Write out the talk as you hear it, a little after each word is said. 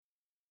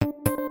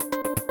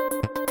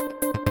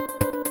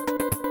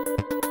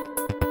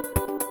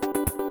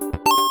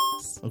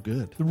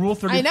good. The Rule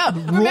 30. I know.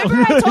 Remember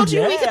I told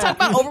you we could Yeah. talk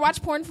about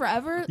Overwatch porn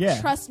forever? Yeah.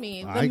 Trust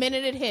me, the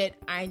minute it hit,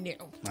 I knew.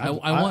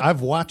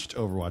 I've watched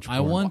Overwatch porn. I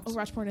want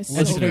Overwatch porn is so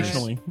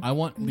Educationally. good. I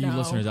want you No.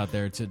 listeners out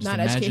there to just Not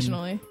imagine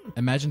educationally.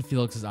 imagine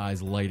Felix's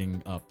eyes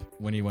lighting up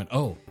when he went,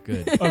 "Oh,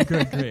 good." Oh,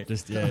 good, great.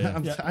 Just yeah.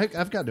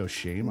 I've got no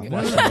shame. I'm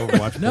watching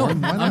Overwatch No,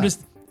 porn. Why I'm not?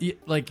 just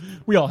like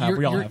We all have. You're,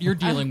 We all you're, have. you're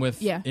dealing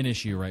with yeah. an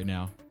issue right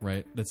now,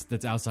 right?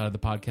 That's outside of the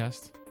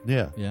podcast.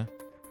 Yeah. Yeah.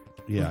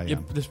 Yeah, I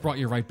am. This brought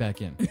you right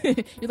back in.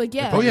 You're like,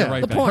 yeah, Oh, yeah.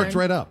 right the back. porn. Perked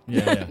right up.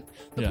 Yeah.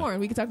 The porn.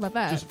 We could talk about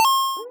that.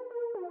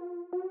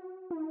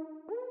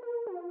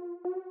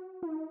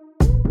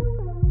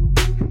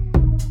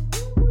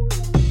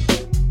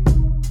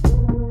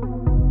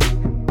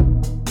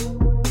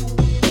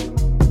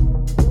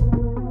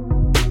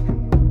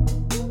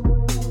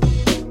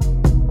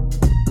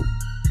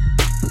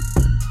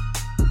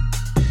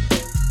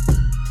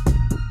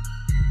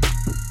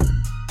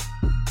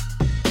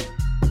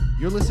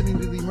 You're listening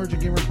to the Emerging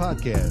Gamer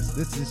Podcast.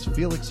 This is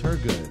Felix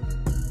Hergood.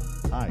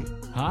 Hi.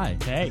 Hi.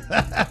 Hey.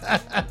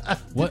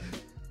 What?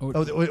 Oh,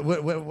 wait,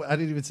 I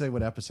didn't even say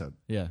what episode.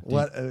 Yeah.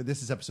 What?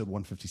 This is episode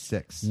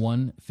 156.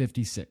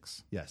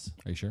 156. Yes.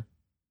 Are you sure?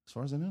 As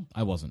far as I know.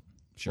 I wasn't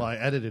sure. Well, I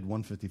edited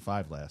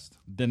 155 last.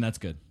 Then that's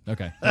good.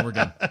 Okay, then we're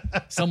good.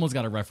 Someone's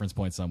got a reference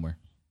point somewhere.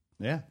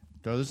 Yeah.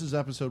 So this is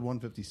episode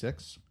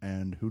 156.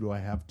 And who do I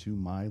have to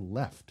my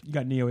left? You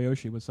got Neo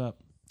Yoshi. What's up?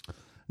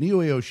 Neo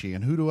Aoshi.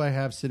 And who do I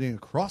have sitting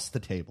across the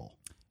table?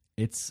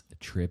 It's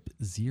Trip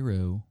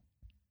Zero.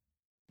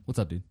 What's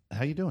up, dude?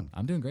 How you doing?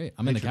 I'm doing great.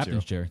 I'm Hey, in the Trip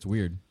captain's Zero. chair. It's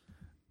weird.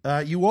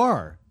 You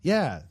are.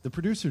 Yeah. The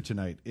producer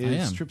tonight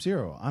is am. Trip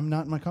Zero. I'm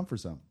not in my comfort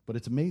zone, but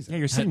it's amazing. Yeah,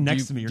 you're sitting Do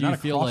next you- to me. You're do you not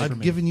feel across like- from I've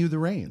me. given you the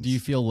reins. Do you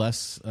feel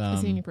less?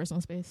 It's in your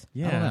personal space.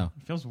 Yeah. I don't know.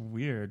 It feels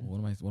weird.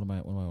 What do I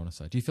want to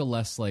say? Do you feel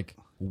less like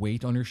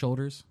weight on your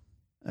shoulders?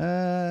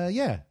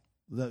 Yeah.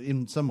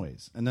 In some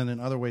ways. And then in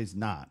other ways,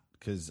 not.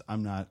 Because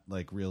I'm not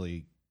like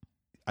really,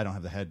 I don't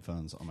have the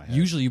headphones on my head.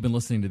 Usually, you've been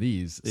listening to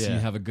these, so Yeah. you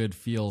have a good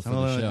feel for I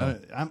don't the know,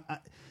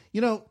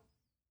 show.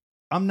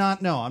 I'm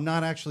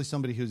not actually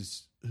somebody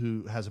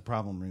who has a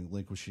problem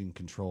relinquishing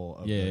control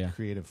of Yeah, the yeah.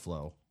 creative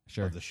flow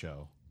Sure. of the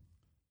show.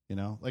 You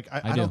know, like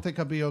I I do. don't think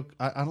I'll be.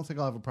 I don't think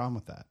I'll have a problem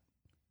with that.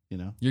 You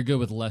know. You're good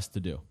with less to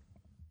do.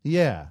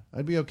 Yeah,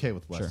 I'd be okay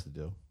with less Sure. to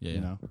do. Yeah, You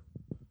yeah. know.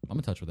 I'm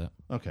in touch with that.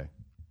 Okay.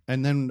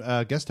 And then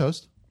guest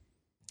host.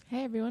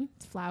 Hey everyone,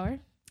 it's Flower.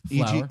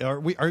 Flower. EG.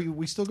 Are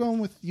we still going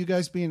with you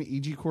guys being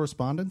EG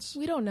correspondents?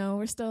 We don't know.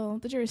 The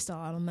jury's still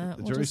out on that.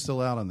 The We'll jury's just-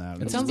 still out on that.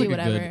 It Just sounds do like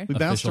a whatever. good. We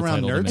bounced official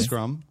around title to Nerd me.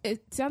 Scrum,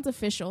 It sounds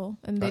official,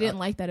 and they didn't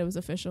like that it was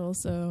official.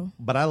 So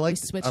but I like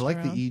switched the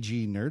around.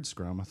 EG Nerd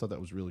Scrum. I thought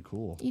that was really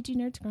cool. EG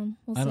Nerd Scrum.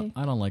 We'll I see.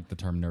 don't like the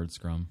term nerd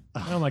scrum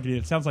I don't like it either.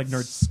 It sounds like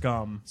nerd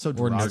scum. So or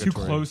derogatory. Too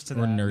close to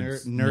that. or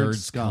nerds. Nerd nerds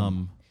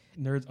scum.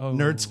 come. Nerds. Oh.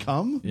 Nerds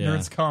come. Yeah.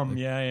 Nerds come.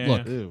 Yeah.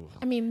 Look, Ew.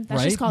 I mean, that's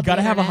Right? just You called.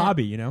 gotta the have a internet.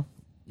 hobby, you know.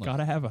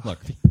 Gotta have a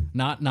Look, hobby.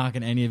 not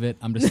knocking any of it.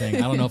 I'm just saying I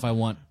don't know if I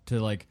want to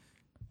like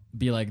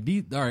be like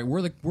all right,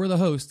 we're the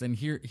host, and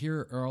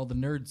here are all the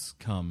nerds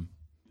come.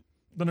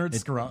 The nerds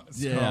scum.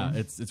 Yeah,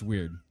 it's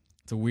weird.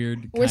 It's a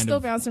weird. We're kind still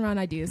of, bouncing around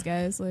ideas,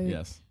 guys. Like,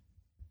 yes,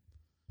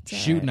 it's all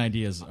shooting right.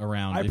 ideas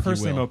around. I if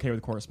personally you am will. okay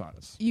with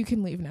correspondence. You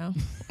can leave now.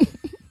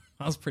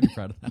 I was pretty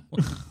proud of that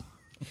one.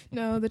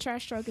 No, the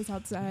trash truck is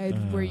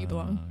outside where you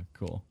belong.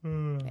 Cool.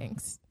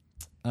 Thanks.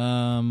 What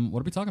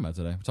are we talking about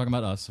today? We're talking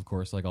about us, of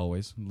course, like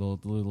always. Little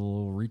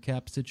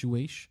recap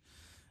situation,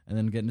 and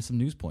then get into some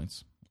news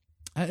points.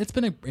 It's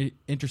been a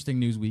interesting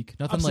news week.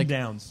 Nothing Ups like and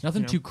downs.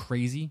 nothing you know? too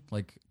crazy,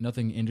 like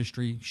nothing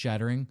industry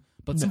shattering,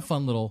 but some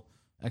fun little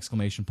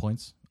exclamation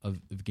points of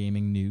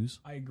gaming news.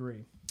 I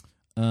agree.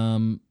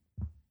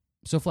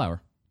 So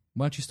Flower,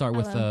 why don't you start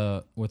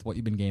Hello. with what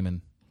you've been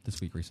gaming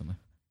this week recently?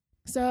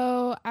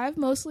 So I've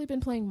mostly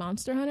been playing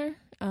Monster Hunter,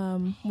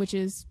 which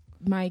is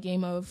my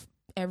game of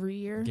every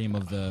year. Game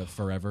of the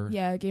forever.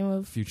 Yeah, game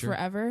of Future.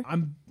 forever.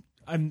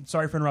 I'm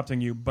sorry for interrupting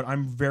you, but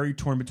I'm very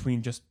torn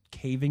between just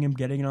caving and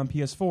getting it on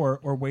PS4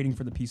 or waiting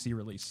for the PC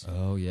release.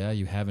 Oh yeah,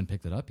 you haven't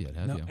picked it up yet,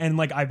 have you? And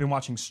like I've been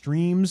watching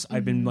streams, I've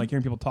Mm-hmm. been like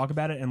hearing people talk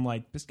about it, and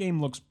like this game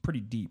looks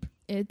pretty deep.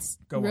 It's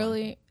Go on.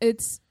 really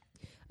it's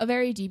a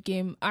very deep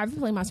game. I've been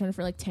playing Monster Hunter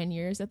for like 10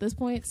 years at this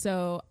point,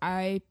 so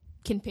I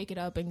can pick it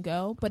up and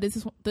go. But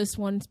this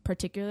one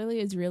particularly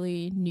is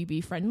really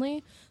newbie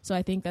friendly, so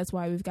I think that's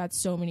why we've got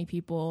so many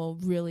people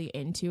really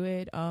into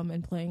it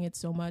and playing it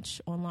so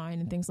much online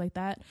and things like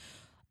that.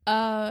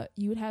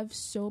 You would have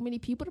so many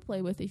people to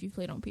play with if you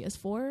played on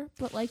PS4,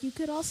 but like you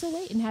could also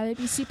wait and have it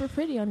be super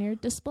pretty on your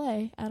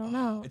display. I don't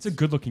know. It's a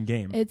good looking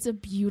game. It's a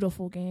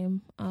beautiful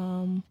game.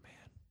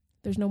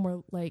 There's no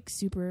more like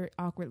super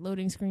awkward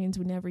loading screens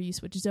whenever you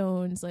switch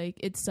zones. Like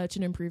it's such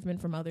an improvement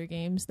from other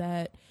games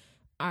that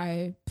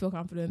I feel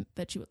confident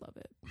that you would love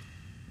it.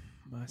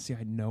 See,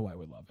 I know I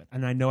would love it,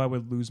 and I know I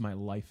would lose my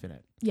life in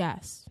it.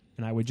 Yes.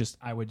 And I would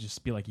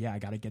just be like, yeah, I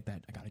gotta get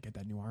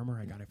that new armor.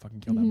 I gotta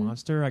fucking kill Mhm. that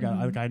monster.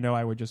 Mhm. I know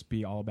I would just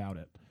be all about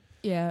it.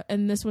 Yeah,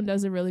 and this one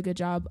does a really good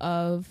job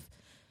of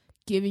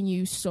giving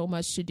you so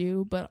much to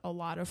do, but a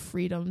lot of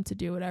freedom to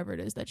do whatever it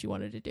is that you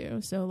wanted to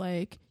do. So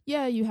like,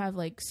 yeah, you have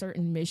like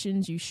certain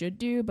missions you should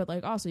do, but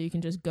like also you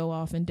can just go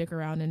off and dick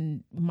around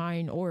and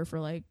mine ore for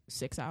like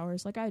 6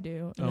 hours like I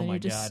do. And Oh then my you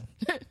just,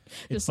 god!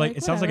 just It's like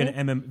it sounds like whatever.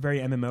 an very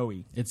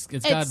MMO-y. It's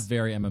got It's-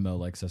 very MMO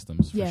like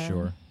systems for Yeah.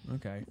 sure.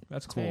 Okay,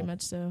 that's Very cool.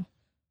 much so.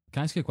 Can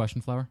I ask you a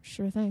question, Flower?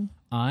 Sure thing.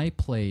 I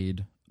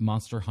played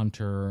Monster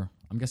Hunter.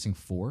 I'm guessing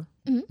 4,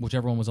 Mhm.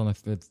 whichever one was on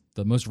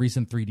the most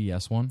recent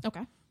 3DS one.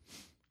 Okay.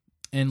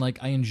 And like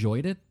I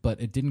enjoyed it, but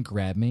it didn't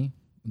grab me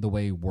the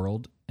way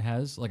World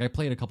has. Like I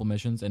played a couple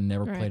missions and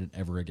never Right. played it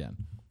ever again.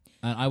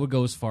 And I would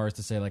go as far as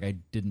to say like I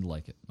didn't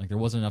like it. Like there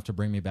wasn't enough to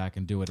bring me back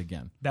and do it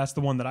again. That's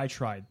the one that I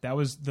tried. That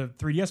was the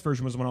 3DS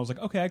version. Was when I was like,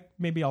 okay,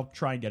 maybe I'll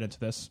try and get into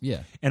this.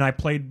 Yeah. And I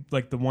played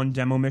like the one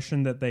demo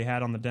mission that they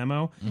had on the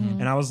demo,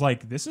 and I was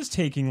like, this is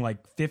taking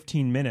like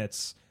 15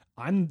 minutes.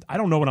 I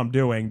don't know what I'm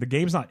doing. The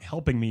game's not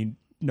helping me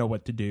know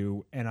what to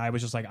do, and I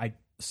was just like,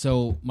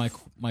 So my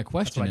that's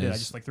question what I did. I is,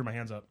 just like threw my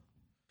hands up.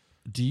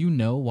 do you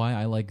know why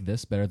I like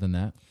this better than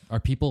that? Are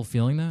people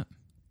feeling that?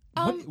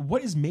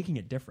 What is making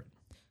it different?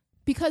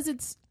 Because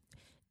it's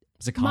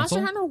Is it console?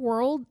 Monster Hunter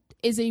World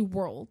is a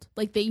world.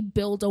 Like they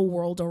build a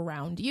world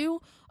around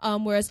you.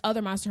 Whereas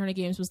other Monster Hunter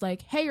games was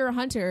like, hey, you're a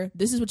hunter.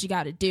 This is what you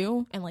got to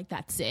do, and like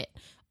that's it.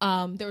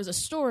 There was a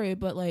story,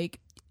 but like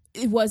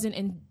it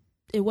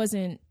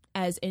wasn't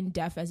as in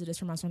depth as it is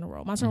for Monster Hunter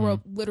World. Monster Hunter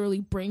World literally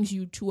brings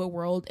you to a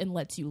world and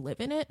lets you live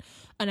in it,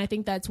 and I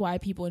think that's why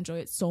people enjoy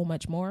it so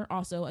much more.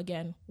 Also,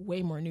 again,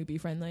 way more newbie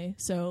friendly.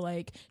 So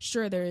like,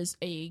 sure, there's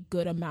a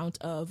good amount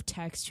of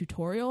text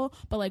tutorial,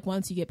 but like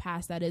once you get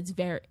past that,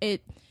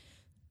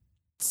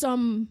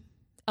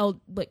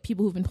 like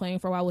people who've been playing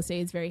for a while would say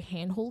it's very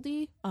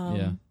handholdy.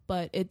 Yeah.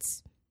 But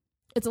it's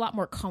a lot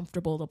more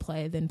comfortable to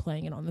play than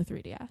playing it on the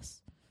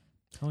 3DS.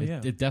 Oh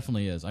yeah, It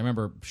definitely is. I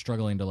remember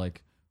struggling to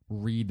like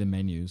read the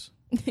menus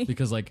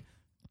because like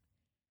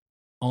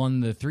on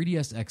the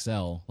 3DS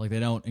XL, like they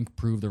don't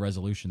improve the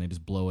resolution; they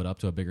just blow it up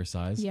to a bigger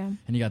size. Yeah.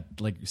 and you got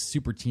like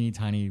super teeny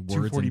tiny words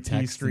and 240p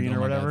text screen and, or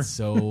oh my God, whatever.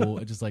 so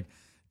it's just like,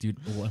 dude,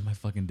 what am I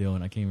fucking doing?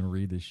 I can't even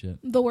read this shit.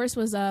 The worst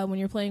was when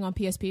you're playing on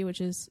PSP,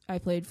 which is I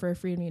played for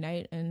Freedom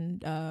Unite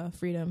and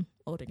Freedom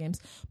older games,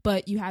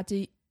 but you had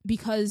to,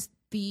 because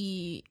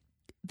the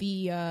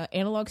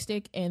analog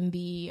stick and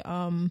the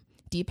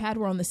D-pad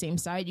were on the same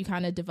side, you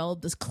kind of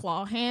developed this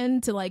claw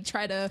hand to like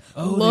try to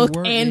look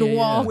were- and yeah, yeah, yeah.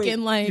 walk Wait,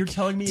 and like you're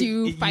telling me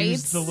do it fights.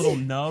 used the little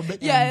nub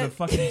Yeah. and the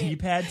fucking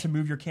D-pad to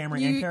move your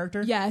camera and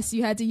character? Yes,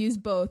 you had to use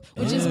both,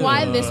 which is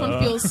why this one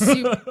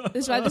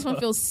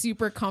feels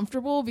super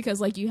comfortable,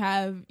 because like you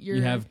have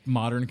You have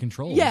modern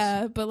controls.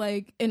 yeah, but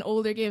like in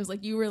older games,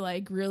 like you were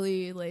like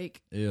really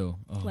like Ew.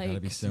 Oh, Like-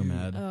 gotta be so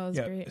mad. oh, it was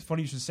Yeah, great. it's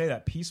funny you should say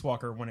that. Peace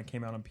Walker, when it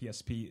came out on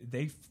PSP,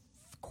 they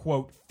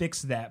quote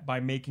fixed that by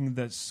making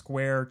the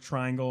square,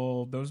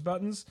 triangle, those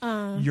buttons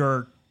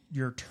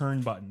your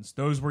turn buttons.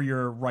 Those were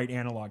your right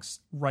analog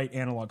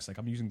stick.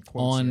 I'm using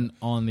quotes here.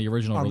 on the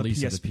original On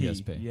release the of the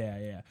PSP.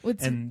 Yeah.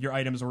 What's- And your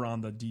items were on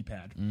the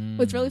D-pad.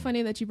 What's really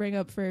funny that you bring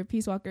up for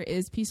Peace Walker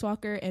is Peace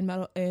Walker and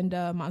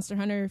Monster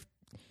Hunter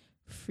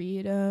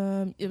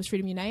Freedom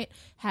Unite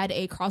had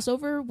a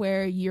crossover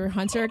where your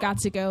hunter got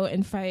to go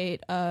and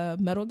fight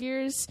Metal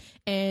Gears,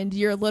 and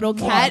your little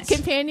cat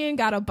companion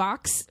got a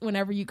box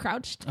whenever you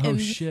crouched Oh,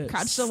 and shit.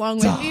 crouched along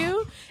with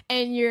you,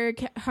 and your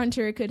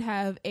hunter could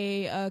have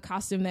a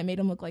costume that made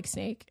him look like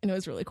Snake, and it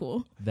was really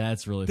cool.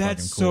 That's really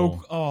That's fucking cool.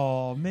 so.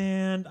 Oh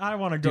man, I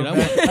want to go Dude, I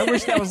back. I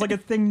wish that was like a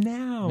thing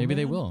now. Maybe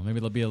they man. will. Maybe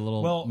there'll be a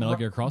little Well, Metal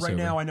Gear crossover. right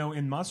now I know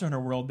in Monster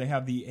Hunter World they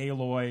have the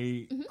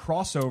Aloy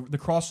crossover. The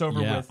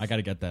crossover yeah, with I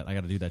gotta get that. I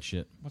gotta do that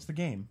shit. what's the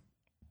game?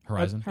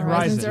 Horizon.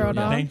 Horizon Zero yeah.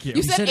 Dawn. Thank you.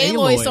 You said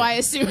Aloy, so I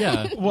assume.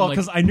 Yeah. Well, like,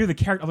 because I knew the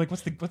character. I'm like,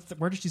 what's the?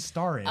 Where does she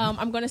star in?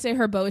 I'm gonna say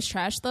her bow is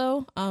trash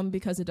though,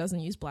 because it doesn't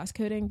use blast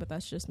coating, but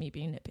that's just me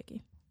being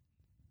nitpicky.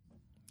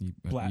 you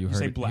you heard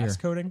say it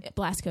blast here. coating.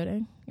 Blast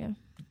coating, yeah.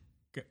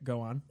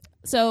 Go on.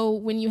 So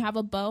when you have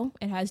a bow,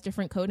 it has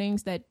different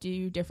coatings that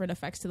do different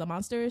effects to the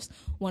monsters.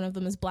 One of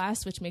them is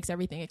blast, which makes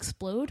everything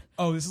explode.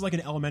 Oh, this is like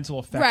an elemental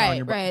effect Right, on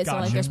your right. So,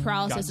 like, Gotcha. there's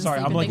paralysis Gotcha. and Sorry,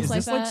 sleep I'm and like, things is like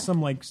this like that.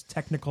 some like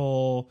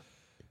technical,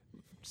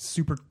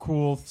 super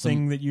cool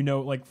thing that you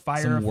know, like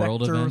fire some effect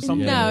world or event?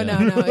 something? Yeah.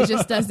 No. It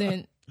just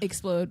doesn't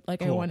explode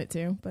like I Cool. want it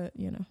to. But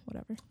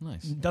whatever.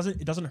 Nice. It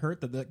doesn't hurt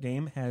that the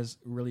game has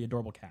really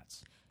adorable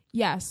cats.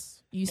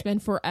 Yes, you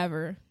spend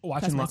forever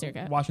customizing your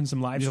cat. Watching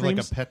some live You have like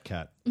streams. a pet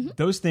cat.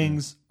 Those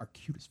things are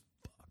cute as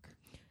fuck.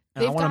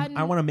 And They've gotten-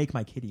 I want to make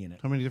my kitty in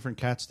it. How many different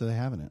cats do they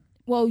have in it?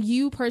 Well,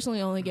 you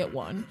personally only get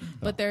one,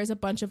 but there's a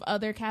bunch of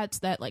other cats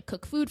that like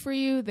cook food for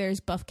you.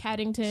 There's Buff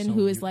Cattington, So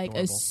who is like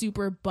adorable. a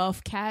super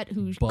buff cat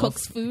who Buff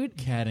cooks food.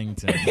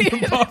 Caddington.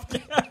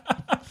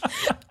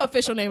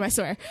 Official name, I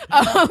swear.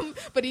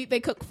 But they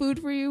cook food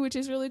for you, which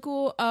is really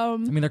cool. I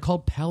mean, they're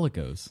called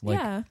palicos. Like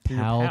Yeah. They're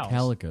your pals.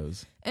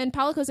 calicos. And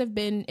palicos have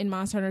been in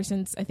Monster Hunter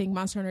since I think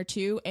Monster Hunter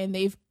 2, and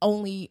they've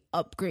only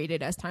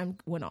upgraded as time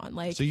went on.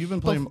 Like So you've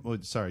been playing.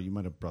 Sorry, you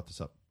might have brought this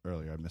up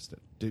earlier. I missed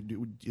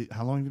it.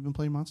 How long have you been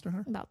playing Monster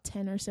Hunter? About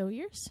 10 or so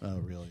years. Oh,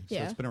 really? So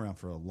Yeah. it's been around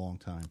for a long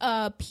time.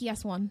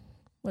 PS1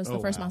 was the Oh,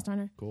 first wow. Monster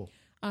Hunter. Cool.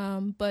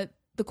 But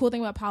the cool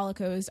thing about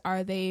Palicos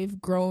are they've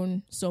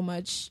grown so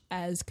much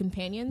as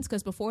companions,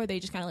 because before they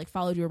just kind of like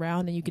followed you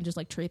around and you can just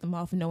like trade them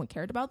off and no one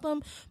cared about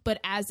them. But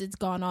as it's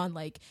gone on,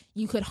 like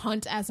you could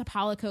hunt as a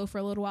Palico for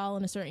a little while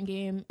in a certain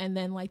game, and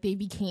then like they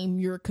became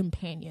your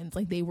companions,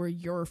 like they were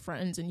your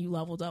friends and you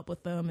leveled up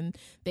with them and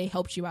they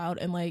helped you out.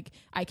 And like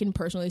I can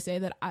personally say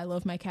that I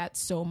love my cat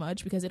so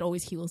much because it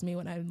always heals me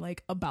when I'm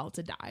like about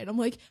to die, and I'm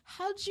like,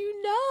 how'd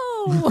you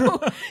know?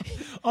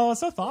 Oh,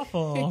 so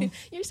thoughtful.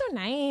 You're so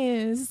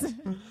nice.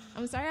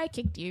 I'm sorry I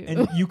kicked you.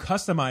 And you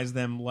customize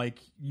them like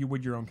you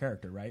would your own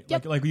character, right?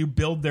 Yep. Like you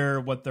build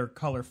what their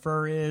color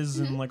fur is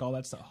and like all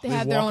that stuff. They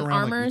have their walk own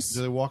around like- armors.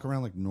 do they walk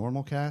around like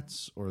normal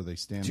cats, or they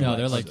stand? No, on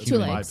they're a- like a Two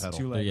legs. bipedal?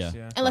 Two legs, Yeah.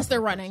 yeah. Unless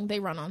they're running, they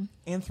run on.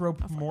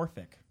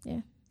 Anthropomorphic. Yeah.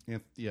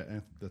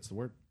 That's the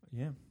word.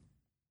 Yeah.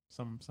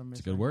 Some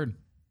It's a good word.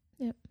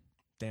 Yep.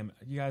 Damn it.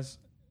 You guys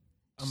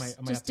I might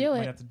Just do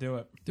it. have to do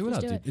it. Do it Just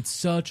out, do dude. it. It's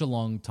such a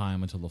long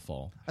time until the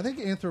fall. I think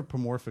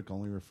anthropomorphic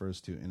only refers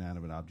to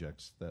inanimate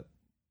objects that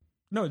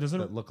No, it doesn't.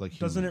 that look like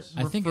Doesn't humans. it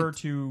I think refer it-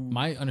 to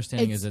My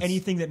understanding It's is it's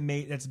anything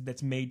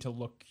that's made to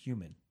look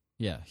human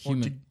yeah, or to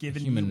human give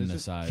it human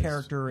size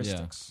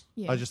characteristics?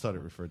 Yeah. I just thought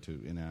it referred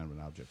to inanimate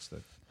objects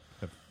that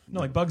have. No,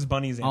 like Bugs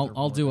Bunny's.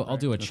 I'll do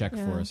anthropomorphic, a right? check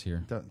Yeah. for us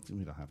here.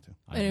 We don't have to.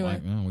 Anyway.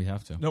 No, we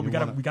have to. No, we You got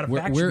wanna- we got to we're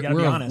fact. we're, We got to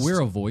we're, be a, honest.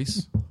 we're a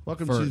voice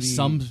Welcome for to the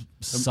some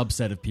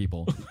subset of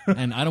people,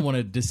 and I don't want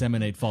to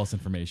disseminate false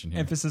information here.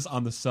 Emphasis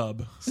on the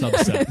sub.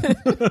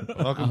 Subset.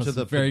 I Welcome was to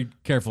the. very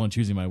careful in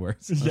choosing my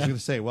words. I was going to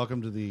say,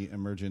 welcome to the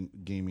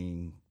Emergent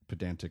Gaming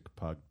Pedantic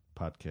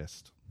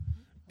podcast.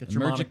 Get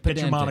your, Emergent get your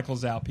pedantic.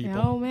 monocles out, people.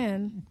 Oh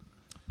man.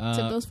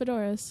 Tip those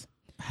fedoras.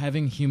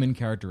 Having human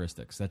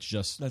characteristics. That's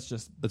just That's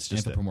just That's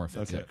just it.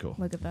 Anthropomorphic. Okay, Yeah. cool.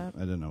 Look at that. I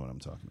didn't know what I'm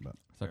talking about.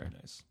 it's okay. very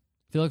nice.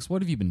 Felix,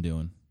 what have you been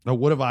doing? Oh,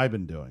 what have I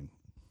been doing?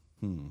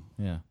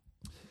 Yeah.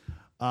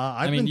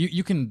 I've I mean, been,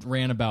 you can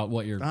rant about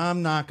what you're.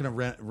 I'm not going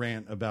to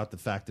rant about the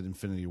fact that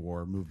Infinity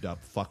War moved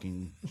up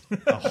fucking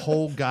a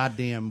whole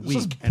goddamn week. This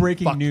is and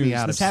breaking fucked me news.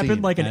 out This of happened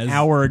seeing like it. an As-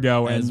 hour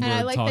ago, as and And I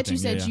we're like that you talking,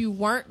 said yeah. you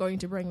weren't going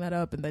to bring that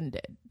up and then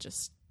did.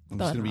 Just I'm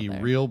throw just it going to out be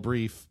there. real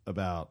brief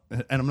about,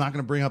 and I'm not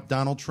going to bring up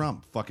Donald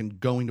Trump fucking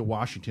going to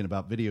Washington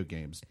about video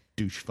games,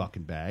 douche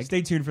fucking bag.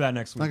 stay tuned for that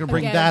next I'm not week. going to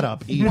bring Again, that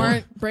up You either.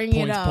 weren't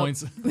bringing it up.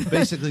 Points.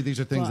 Basically, these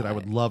are things that I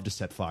would Why? love to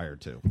set fire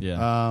to. Yeah.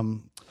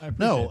 I appreciate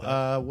No,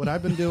 that. what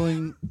I've been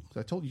doing,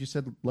 I told you, you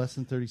said less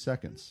than 30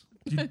 seconds.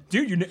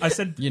 Dude, I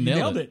said You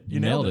nailed it. You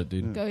nailed it.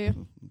 dude. Go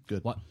you.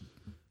 Good. What?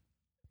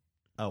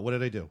 What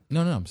did I do?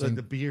 No, I'm saying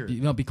The beard.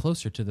 Be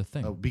closer to the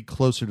thing. Oh, be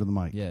closer to the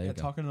mic. yeah, there Yeah, you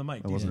go. talking to the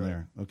mic. I wasn't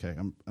there. Okay,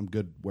 I'm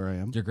good where I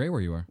am. You're great where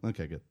you are.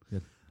 Okay, good.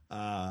 Good.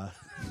 Uh,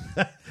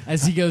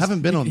 As he goes,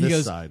 Haven't been on he this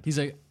goes, side. He's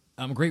like,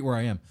 I'm great where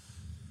I am.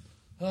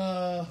 He's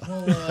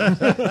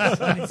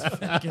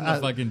back in the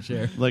fucking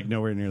chair. like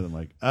nowhere near the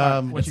mic.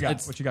 What you got?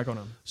 it's- What you got going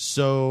on?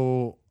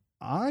 So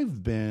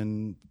I've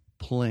been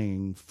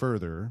playing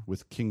further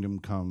with Kingdom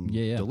Come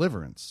Yeah.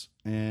 Deliverance,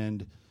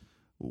 and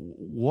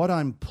what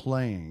I'm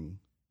playing,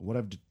 what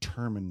I've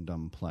determined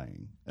I'm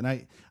playing, and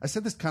I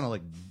said this kind of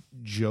like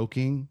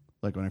joking,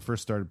 like when I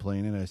first started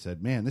playing it, I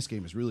said, "Man, this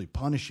game is really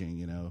punishing."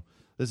 You know,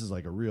 this is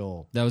like a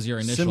real That was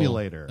your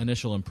simulator.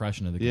 initial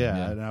impression of the game.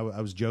 Yeah, and I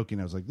was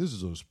joking. I was like, "This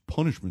is a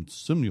punishment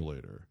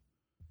simulator."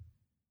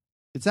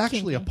 It's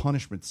actually a Kinky.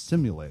 punishment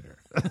simulator.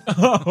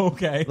 Oh,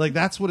 okay. Like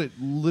that's what it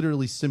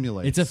literally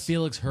simulates. It's a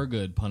Felix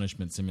Hergood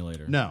punishment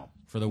simulator. no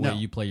For the way No.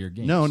 you play your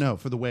games. No,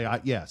 for the way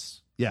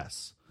yes.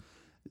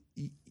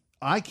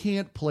 I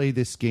can't play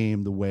this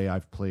game the way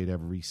I've played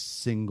every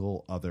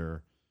single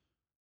other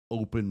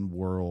open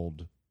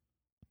world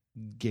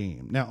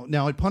game.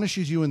 Now it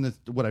punishes you in the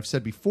what I've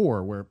said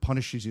before, where it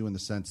punishes you in the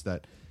sense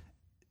that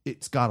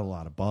it's got a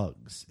lot of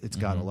bugs, it's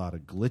got a lot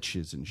of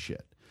glitches and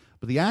shit.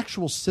 But the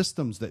actual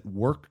systems that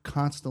work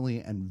constantly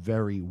and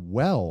very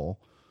well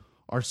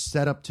are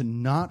set up to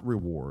not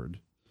reward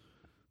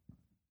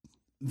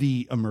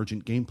the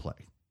emergent gameplay.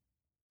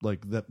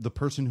 Like the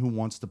person who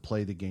wants to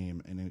play the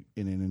game in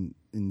an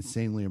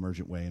insanely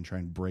emergent way and try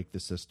and break the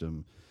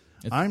system.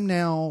 I'm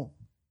now,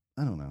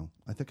 I don't know.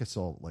 I think I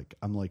saw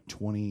I'm like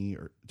 20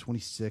 or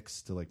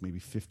 26 to like maybe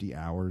 50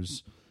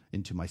 hours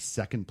into my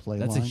second play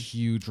That's a line.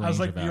 huge range I was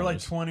like, of you're like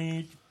hours.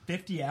 20,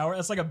 50 hours.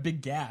 That's like a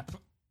big gap.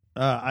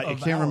 I of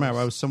can't remember. hours.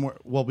 I was somewhere.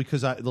 Well,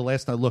 because the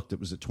last I looked, it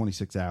was at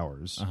 26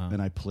 hours, and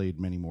I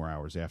played many more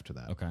hours after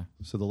that. Okay.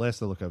 So the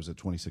last I looked, I was at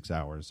 26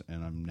 hours,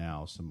 and I'm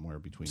now somewhere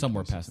between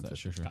Somewhere 26 past and that,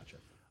 50.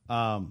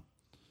 sure.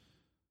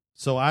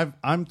 So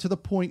I'm to the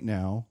point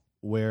now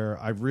where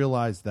I've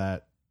realized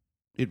that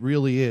it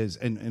really is,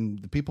 and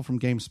the people from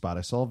GameSpot,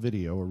 I saw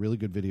a really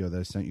good video that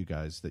I sent you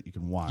guys that you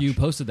can watch. You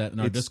posted that in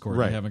our It's- Discord.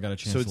 right. I haven't got a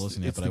chance So to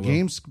listen yet, it's but I the will.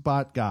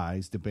 GameSpot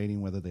guys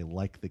debating whether they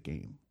like the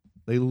game.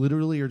 They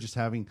literally are just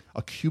having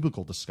a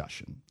cubicle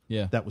discussion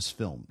Yeah. that was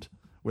filmed,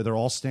 where they're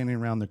all standing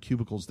around their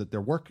cubicles that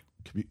they're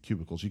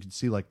cubicles. You can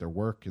see like their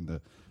work and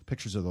the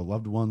pictures of their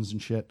loved ones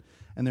and shit.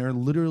 And they're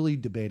literally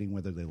debating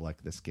whether they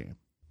like this game.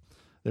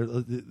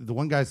 The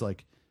one guy's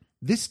like,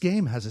 this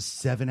game has a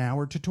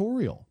 7-hour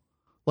tutorial.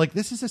 Like,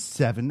 this is a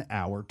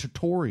 7-hour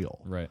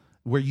tutorial. Right.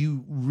 Where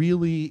you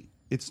really,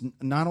 it's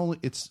not only,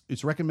 it's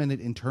recommended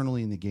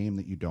internally in the game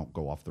that you don't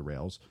go off the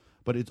rails,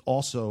 but it's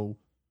also,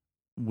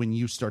 when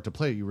you start to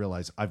play, you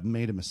realize I've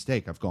made a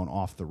mistake. I've gone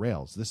off the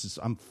rails.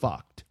 I'm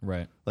fucked.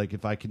 Right. Like,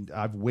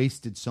 I've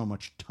wasted so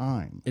much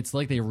time. It's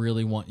like they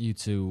really want you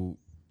to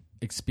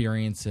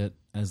experience it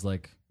as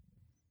like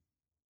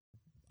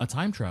a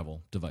time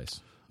travel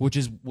device, which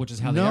is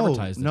how they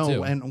advertised it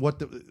too. And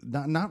what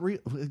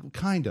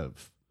kind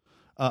of.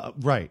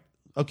 Right.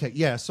 Okay,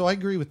 yeah, so I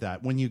agree with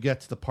that. When you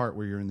get to the part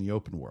where you're in the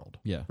open world.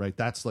 Yeah. Right?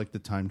 That's like the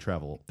time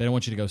travel. They don't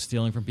want you to go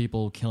stealing from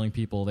people, killing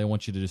people. They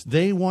want you to just...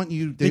 They want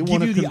you... They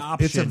want give you the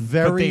option, it's a but they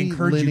very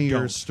encourage you linear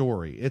don't.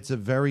 story. It's a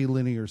very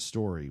linear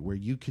story where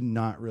you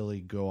cannot really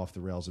go off the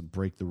rails and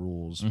break the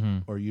rules.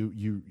 Or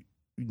you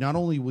not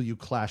only will you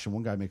clash, and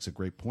one guy makes a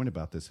great point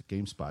about this at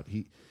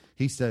GameSpot.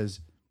 He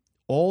says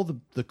all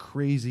the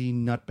crazy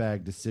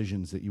nutbag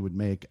decisions that you would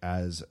make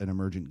as an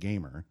emergent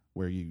gamer,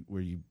 where you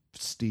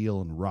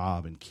steal and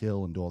rob and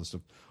kill and do all this stuff,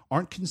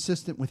 aren't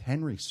consistent with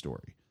Henry's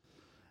story.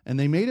 And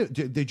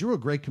they drew a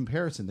great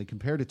comparison. They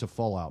compared it to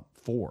Fallout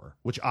 4,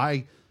 which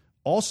I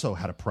also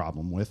had a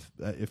problem with.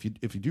 If you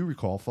do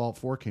recall, Fallout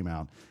 4 came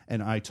out,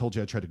 and I told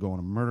you I tried to go on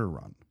a murder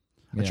run.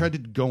 Yeah. I tried to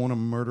go on a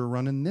murder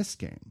run in this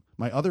game.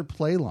 My other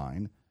play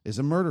line is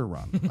a murder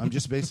run. I'm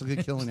just basically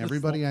killing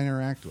everybody I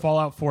interact with.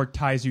 Fallout 4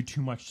 ties you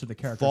too much to the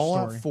character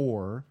Fallout story.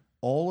 4,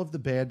 all of the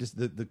bad,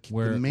 the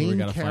Where we main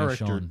gotta find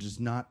character Sean. does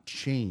not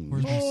change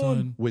Where's my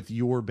son? with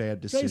your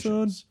bad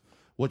decisions. Jason.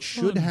 What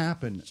should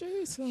happen?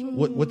 Jason.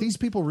 What these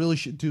people really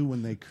should do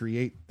when they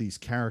create these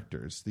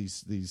characters,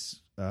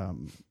 these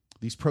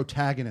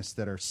protagonists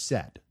that are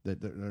set,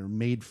 that are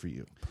made for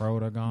you.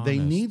 Protagonist. They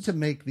need to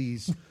make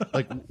these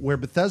like where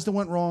Bethesda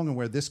went wrong and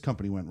where this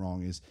company went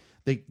wrong is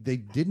they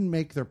didn't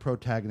make their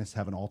protagonists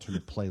have an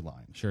alternate play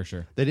line. Sure.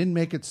 They didn't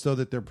make it so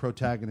that their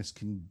protagonists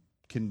can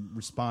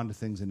respond to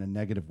things in a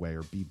negative way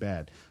or be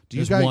bad.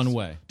 There's one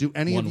way. Do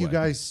any One of you way.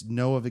 guys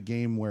know of a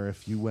game where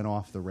if you went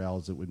off the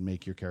rails, it would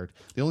make your character?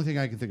 The only thing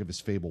I can think of is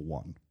Fable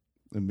 1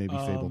 and maybe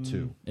Fable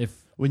 2.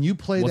 If When you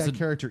play What's that the-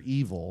 character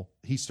evil,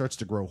 he starts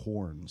to grow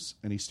horns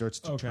and he starts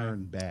to Okay.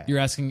 turn bad. you're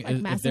asking Like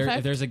if, Mass if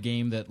Effect? there's a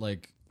game that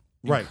like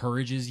Right.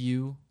 encourages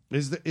you,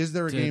 Is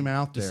there a to game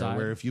out there decide?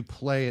 where if you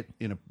play it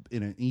in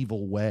an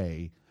evil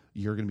way,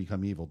 you're going to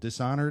become evil?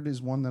 Dishonored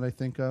is one that I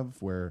think of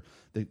where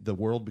the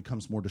world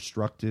becomes more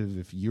destructive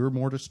if you're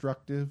more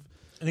destructive.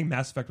 I think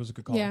Mass Effect was a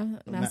good call. Yeah,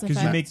 Mass Because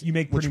Effect. you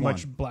make Which pretty one?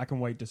 much black and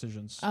white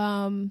decisions.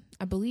 I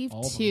believe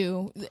All of them.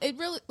 2. It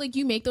really like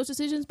you make those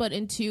decisions, but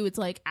in 2, it's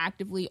like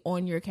actively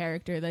on your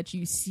character that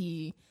you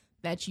see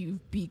that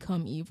you've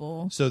become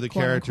evil. So the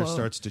quote character unquote.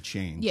 starts to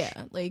change. Yeah,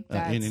 like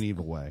that's in an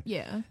evil way.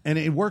 Yeah. And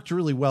it worked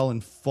really well in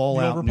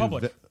Fallout Old New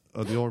Republic.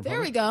 the Old There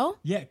we Republic. go.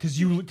 Yeah,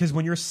 because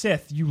when you're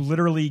Sith, you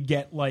literally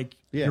get like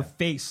Yeah. your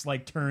face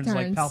like turns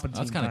like Turns. Palpatine.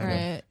 that's kind of cool. Right,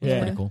 That's yeah.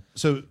 pretty cool.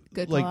 So,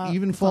 Good like, call out.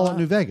 even Good call Fallout out.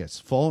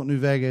 New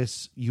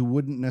Vegas, you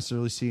wouldn't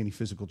necessarily see any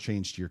physical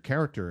change to your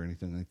character or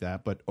anything like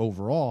that. But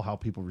overall, how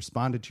people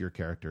responded to your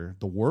character,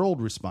 the world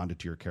responded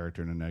to your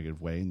character in a negative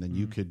way, and then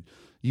you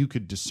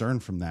could discern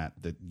from that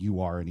you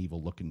are an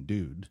evil-looking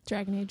dude,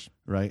 Dragon Age.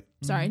 right?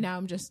 Sorry, now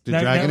I'm just Did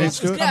Dragon Age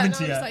do it? yeah, no, Coming it's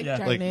to ya, like yeah.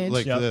 Dragon Age.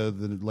 Like Yep.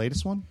 the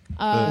latest one,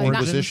 Not- the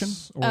Inquisition.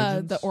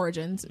 The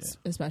Origins,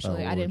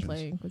 especially. Oh, I didn't Origins.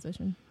 play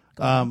Inquisition.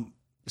 Go on.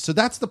 So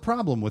that's the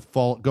problem with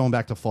going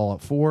back to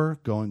Fallout 4,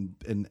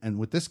 and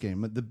with this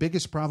game. The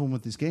biggest problem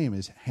with this game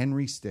is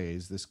Henry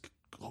stays this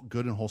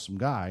good and wholesome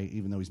guy,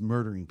 even though he's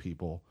murdering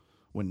people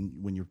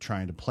when you're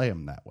trying to play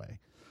him that way.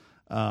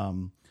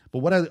 But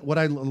what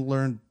I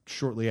learned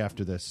shortly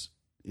after this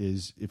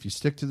is if you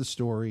stick to the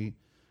story,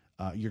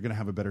 you're going to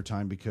have a better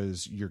time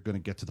because you're going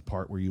to get to the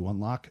part where you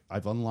unlock.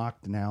 I've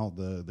unlocked now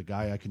the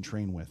guy I can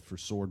train with for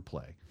sword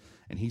play,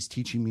 and he's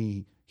teaching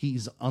me.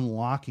 He's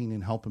unlocking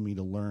and helping me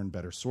to learn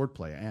better sword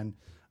play. And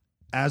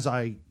as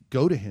I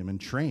go to him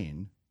and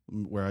train,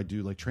 where I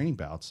do like training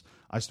bouts,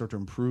 I start to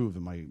improve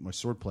in my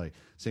sword play.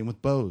 Same with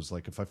bows.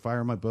 Like if I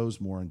fire my bows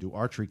more and do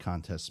archery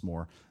contests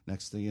more,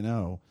 next thing you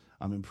know,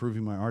 I'm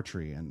improving my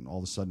archery, and all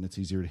of a sudden it's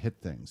easier to hit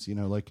things. You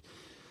know, like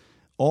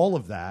all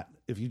of that.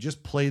 If you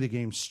just play the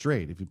game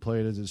straight, if you play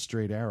it as a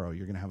straight arrow,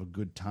 you're going to have a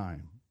good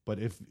time. But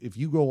if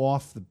you go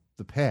off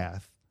the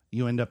path,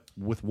 you end up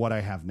with what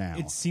I have now.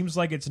 It seems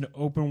like it's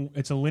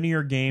a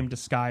linear game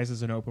disguised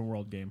as an open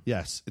world game.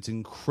 Yes, it's an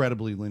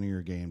incredibly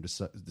linear game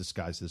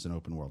disguised as an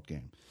open world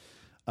game.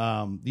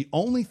 The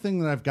only thing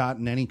that I've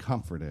gotten any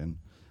comfort in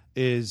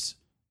is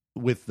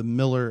with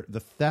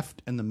the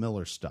theft and the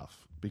Miller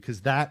stuff,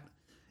 because that,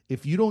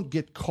 if you don't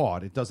get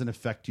caught, it doesn't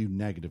affect you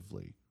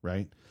negatively,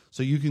 right?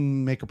 So you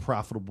can make a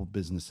profitable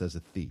business as a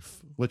thief,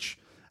 which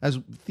as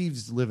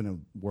thieves live in a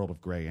world of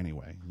gray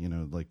anyway. You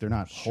know, like they're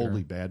not Sure.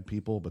 wholly bad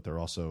people, but they're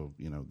also,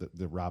 you know,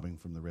 they're robbing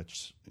from the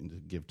rich and to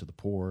give to the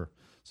poor.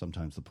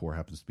 Sometimes the poor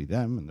happens to be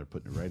them, and they're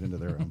putting it right into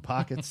their own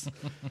pockets.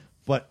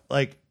 But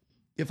like,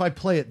 if I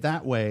play it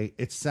that way,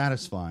 it's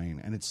satisfying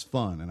and it's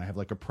fun, and I have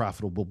like a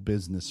profitable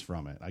business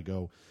from it.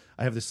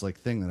 I have this like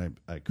thing that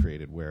I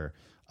created where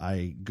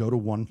I go to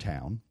one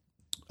town.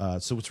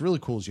 So what's really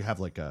cool is you have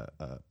like a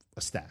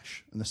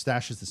stash, and the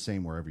stash is the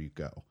same wherever you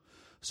go.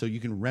 So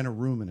you can rent a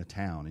room in a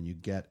town, and you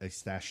get a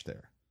stash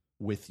there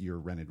with your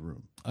rented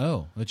room.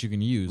 Oh, that you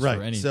can use Right.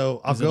 for any.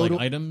 So I'll is it go like to-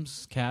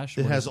 items, cash.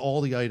 It What has is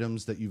all the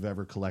items that you've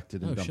ever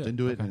collected and Oh, dumped shit.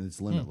 into it, Okay. and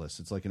it's limitless.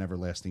 It's like an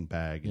everlasting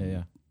bag Yeah, in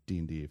yeah.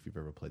 D&D if you've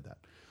ever played that.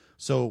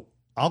 So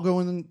I'll go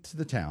into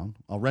the town.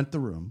 I'll rent the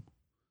room,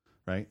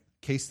 right?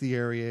 Case the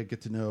area,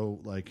 get to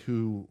know like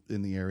who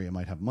in the area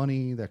might have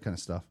money, that kind of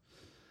stuff.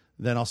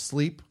 Then I'll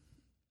sleep,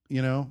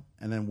 you know,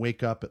 and then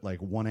wake up at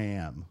like 1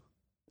 a.m.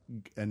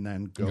 and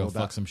then go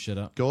fuck some shit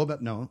up.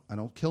 No, I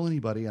don't kill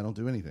anybody. I don't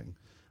do anything.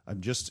 I'm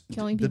just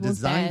Killing the people is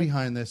design bad.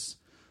 behind this.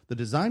 The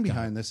design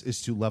behind this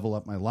is to level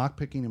up my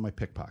lockpicking and my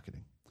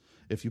pickpocketing.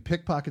 If you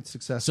pickpocket So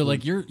successfully,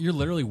 like you're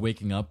literally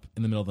waking up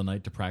in the middle of the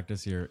night to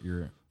practice your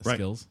Right.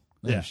 skills.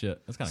 Oh, Yeah.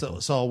 shit. That's kind of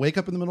cool. so I'll wake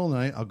up in the middle of the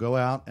night. I'll go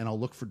out and I'll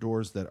look for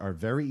doors that are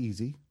very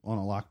easy on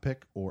a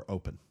lockpick or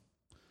open,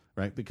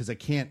 right? Because I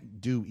can't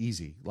do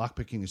easy.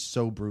 Lockpicking is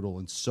so brutal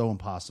and so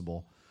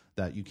impossible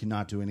that you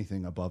cannot do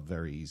anything above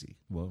very easy.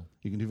 Whoa.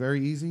 You can do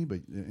very easy,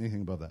 but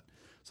anything above that.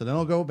 So then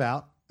I'll go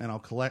about and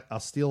I'll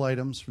steal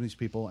items from these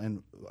people.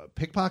 And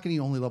pickpocketing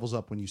only levels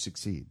up when you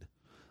succeed.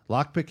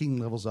 Lockpicking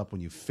levels up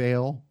when you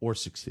fail or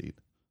succeed.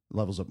 It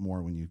levels up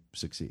more when you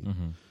succeed.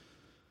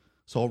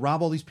 So I'll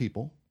rob all these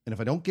people. And if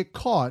I don't get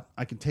caught,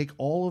 I can take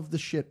all of the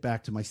shit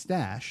back to my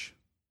stash,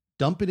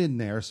 dump it in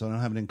there so I don't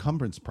have an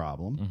encumbrance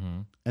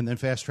problem, and then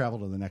fast travel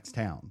to the next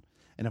town.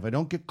 And if I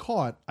don't get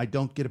caught, I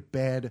don't get a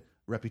bad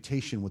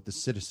reputation with the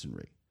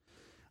citizenry.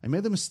 I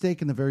made the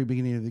mistake in the very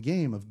beginning of the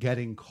game of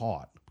getting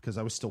caught because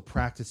I was still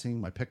practicing.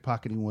 My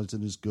pickpocketing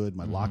wasn't as good.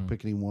 My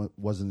lockpicking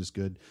wasn't as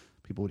good.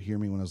 People would hear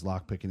me when I was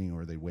lockpicking,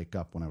 or they'd wake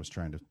up when I was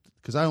trying to.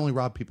 Because I only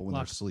rob people when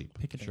they're asleep.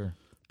 Picketing. Sure.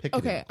 Picketing,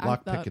 Okay, I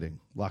lock thought- picketing,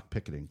 lock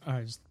picketing,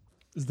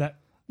 Is that?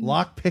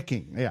 lock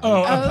picking. Yeah.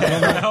 Oh, okay.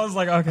 I was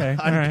like, okay.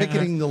 I'm all right.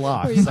 picketing the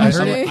locks. Were you I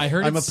questioning? I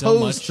heard I'm it opposed so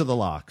much to the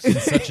locks. in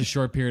such a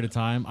short period of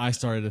time. I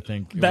started to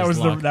think it That was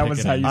was that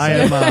was how you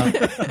I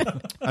said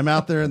am. I'm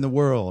out there in the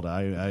world.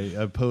 I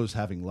oppose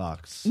having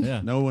locks. Yeah.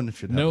 No one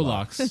should have no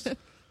locks. locks.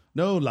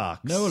 No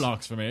locks. No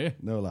locks for me.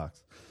 No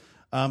locks.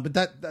 But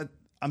that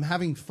I'm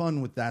having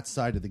fun with that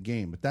side of the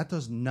game. But that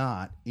does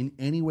not, in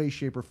any way,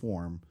 shape, or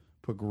form,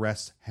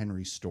 progress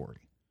Henry's story.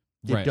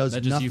 It Right. does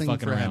That's just you nothing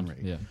fucking for around.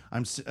 Henry. Yeah.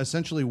 I'm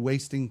essentially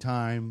wasting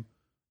time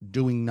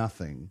doing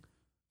nothing,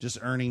 just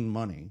earning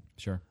money.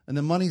 Sure. And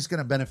the money's going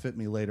to benefit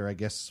me later, I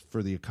guess,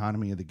 for the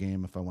economy of the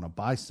game if I want to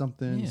buy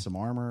something, Yeah. some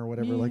armor or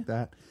whatever like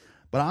that.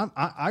 But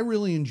I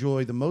really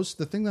enjoy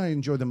the thing that I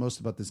enjoy the most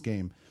about this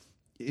game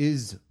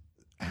is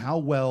how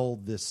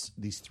well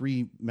these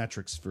three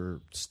metrics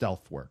for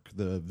stealth work: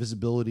 the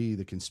visibility,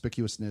 the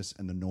conspicuousness,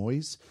 and the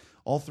noise.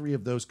 All three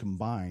of those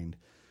combined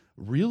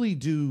really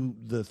do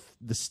the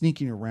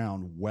sneaking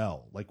around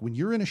well. Like when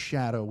you're in a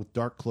shadow with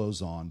dark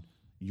clothes on,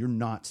 you're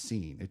not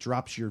seen. It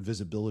drops your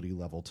visibility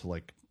level to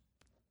like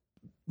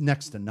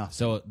next to nothing.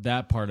 So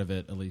that part of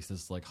it, at least,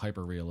 is like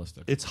hyper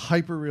realistic. It's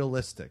hyper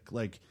realistic.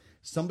 Like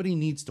somebody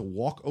needs to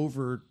walk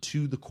over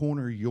to the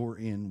corner you're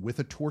in with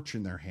a torch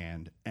in their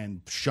hand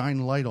and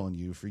shine light on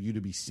you for you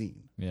to be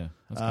seen. Yeah.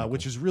 That's kinda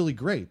Which is really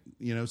great,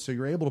 you know. So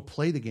you're able to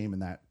play the game in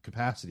that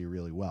capacity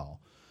really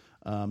well.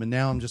 And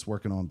now I'm just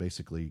working on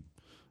basically,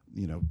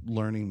 you know,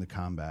 learning the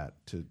combat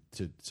to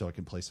so I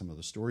can play some of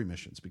the story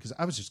missions, because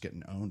I was just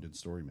getting owned in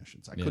story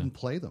missions. I Yeah. couldn't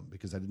play them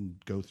because I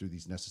didn't go through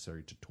these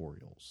necessary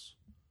tutorials.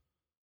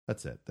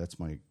 That's it. That's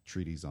my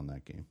treatise on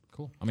that game.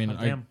 cool. I mean, Oh,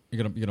 damn.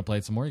 you're gonna play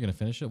it some more. You're gonna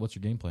finish it. What's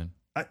your game plan?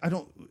 I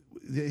don't.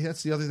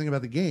 That's the other thing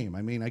about the game.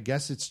 I mean, I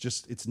guess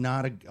it's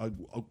not a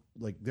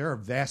like there are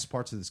vast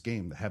parts of this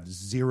game that have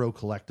zero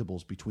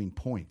collectibles between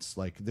points.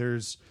 Like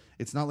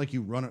it's not like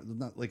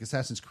not like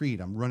Assassin's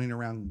Creed. I'm running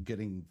around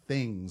getting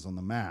things on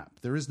the map.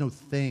 There is no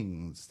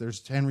things.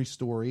 There's Henry's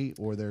story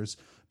or there's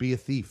Be a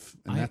Thief,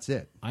 and that's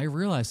it. I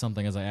realized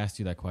something as I asked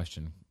you that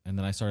question, and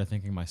then I started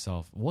thinking to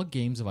myself, what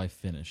games have I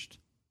finished?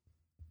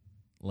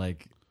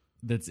 Like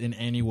that's in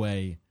any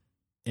way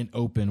an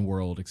open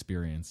world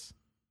experience.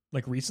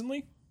 Like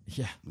recently,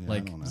 Yeah, Yeah,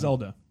 like I don't know.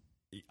 Zelda.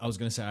 I was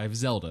gonna say I have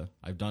Zelda.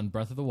 I've done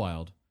Breath of the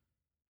Wild.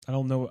 I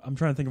don't know. I'm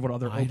trying to think of what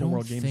other I open don't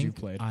world games think you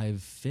played.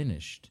 I've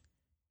finished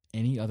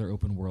any other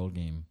open world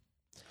game.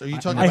 Are you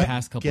in talking the about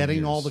past couple getting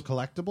years. all the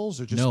collectibles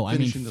or just No, I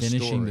mean finishing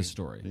finishing the the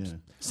story? story. Yeah. I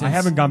Since-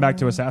 haven't gone back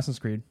to Assassin's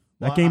Creed.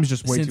 That Well, game's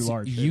just way since too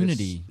large.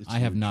 Unity. It's I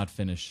have huge. not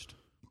finished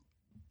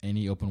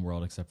any open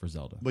world except for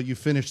Zelda. But you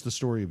finished the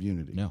story of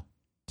Unity. No,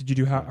 Did you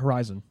do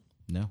Horizon?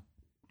 no.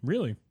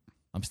 Really?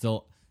 I'm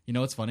still. You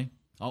know what's funny?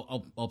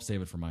 I'll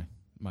save it for my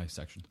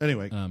section.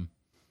 Anyway, Um,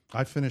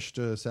 I finished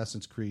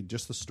Assassin's Creed,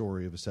 just the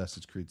story of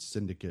Assassin's Creed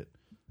Syndicate,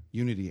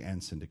 Unity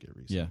and Syndicate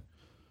recently. yeah.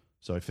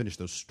 So I finished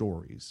those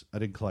stories. I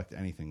didn't collect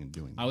anything in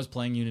doing that. I was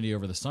playing Unity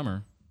over the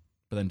summer,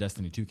 but then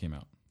Destiny 2 came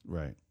out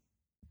Right.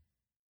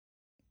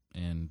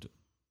 and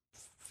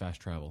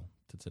fast travel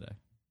to today.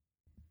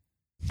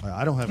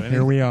 I don't have anything.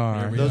 Here we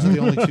are. Those are the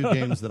only 2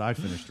 games that I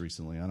finished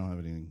recently. I don't have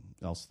anything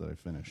else that I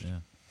finished. Yeah.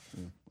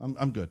 Yeah.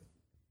 I'm good.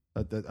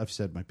 I've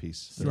said my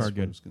piece. You That's are what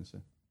good. I was going to say.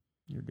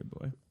 You're a good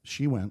boy.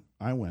 She went.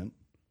 I went.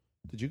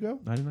 Did you go?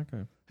 I did not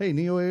go. Hey,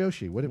 Neo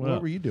Aoshi, what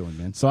up? were you doing,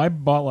 man? So I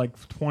bought like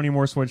 20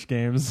 more Switch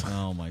games.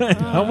 Oh my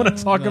god! I want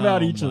to talk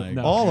about Oh each of my them.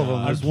 No. All of them.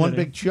 I'm There's one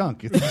kidding. big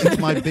chunk. It's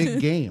my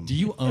big game. Do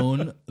you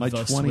own My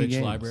the 20 Switch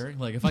games. library?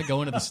 Like, if I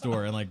go into the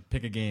store and like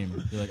pick a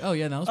game, you're like, oh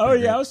yeah, that was. Oh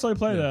pretty yeah, I great. was totally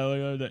playing that. Like,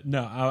 the other day.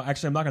 No,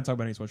 actually, I'm not going to talk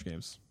about any Switch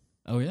games.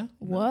 Oh yeah.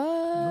 I'm not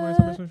gonna talk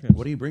What? about Switch games.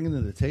 What are you bringing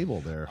to the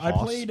table there? I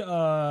Hoss? played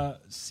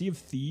Sea of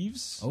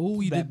Thieves. Oh,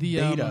 you that did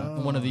the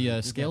beta. one of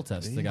the scale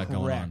tests they got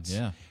going on. Correct.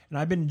 Yeah. And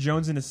I've been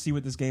jonesing to see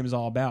what this game is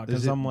all about Is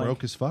because it I'm like,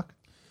 broke as fuck?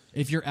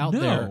 If you're out No.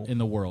 there in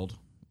the world,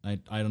 I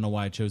don't know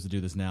why I chose to do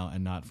this now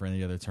and not for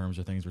any other terms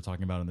or things we're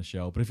talking about on the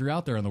show. But if you're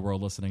out there in the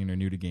world listening and you're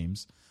new to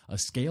games, a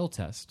scale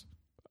test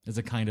is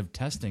a kind of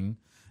testing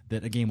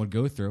that a game would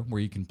go through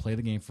where you can play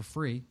the game for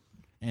free,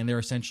 and they're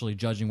essentially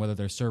judging whether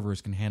their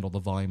servers can handle the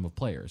volume of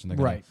players, and they're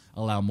going Right.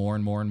 to allow more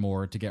and more and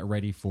more to get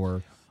ready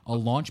for a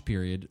launch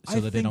period so I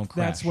that they think don't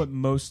crash. that's what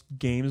most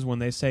games, when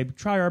they say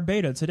try our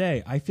beta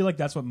today, I feel like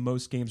that's what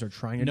most games are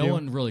trying to no do.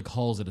 one really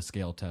calls it a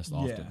scale test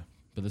often. Yeah.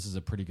 But this is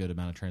a pretty good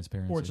amount of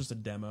transparency. Or it's just a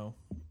demo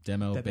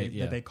demo that they,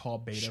 yeah. that they call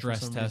beta. Stress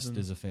for some test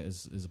reason.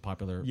 is a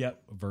popular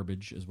Yep.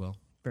 verbiage as well.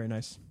 Very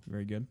nice,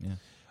 very good.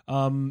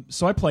 Yeah.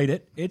 So I played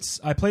it.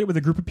 I played it with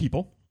a group of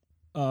people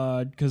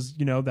because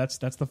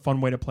that's the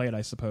fun way to play it,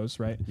 I suppose,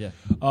 right? Yeah.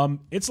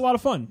 It's a lot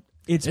of fun.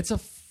 It's It's a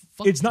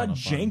it's not ton of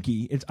fun.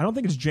 janky. I don't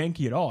think it's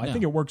janky at all. I No.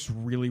 think it works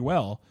really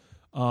well.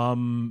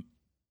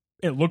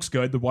 It looks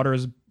good. The water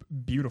is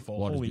beautiful.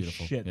 Water's Holy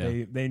beautiful, shit!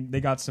 yeah.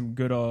 They got some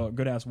good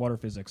ass water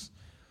physics.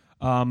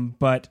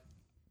 But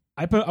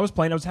I was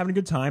playing. I was having a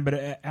good time.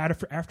 But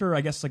after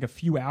I guess like a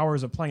few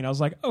hours of playing, I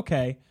was like,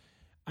 okay,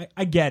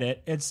 I get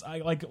it. It's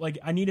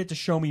I need it to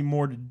show me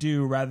more to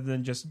do rather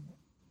than just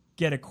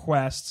get a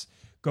quest,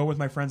 go with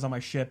my friends on my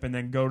ship, and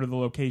then go to the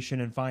location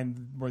and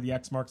find where the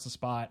X marks the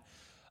spot.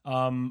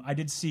 I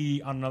did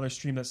see on another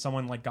stream that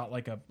someone like got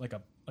like a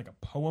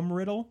poem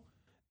riddle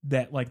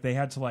that like they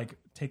had to like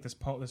take this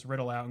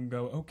riddle out and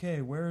go,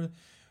 okay, where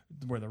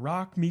the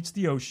rock meets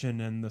the ocean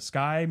and the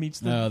sky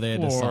meets the No, they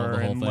had to floor, solve the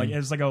whole and like thing.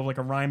 it's like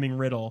a rhyming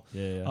riddle.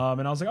 Yeah.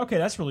 And I was like, okay,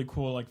 that's really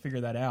cool. Like figure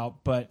that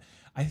out, but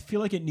I feel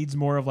like it needs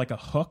more of like a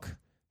hook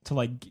to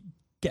like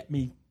get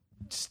me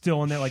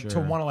still in there, like to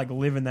Sure. want to like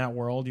live in that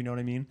world. You know what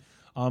I mean?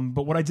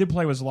 But what I did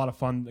play was a lot of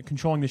fun,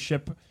 controlling the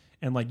ship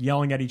and like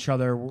yelling at each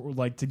other,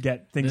 like to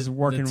get things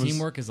working. The was,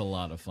 teamwork is a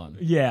lot of fun.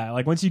 yeah,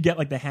 like once you get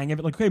like the hang of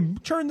it, like okay,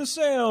 turn the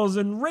sails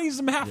and raise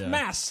them half Yeah.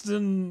 mast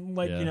and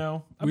like Yeah.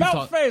 We've about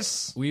talked-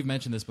 face. We've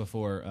mentioned this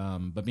before,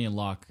 but me and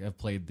Locke have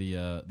played the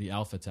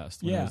alpha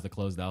test when it Yeah. was the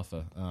closed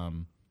alpha,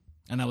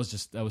 and that was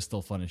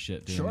still fun as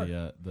shit doing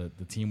Sure.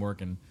 the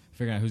teamwork and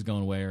figuring out who's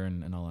going where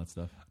and all that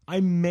stuff. I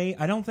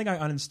don't think I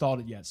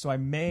uninstalled it yet, so I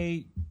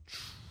may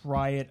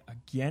try it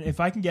again if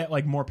I can get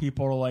like more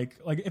people to like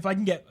if I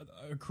can get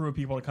a crew of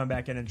people to come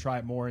back in and try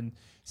it more and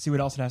see what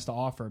else it has to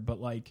offer. But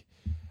like,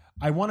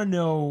 I want to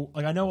know,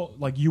 like I know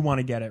like you want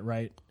to get it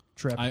right,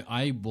 Trip.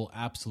 I will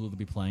absolutely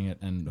be playing it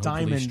and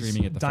hopefully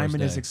streaming it the Diamond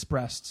first has day.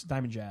 expressed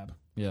Diamond Jab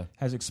Yeah,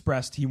 has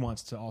expressed he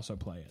wants to also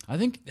play it. I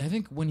think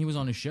when he was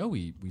on his show,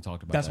 we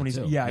talked about That's that when he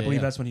too. said, I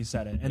believe that's when he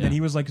said it. And then Yeah.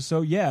 he was like,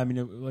 so yeah, I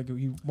mean, like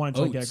he wanted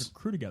to like, get Oates. a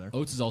crew together.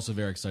 Oates is also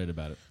very excited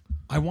about it.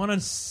 I want to.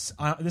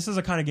 This is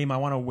a kind of game I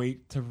want to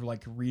wait to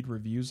like read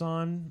reviews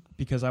on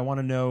because I want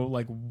to know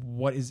like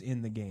what is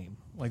in the game.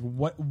 Like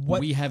what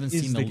We haven't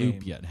is seen the loop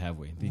game? yet, have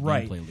we? The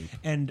Right. gameplay loop.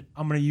 And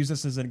I'm going to use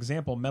this as an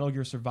example. Metal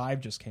Gear Survive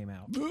just came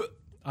out.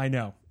 I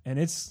know, and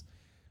it's.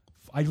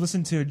 I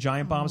listened to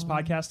Giant Bomb's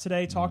podcast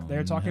today.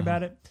 They're talking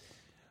about it.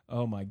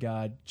 Oh my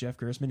god, Jeff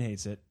Gerstmann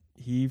hates it.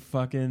 He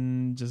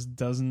fucking just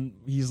doesn't.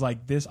 He's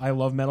like this. I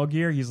love Metal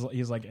Gear. He's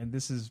like, and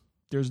this is.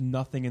 There's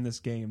nothing in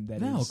this game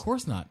that No, is. of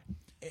course not.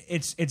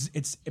 It's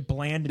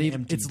bland and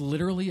empty. It's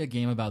literally a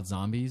game about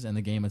zombies, and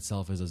the game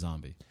itself is a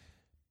zombie.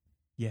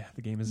 Yeah,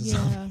 the game is a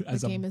Yeah, zombie. the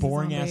As a game is a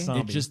boring ass zombie.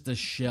 zombie. It's just the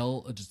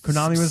shell. Just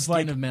Konami was skin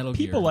like, of Metal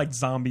people Gear. liked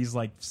zombies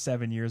like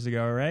 7 years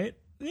ago, right?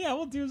 Yeah,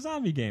 we'll do a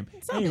zombie game.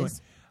 Zombies. Anyway,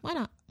 Why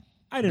not?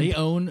 I They didn't.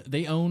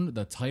 own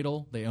the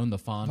title. They own the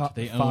font.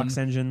 They own Fox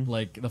Engine.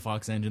 like the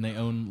Fox Engine. They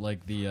own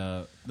like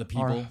the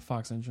people, Our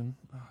Fox Engine.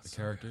 Oh, the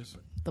characters.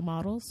 The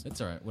models.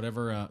 It's all right.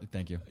 Whatever.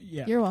 Thank you.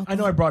 yeah, You're welcome. I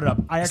know I brought it up.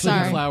 I actually Sorry.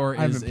 Sleeping Flower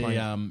I haven't is been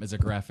playing. a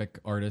graphic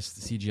artist,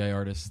 CGI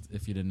artist.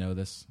 If you didn't know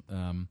this,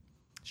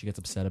 she gets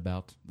upset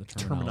about the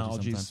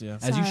terminology Terminologies,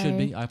 sometimes. yeah. As you should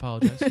Sorry. be. I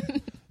apologize.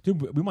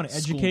 Dude, we want to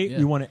School, educate. yeah.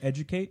 We want to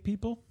educate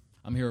people.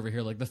 I'm here over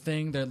here like the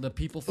thing, the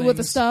people things. With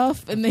the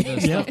stuff, and the they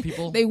stuff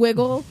people, they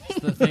wiggle.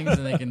 the things,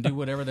 and they can do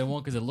whatever they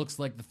want because it looks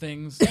like the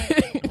things.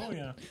 Oh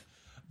yeah.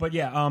 But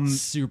yeah,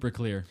 Super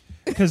clear.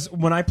 because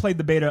when I played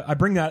the beta, I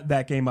bring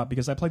that game up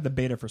because I played the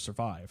beta for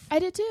Survive. I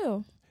did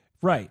too.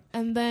 Right.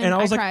 And then And I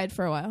I, was like- cried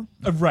for a while.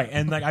 Right.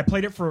 And like I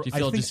played it for. Do you I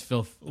feel think just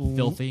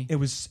filthy?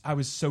 I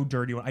was so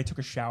dirty when I took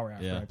a shower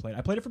after Yeah. I played.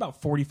 I played it for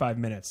about 45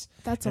 minutes.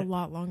 That's a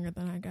lot longer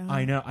than I got.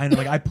 I know. I know.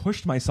 Like I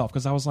pushed myself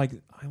because I was like,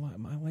 I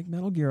like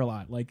Metal Gear a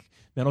lot. Like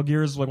Metal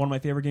Gear is like one of my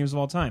favorite games of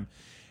all time.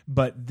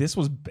 But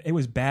it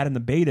was bad in the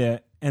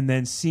beta, and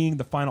then seeing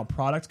the final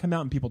product come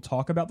out and people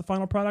talk about the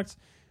final product.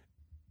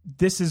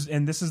 This is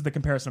the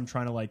comparison I'm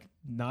trying to like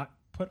not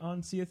put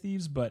on Sea of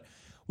Thieves, but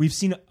we've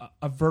seen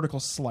a vertical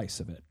slice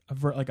of it,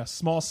 like a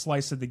small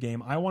slice of the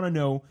game. I want to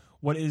know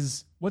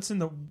what's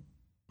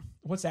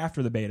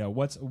after the beta.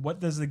 What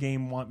does the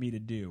game want me to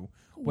do?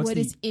 What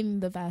is in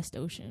the vast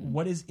ocean?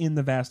 What is in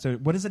the vast?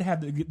 What does it have?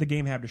 The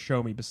game have to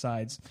show me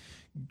besides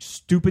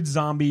stupid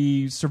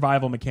zombie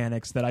survival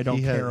mechanics that I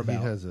don't care about?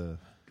 He has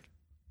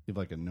you have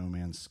like a No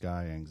Man's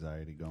Sky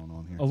anxiety going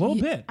on here. A little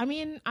bit. I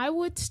mean, I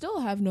would still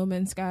have No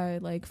Man's Sky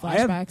like I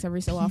have flashbacks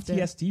every so often.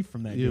 PTSD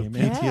from that You game.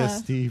 have Man.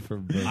 PTSD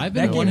from I've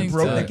been That wanting game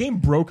broke. to- That game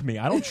broke me.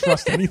 I don't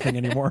trust anything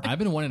anymore. I've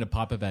been wanting to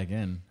pop it back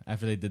in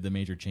after they did the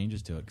major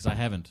changes to it because I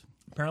haven't.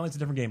 Apparently, it's a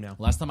different game now.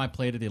 Last time I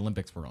played it, the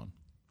Olympics were on.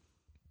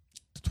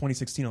 The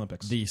 2016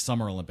 Olympics. The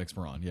Summer Olympics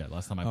were on. Yeah,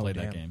 last time I played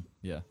that damn. game.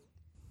 Yeah.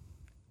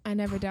 I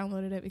never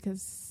downloaded it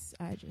because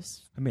I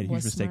made a huge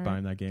was mistake smart.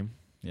 buying that game.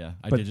 Yeah,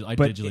 I But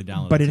digitally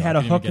downloaded But it so had I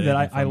a couldn't hook even get that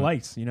anything I from it.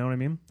 liked. You know what I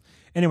mean?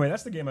 Anyway,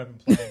 that's the game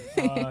I've been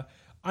playing.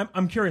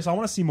 I'm curious. I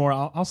want to see more.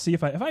 I'll see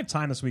if I have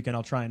time this weekend.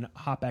 I'll try and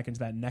hop back into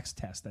that next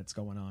test that's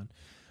going on.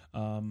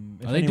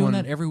 If Are they doing anyone-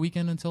 that every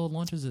weekend until it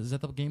launches? Is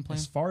that the game plan?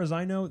 As far as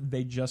I know,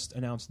 they just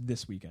announced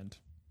this weekend.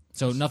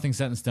 So nothing's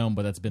set in stone,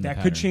 but that's been the That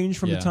could pattern. change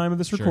from Yeah, the time of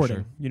this sure, recording.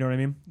 sure. You know what I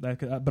mean?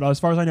 But as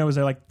far as I know, is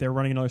they're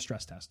running another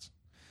stress test.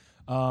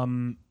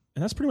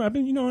 And that's pretty much. I've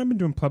been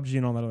doing PUBG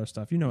and all that other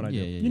stuff. You know what I do.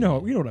 Yeah, You know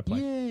what I play.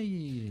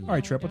 Yeah. All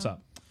right, Trip. What's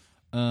up?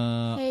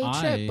 Hey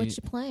Trip, what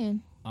you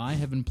playing? I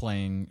have been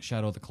playing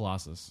Shadow of the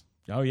Colossus.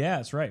 Oh yeah,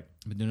 that's right.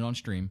 I've been doing it on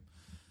stream.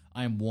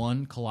 I am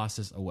one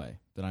Colossus away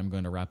that I'm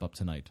going to wrap up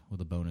tonight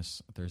with a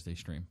bonus Thursday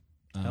stream.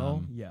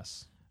 Hell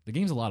yes. The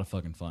game's a lot of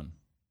fucking fun.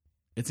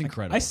 It's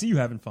incredible. I see you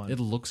having fun. It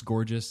looks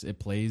gorgeous. It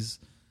plays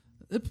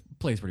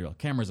pretty well.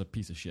 Camera's a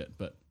piece of shit,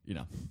 but you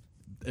know,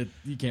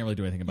 you can't really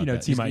do anything about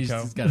that. Team Ico.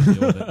 He's got to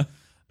deal with it.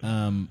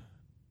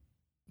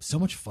 So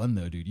much fun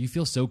though, dude. You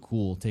feel so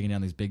cool taking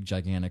down these big,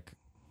 gigantic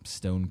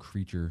stone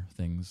creature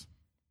things.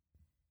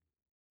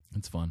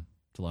 It's fun.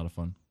 It's a lot of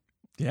fun.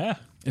 Yeah.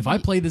 If I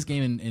played this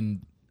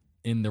game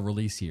in the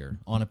release here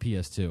on a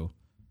PS2,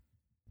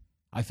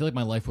 I feel like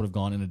my life would have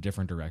gone in a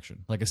different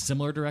direction, like a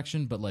similar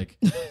direction, but like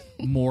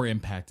more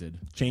impacted.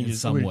 Changes. in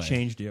some Would way.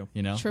 changed you.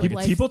 You know, True. People,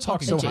 Life people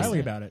talk so adjacent. highly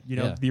about it. You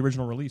know, Yeah. the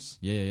original release.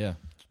 yeah.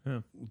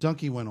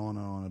 Donkey went on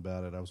and on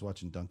about it. I was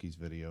watching Donkey's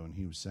video, and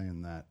he was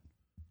saying that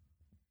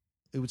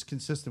it was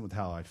consistent with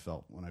how I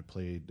felt when I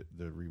played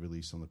the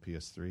re-release on the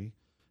PS3.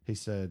 He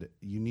said,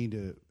 you need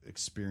to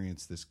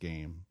experience this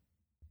game.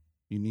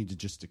 You need to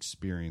just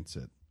experience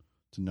it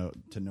to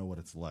know what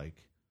it's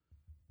like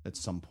at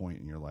some point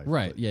in your life.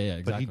 Right. But, Yeah.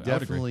 Exactly. but he I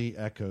would agree. definitely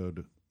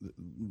echoed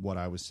what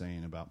I was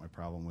saying about my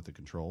problem with the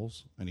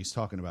controls. And he's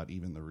talking about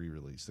even the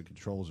re-release. The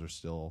controls are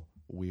still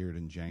weird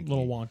and janky. A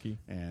little wonky.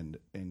 And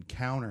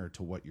counter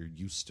to what you're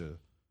used to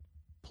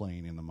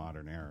playing in the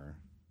modern era.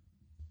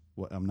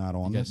 What, I'm not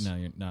on this? No,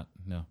 you're not.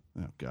 No.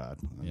 Oh, God.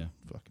 I'm Yeah.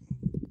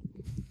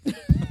 Fucking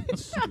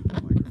stupid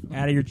microphone.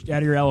 Out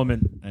of your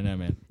element. I know,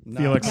 man.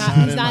 Felix. Nah, I'm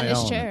he's in not my in his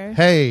element. chair.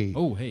 Hey.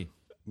 Oh, hey.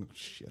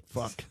 Shit.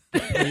 Fuck. Oh,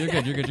 you're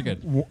good. You're good. You're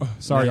good.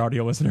 Sorry,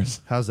 audio listeners.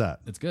 How's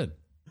that? It's good.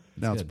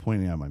 Now it's good.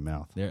 pointing out of my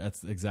mouth. There.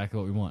 That's exactly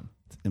what we want.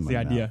 In The my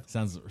idea. mouth.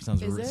 Sounds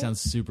Is it? sounds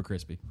super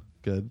crispy.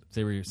 Good.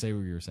 Say what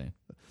you were saying.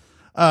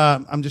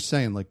 I'm just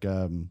saying, like,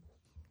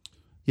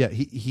 yeah,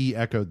 he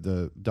echoed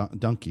the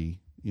Donkey.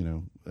 You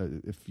know,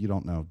 if you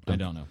don't know, I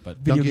don't know, but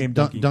Video game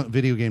Donkey.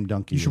 Video game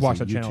Donkey. You should is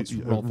watch a that channel. YouTube-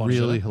 It's real a fun.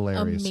 really Should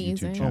hilarious Amazing.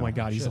 YouTube Oh channel. Oh my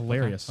God, he's Shit,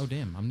 hilarious. okay. Oh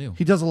damn, I'm new.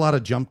 He does a lot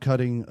of jump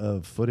cutting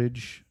of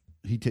footage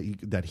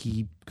that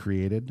he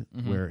created,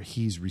 Mm-hmm. where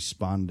he's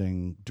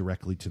responding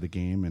directly to the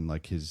game and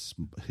like his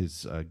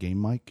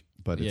game mic,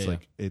 but it's Yeah,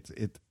 like it's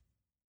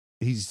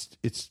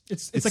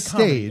It's a comedy.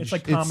 staged. It's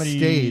like comedy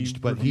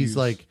staged, but reviews. he's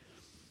like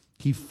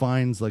he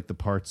finds like the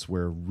parts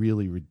where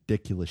really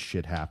ridiculous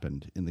shit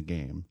happened in the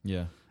game,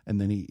 Yeah. and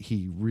then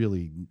he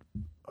really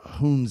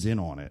hones in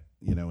on it,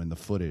 you know, in the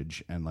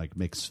footage and like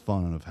makes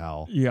fun of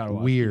how You gotta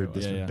watch it. weird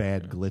this Yeah, yeah.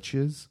 bad glitch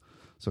is.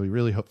 So he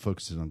really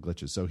focuses on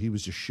glitches. So he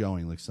was just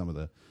showing like some of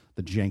the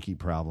janky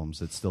problems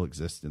that still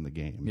exist in the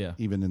game, Yeah.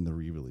 even in the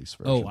re-release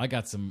version. Oh, I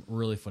got some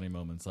really funny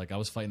moments. Like I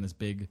was fighting this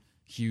big,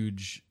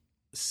 huge,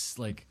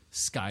 like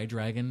sky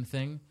dragon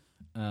thing,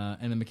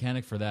 and the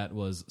mechanic for that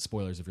was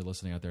spoilers if you're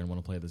listening out there and want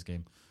to play this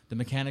game. The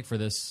mechanic for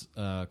this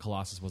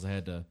Colossus was I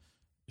had to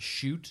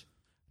shoot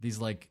these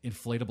like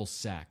inflatable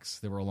sacks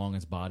that were along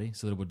its body,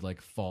 so that it would like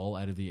fall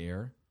out of the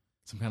air.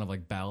 Some kind of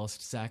like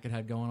ballast sack it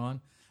had going on.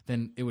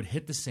 Then it would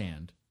hit the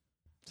sand.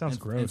 Sounds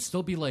and gross.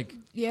 still be like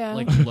Yeah.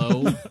 like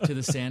low to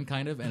the sand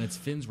kind of, and its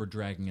fins were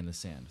dragging in the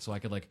sand, so I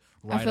could like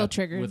ride feel up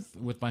triggered.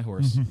 with my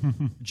horse,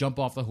 jump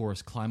off the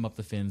horse, climb up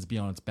the fins, be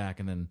on its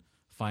back, and then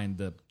find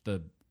the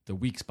the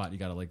weak spot you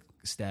got to like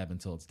stab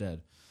until it's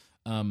dead.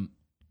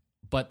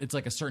 But it's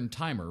like a certain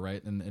timer,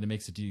 right? And it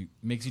makes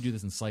you do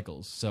this in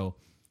cycles. So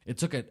it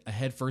took a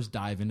head first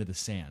dive into the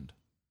sand.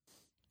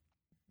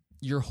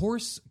 Your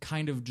horse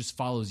kind of just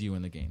follows you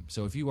in the game.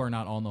 So if you are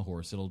not on the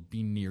horse, it'll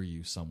be near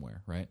you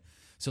somewhere, right?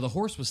 So the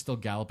horse was still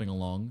galloping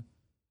along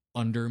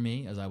under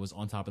me as I was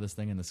on top of this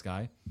thing in the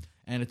sky.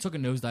 And it took a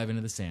nosedive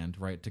into the sand,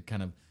 right, to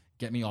kind of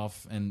get me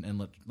off and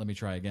let me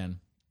try again.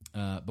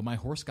 But my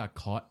horse got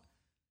caught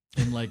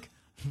in like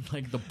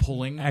the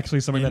pulling.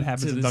 Actually, something that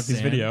happens into in the Ducky's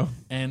sand. video.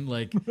 And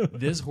like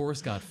this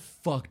horse got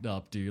fucked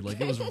up, dude.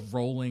 Like it was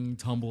rolling,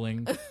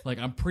 tumbling. Like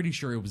I'm pretty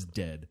sure it was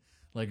dead.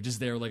 Like just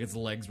there, like its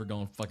legs were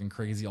going fucking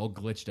crazy, all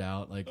glitched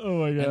out. Like Oh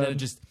my God. And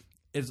then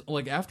it's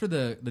like after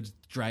the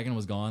dragon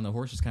was gone, the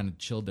horse just kind of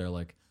chilled there,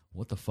 like,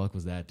 what the fuck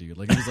was that, dude?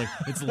 Like it was like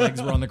its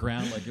legs were on the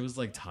ground, like it was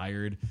like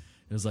tired.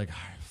 It was like, all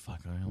right, fuck,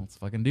 all right, let's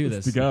fucking do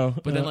this. to go.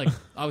 But then like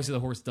obviously the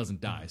horse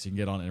doesn't die, so you can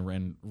get on it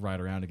and ride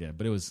around again.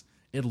 But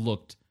it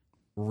looked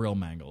real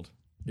mangled.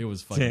 It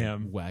was fucking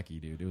Damn.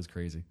 wacky, dude. It was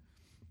crazy.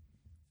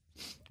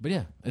 But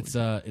yeah, it's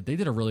they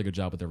did a really good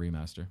job with their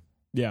remaster.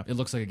 Yeah, It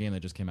looks like a game that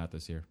just came out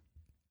this year.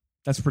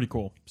 that's pretty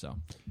cool. So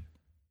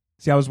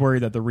See, I was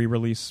worried that the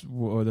re-release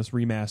or this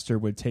remaster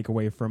would take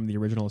away from the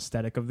original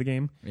aesthetic of the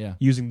game yeah,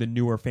 using the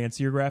newer,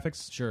 fancier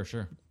graphics. sure.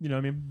 You know what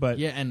I mean? But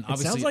Yeah, and it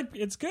obviously sounds like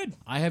it's good.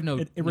 I have no.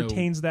 It no-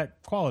 retains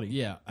that quality.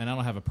 Yeah, and I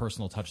don't have a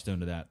personal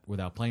touchstone to that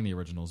without playing the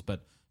originals.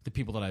 But the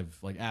people that I've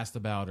like asked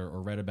about or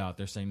read about,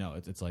 they're saying no.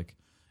 It's like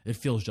it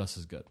feels just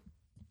as good.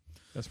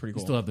 That's pretty You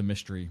cool. still have the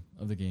mystery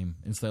of the game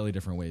in slightly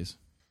different ways.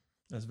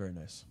 That's very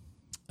nice.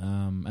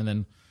 And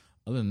then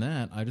other than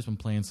that, I've just been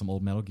playing some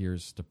old Metal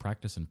Gears to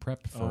practice and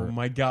prep for Oh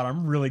my God,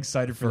 I'm really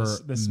excited for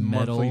this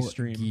Metal monthly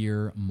stream.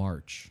 Gear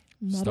March.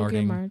 Metal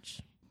Gear March.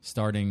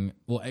 Starting.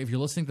 Well, if you're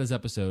listening to this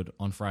episode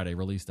on Friday,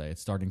 release day,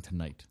 it's starting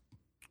tonight.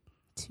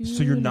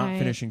 So you're not Tonight.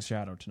 finishing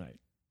Shadow tonight.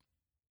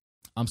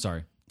 I'm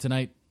sorry.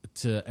 Tonight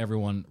to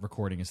everyone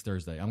recording is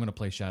Thursday. I'm going to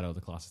play Shadow of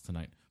the Colossus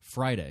tonight.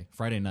 Friday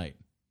night.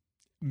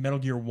 Metal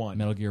Gear 1.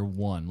 Metal Gear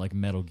 1, like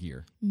Metal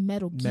Gear.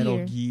 Metal Gear.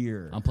 Metal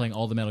Gear. I'm playing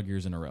all the Metal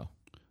Gears in a row.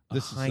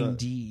 This is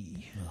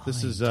Hindy.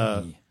 this is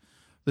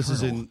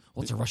in.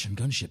 What's a Russian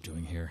gunship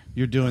doing here?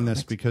 You're doing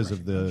this because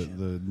of the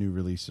new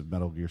release of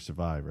Metal Gear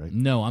Survive, right?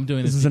 No, I'm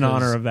doing this. This is in because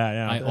honor of that,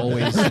 yeah. I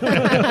always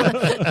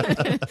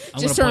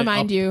Just to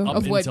remind you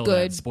of what until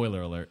good- that.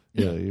 Spoiler alert.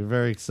 Yeah, you're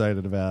very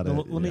excited about it.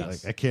 Well, let me- Yeah,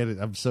 like, I can't.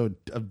 I'm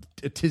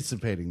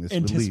anticipating this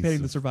Anticipating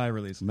release. the Survive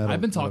release.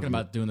 I've been talking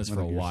about doing this for a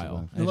Metal Gear while.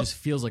 Survive. And it just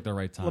feels like the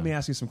right time. Let me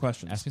ask you some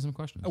questions. Ask me some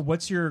questions.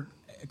 What's your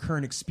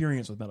current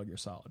experience with Metal Gear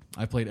Solid?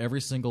 I played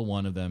every single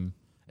one of them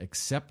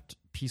except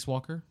Peace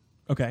Walker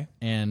Okay.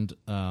 and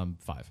 5.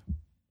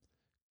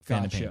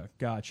 Fan of Pain.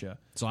 Gotcha.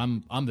 So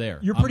I'm there.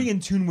 You're I'm- pretty in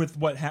tune with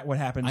what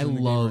happens. I in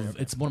the love. game, right?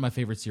 It's one of my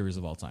favorite series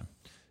of all time.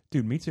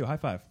 Dude, me too. High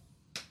five.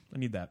 I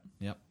need that.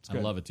 Yep, I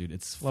good. love it, dude.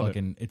 It's Love it.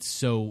 fucking. It's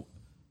so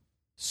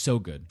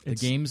good. The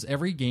It's- games,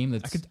 every game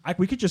that's.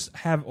 We could just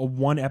have a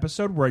one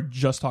episode where I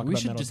just talk we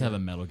about should Metal just Gear. have a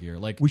Metal Gear.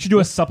 Like We should do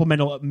a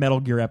supplemental Metal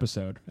Gear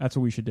episode. That's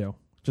what we should do.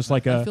 Just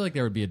like I a. feel like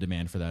there would be a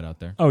demand for that out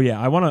there. Oh yeah,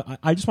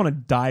 I just want to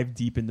dive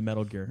deep into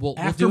Metal Gear. Well,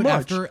 we'll after do it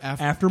March.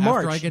 after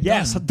March. I get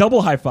yes, done.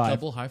 double high five.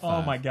 Double high Oh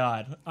five. my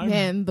God.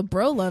 Man, the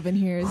bro love in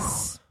here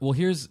is Well,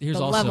 here's The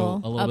also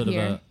level a little up bit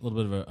here. of a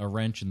little bit of a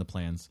wrench in the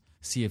plans.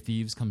 Sea of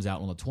Thieves comes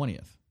out on the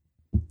 20th.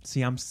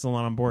 See, I'm still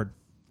not on board.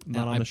 I'm not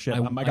And on I- the ship.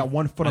 I- I got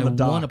 1 foot on I the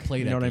dock. wanna play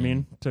You that know what I game.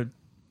 mean? To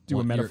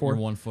do a metaphor.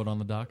 You're 1 foot on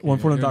the dock. 1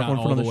 foot on the You're dock, not 1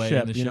 foot all on the way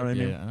ship, in you know what I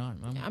mean? Yeah,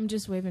 I'm- I'm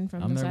just waving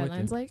from I'm the there with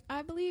sidelines you. like,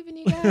 I believe in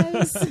you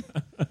guys.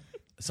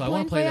 so I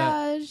want to play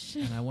voyage. that,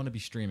 and I want to be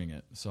streaming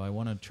it. So I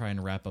want to try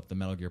and wrap up the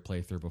Metal Gear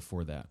playthrough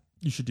before that,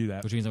 You should do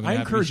that. which means I'm I going to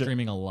have to be encourage it.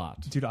 streaming a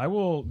lot. Dude, I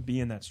will be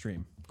in that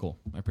stream. Cool,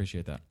 I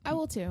appreciate that. I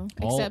will too.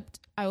 All- Except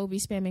I will be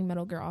spamming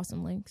Metal Gear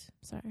Awesome links.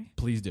 Sorry.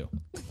 Please do.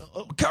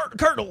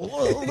 Colonel.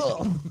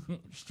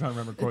 Just trying to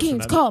remember The quotes from game's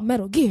that. called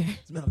Metal Gear.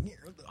 It's Metal Gear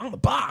on the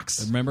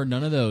box. Remember,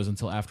 none of those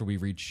until after we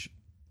reach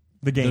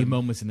The the game.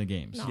 moments in the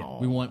games. No.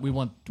 We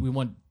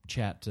want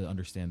chat to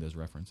understand those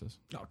references.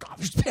 Oh God,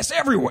 there's piss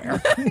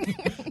everywhere.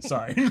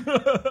 Sorry.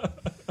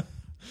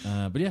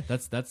 But yeah,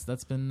 that's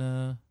been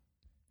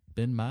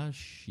my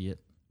shit.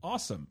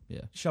 Awesome.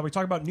 Yeah. Shall we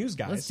talk about news,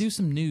 guys? Let's do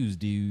some news,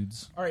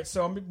 dudes. All right,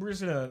 so we're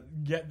just gonna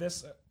get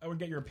this. I would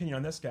get your opinion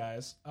on this,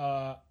 guys.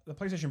 The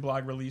PlayStation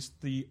blog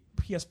released the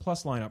PS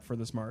Plus lineup for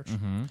this March.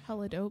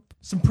 Hella dope.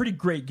 Some pretty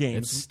great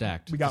games. It's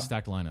stacked. We It's a got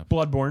stacked lineup.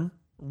 Bloodborne,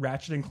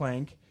 Ratchet and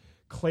Clank,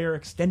 Claire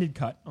Extended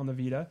Cut on the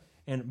Vita,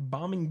 and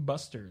Bombing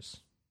Busters,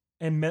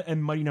 and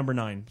Mighty Number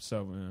 9.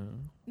 So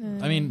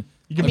I mean,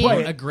 You can a- play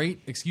it. a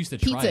great excuse to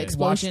Pizza try it.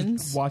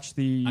 explosions. watch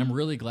the. I'm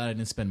really glad I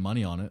didn't spend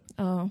money on it.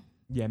 Oh.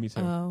 Yeah, me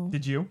too. Oh.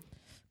 Did you?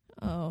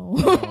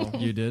 Oh.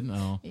 You did?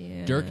 Oh.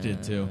 Yeah. Dirk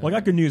did too. Well, I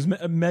got good news.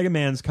 Mega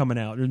Man's coming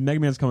out. Mega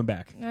Man's coming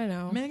back. I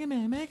know. Mega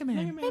Man. Hey, Mega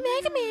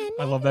Man.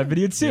 I love that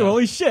video too. Yeah.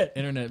 Holy shit!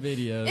 Internet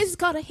videos. It's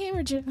called a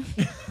hammer jam.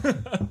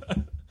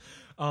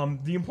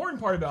 The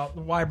important part about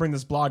why I bring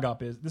this blog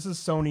up is this is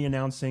Sony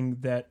announcing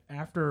that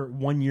after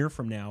 1 year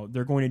from now,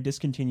 they're going to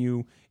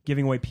discontinue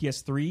giving away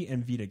PS3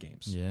 and Vita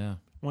games. Yeah.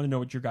 I want to know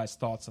what your guys'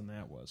 thoughts on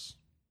that was.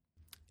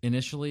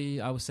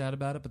 Initially, I was sad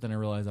about it, but then I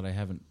realized that I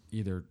haven't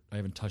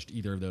touched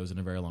either of those in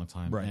a very long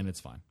time, Right. and it's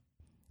fine.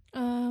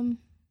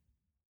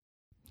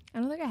 I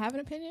don't think I have an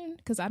opinion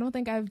because I don't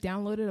think I've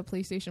downloaded a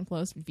PlayStation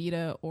Plus,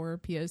 Vita, or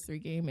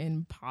PS3 game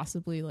in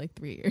possibly like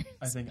 3 years.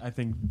 I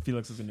think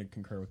Felix is going to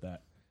concur with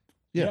that.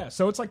 Yeah.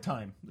 So it's like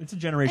time. It's a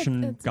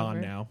generation It's gone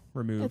over. now,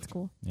 removed. That's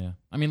cool. Yeah,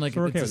 I mean, like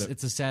So we're okay with it.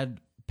 it's a sad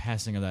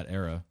passing of that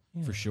era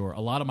for sure. A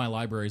lot of my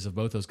libraries of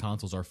both those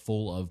consoles are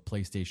full of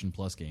PlayStation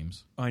Plus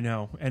games. I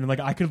know. And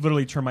like I could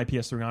literally turn my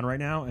PS3 on right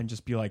now and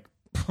just be like,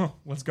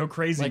 let's go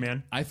crazy, Like,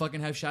 man. I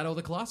fucking have Shadow of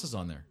the Colossus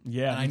on there.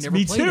 Yeah. and I it's- never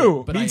me played too.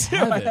 it, but me I too.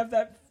 have I it. have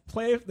that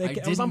play. I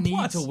It was on didn't need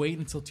Plus. to wait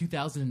until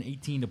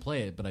 2018 to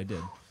play it, but I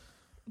did.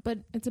 But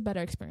it's a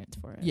better experience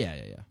for it. Yeah.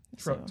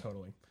 So.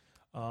 Totally.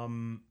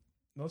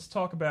 Let's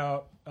talk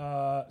about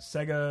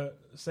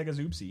Sega's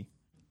Oopsie.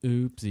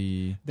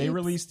 Oopsie. They Oops.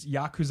 released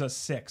Yakuza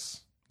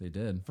 6 They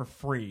did. for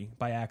free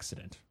by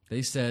accident.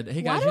 They said,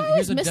 "Hey Why guys, do I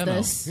here's a always miss demo.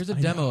 this? Here's a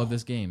I demo know. of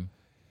this game."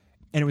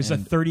 And it was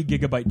And- a 30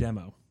 gigabyte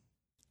demo.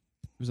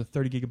 It was a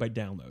 30 gigabyte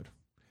download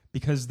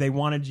because they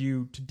wanted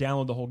you to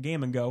download the whole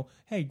game and go,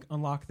 hey,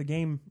 unlock the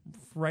game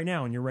right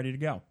now and you're ready to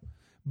go.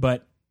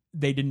 But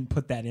they didn't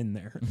put that in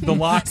there. The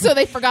lock. So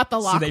they forgot the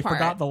lock So they part.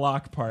 forgot the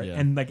lock part. Yeah.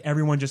 And like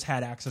everyone just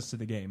had access to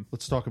the game.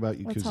 Let's talk about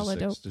That's hella Yakuza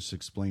 6. dope. Just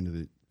explain to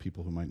the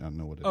people who might not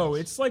know what it is. Oh,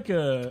 it's like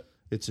a.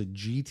 It's a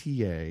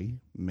GTA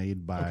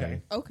made by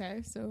Okay.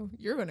 Okay, so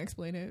you're going to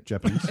explain it.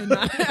 Japanese. And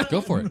not-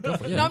 Go for it. Go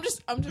for it. Yeah. No, I'm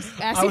just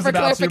I asking was for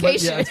about to, but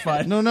clarification. yeah, it's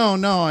fine. No.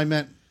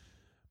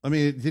 I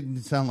mean, it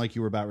didn't sound like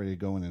you were about ready to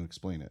go in and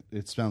explain it.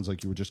 It sounds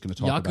like you were just going to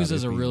talk about it. Yakuza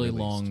is a being really released.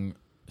 long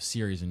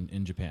series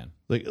in Japan.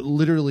 Like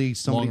literally,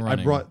 somebody Long I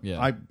running, brought.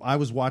 yeah. I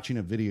was watching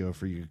a video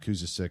for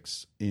Yakuza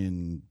 6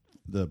 in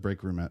the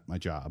break room at my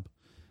job,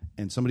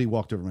 and somebody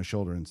walked over my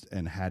shoulder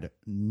and had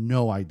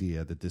no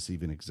idea that this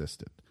even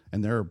existed.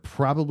 And there are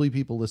probably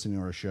people listening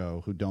to our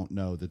show who don't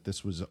know that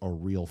this was a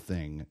real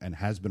thing and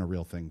has been a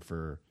real thing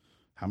for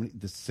how many?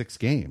 The 6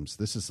 games.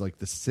 This is like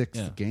the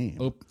 6th game.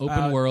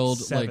 Open world,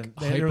 7. like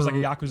There was like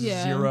a hyper. Yakuza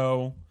Yeah.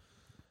 0.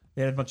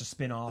 They had a bunch of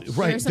spin-offs.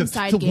 Right, There are some the,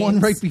 side the one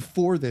games. right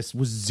before this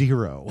was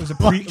 0. It was a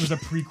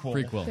prequel.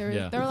 prequel. There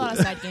Yeah. were a lot of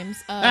side games.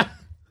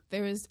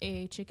 There was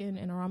a chicken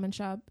and a ramen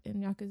shop in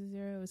Yakuza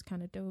 0. It was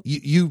kind of dope.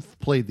 You've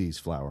played these,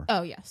 Flower.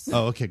 Oh, yes.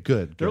 Oh, okay,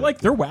 good. They're good.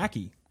 they're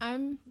wacky.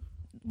 I'm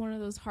one of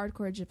those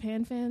hardcore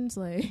Japan fans.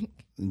 Like,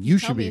 You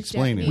tell should me be it's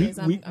explaining. Japanese.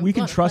 it. I'm We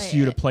can gonna trust play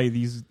you to it. play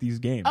these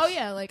games. oh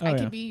yeah, like Oh, I yeah.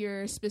 could be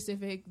your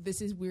specific.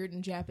 This is weird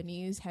in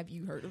Japanese. Have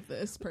you heard of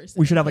this person?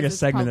 We should have like a Because it's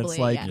segment that's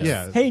probably- like,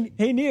 yes. Yeah.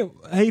 hey Neil,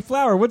 hey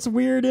Flower, what's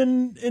weird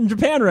in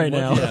Japan right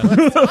now?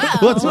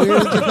 What's weird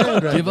in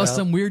Japan right Give us now?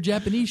 some weird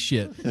Japanese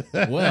shit.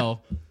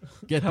 Well,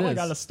 get Hell, I this.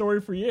 got a story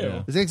for you.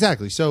 Yeah.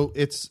 Exactly. So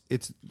it's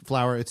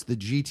Flower. It's the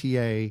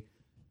GTA.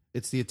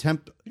 It's the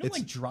attempt. You don't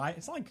like drive.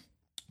 It's not like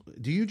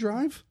Do you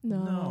drive?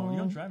 no, you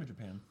don't drive in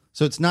Japan.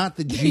 So it's not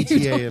the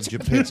GTA of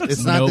Japan.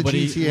 It's not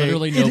Nobody, the GTA.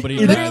 literally nobody.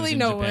 it- drives literally in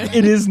no Japan. one.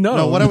 It is no.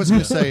 No, what I was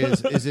going to say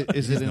is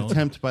it an No.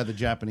 attempt by the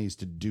Japanese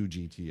to do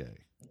GTA?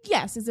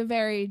 Yes, it's a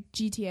very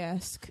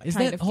GTA-esque Is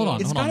kind that- of hold game.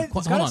 on, It's hold got, on, it's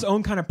hold got on. its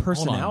own kind of Hold on.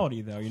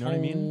 personality, though. You know what I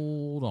mean?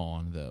 Hold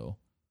on, though.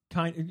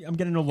 I'm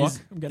getting a look.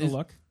 Is- I'm getting is- a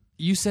look.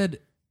 You said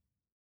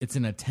it's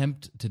an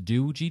attempt to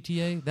do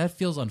GTA. That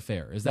feels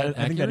unfair. Is that I think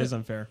that accurate? is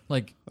unfair.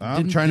 Like,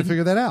 I'm trying to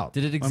figure that out.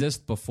 Did it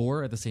exist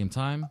before at the same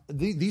time?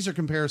 These are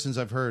comparisons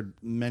I've heard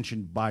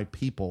mentioned by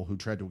people who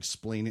tried to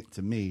explain it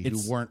to me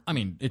It's, who weren't I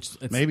mean, it's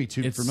maybe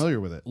too it's familiar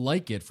with it.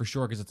 Like it for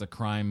sure because it's a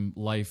crime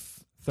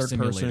life Third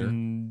simulator,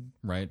 person.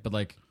 right? But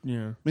like,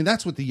 Yeah. I mean,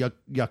 that's what the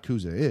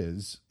Yakuza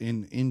is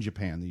in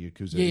Japan. The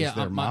Yakuza is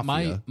their my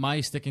mafia.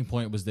 my sticking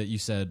point was that you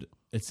said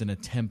it's an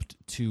attempt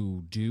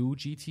to do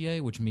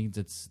GTA, which means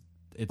it's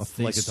they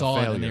like it's a saw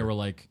it and they failure. were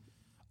like,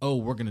 oh,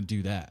 we're gonna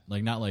do that.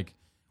 Like not like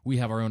we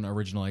have our own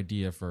original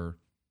idea for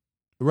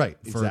Right,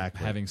 for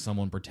exactly. having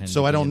someone pretend.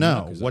 So to I be don't in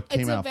know Yakuza. what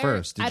came It's a out very-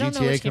 first. Did I don't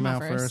know GTA which come came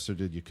out out first, first. or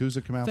did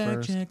Yakuza come out Fact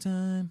first? check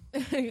time. I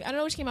don't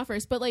know which came out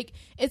first, but like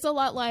it's a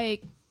lot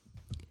like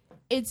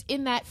it's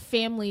in that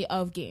family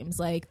of games,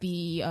 like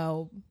the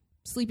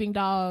Sleeping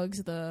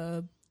Dogs,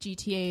 the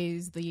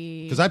GTA's,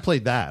 the Because I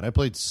played that. I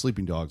played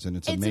Sleeping Dogs, and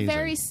it's amazing.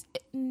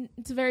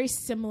 it's a very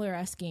similar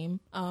s game,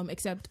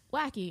 except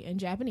wacky and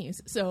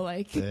Japanese. So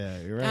like,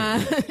 Yeah, you're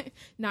right.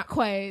 not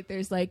quite.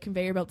 There's like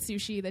conveyor belt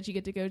sushi that you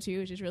get to go to,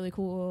 which is really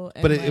cool.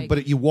 And,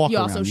 but you walk you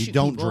also around. You shoot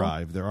don't people.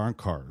 drive. There aren't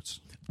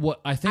cars. What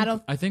I think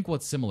don't- I think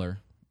what's similar,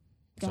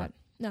 God,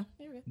 no,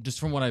 you're good. just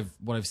from what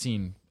I've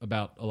seen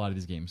about a lot of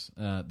these games,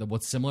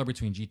 what's similar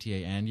between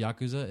GTA and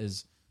Yakuza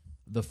is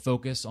the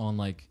focus on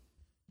like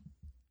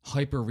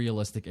hyper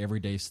realistic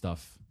everyday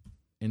stuff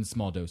in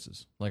small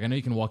doses. Like I know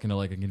you can walk into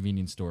like a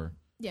convenience store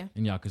Yeah,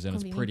 in Yakuza and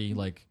it's Convenient.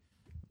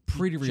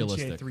 pretty GTA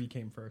realistic. 3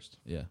 came first.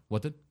 Yeah.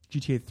 What did?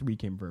 GTA 3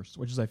 came first,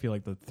 which is I feel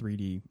like the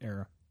 3D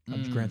era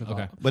of Grand Theft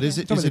Auto. okay. But is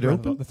Some it of the Grand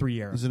Theft open? Auto, the 3D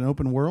era. Is it an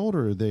open world,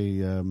 or are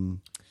they?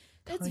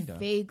 It's Kinda.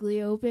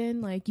 vaguely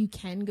open. Like you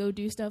can go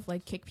do stuff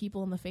like kick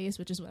people in the face,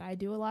 which is what I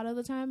do a lot of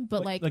the time.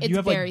 But like it's you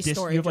have very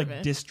story. You have driven.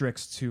 like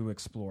districts to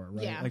explore,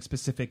 right? Yeah. Like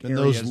specific And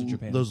areas of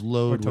Japan. those Or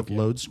load with Tokyo.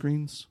 load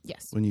screens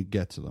Yes. when you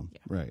get to them.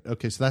 Right.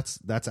 Okay, so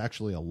that's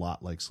actually a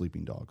lot like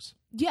Sleeping Dogs.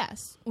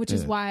 Yes, which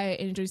is Yeah. why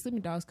I enjoy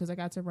Sleeping Dogs because I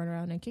got to run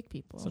around and kick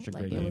people. Such a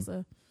like great it game. was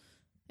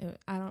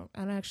I don't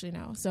actually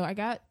know. So I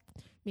got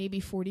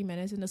maybe 40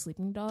 minutes into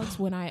Sleeping Dogs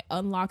when I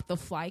unlocked the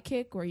fly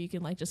kick where you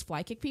can like just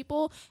fly kick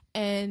people,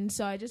 and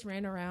so I just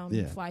ran around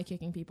Yeah. fly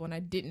kicking people, and I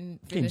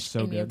didn't Game's finish so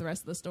any good. of the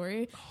rest of the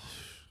story.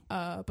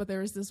 But there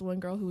was this one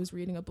girl who was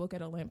reading a book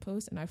at a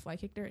lamppost, and I fly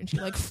kicked her, and she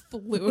like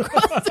flew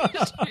across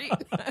the street.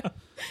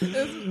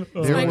 It's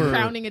There my were-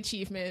 crowning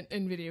achievement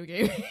in video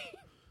gaming.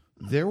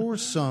 There were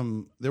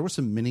some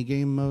mini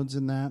game modes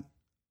in that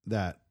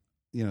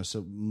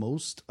so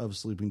most of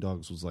Sleeping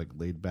Dogs was like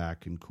laid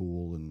back and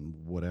cool and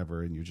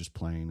whatever, and you're just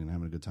playing and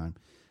having a good time.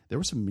 There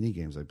were some mini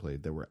games I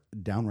played that were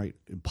downright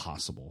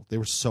impossible. They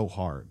were so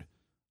hard.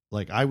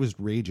 Like I was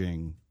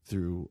raging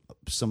through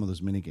some of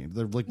those mini games.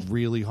 They're like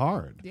really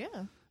hard. Yeah.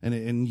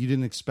 And you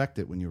didn't expect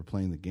it when you were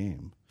playing the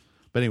game.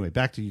 But anyway,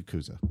 back to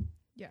Yakuza.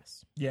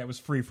 Yes. Yeah, it was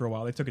free for a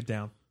while. They took it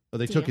down. Oh,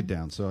 they took Damn. it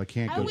down, so I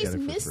can't I go always get it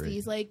for miss free.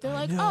 these. Like they're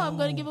I like, "Oh, I'm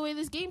going to know. give away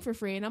this game for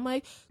free," and I'm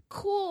like,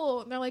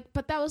 "Cool." And they're like,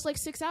 "But that was like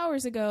 6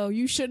 hours ago.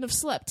 You shouldn't have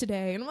slept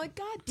today." And I'm like,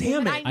 "God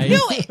damn Damn it! it. I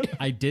knew it."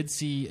 I did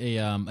see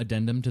a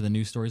addendum to the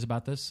news stories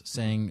about this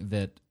saying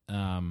that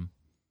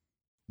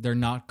they're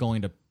not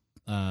going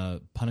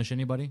to punish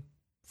anybody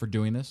for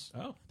doing this.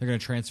 Oh, They're going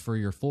to transfer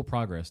your full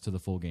progress to the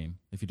full game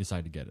if you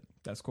decide to get it.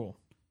 that's cool.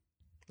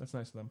 That's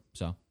nice of them.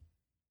 So,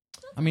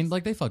 I mean,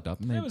 like they fucked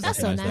up. And they That's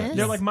so recognized that. nice.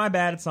 They're like, my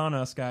bad. It's on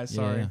us, guys.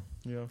 Yeah, Sorry. yeah.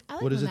 Yeah. I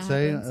like What does when it that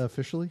say happens.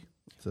 officially?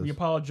 It says- We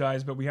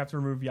apologize, but we have to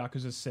remove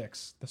Yakuza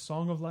 6, the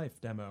Song of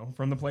Life demo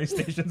from the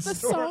PlayStation The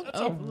Store. Song That's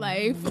of a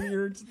Life.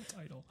 Weird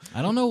title.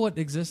 I don't know what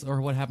exists or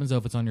what happens though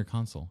if it's on your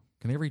console.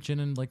 Can they reach in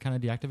and like kind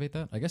of deactivate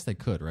that? I guess they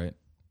could, right?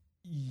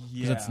 Because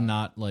Yeah. it's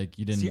not like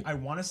you didn't. See, I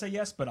want to say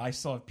yes, but I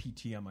still have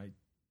PT on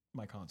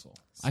my console.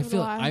 I So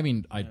feel. do I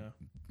mean,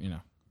 Yeah.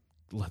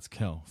 let's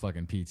go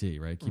fucking PT,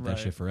 right? Keep Right. that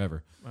shit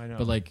forever. I know.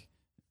 But like,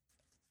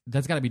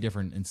 that's got to be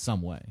different in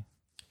some way.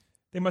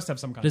 they must have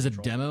some kind Does a of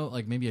control. demo,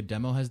 like maybe a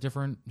demo, has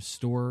different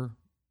store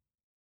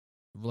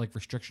like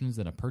restrictions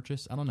than a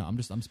purchase? I don't know. I'm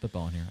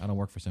spitballing here. I don't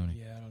work for Sony.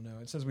 Yeah, I don't know.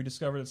 It says we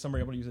discovered that some were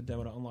able to use a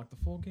demo to unlock the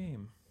full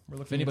game. We're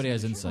looking If anybody into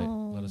has the- insight,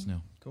 Oh. let us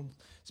know. Cool.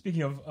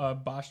 Speaking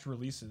of botched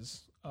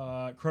releases,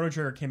 Chrono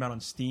Trigger came out on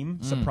Steam,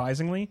 Mm.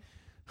 surprisingly,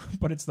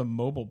 but it's the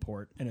mobile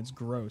port and it's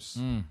gross.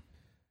 Mm.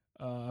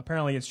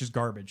 Apparently, it's just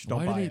garbage. Don't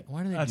Why do buy they- it.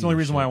 why do they That's do the only this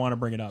reason why I shit? want to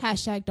bring it up.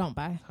 Hashtag don't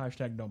buy.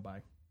 Hashtag don't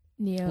buy.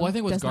 Neo. Well, I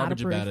think what's does not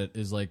garbage approve. about it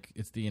is like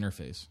it's the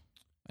interface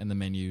and the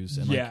menus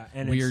and Yeah, like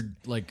and it's weird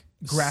like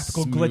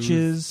graphical smooth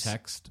glitches.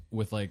 text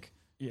with like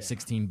Yeah.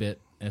 16-bit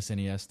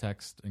SNES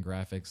text and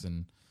graphics.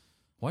 And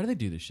why do they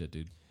do this shit,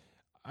 dude?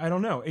 I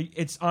don't know.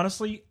 It's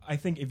honestly, I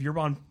think if you're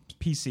on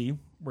PC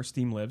where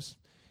Steam lives,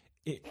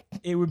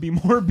 it would be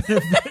more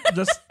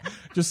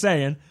just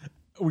saying.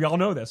 We all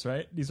know this,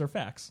 right? These are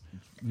facts.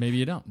 Maybe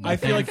you don't. I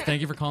feel thank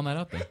you for calling that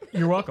out there.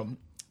 You're welcome.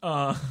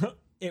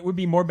 It would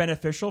be more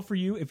beneficial for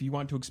you if you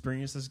want to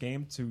experience this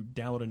game to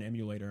download an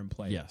emulator and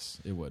play.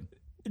 Yes, it would.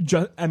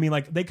 I mean,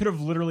 like they could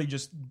have literally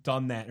just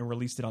done that and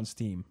released it on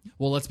Steam,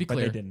 Well, let's be but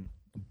clear. they didn't.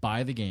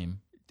 Buy the game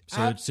so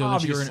that you're an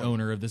Obviously.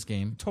 owner of this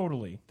game.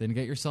 Totally. Then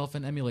get yourself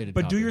an emulated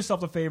But copy. do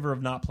yourself the favor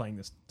of not playing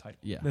this title.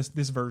 Yeah.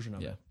 This version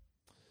of Yeah. it.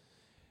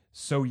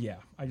 So yeah,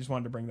 I just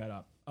wanted to bring that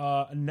up.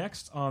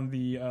 Next on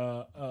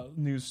the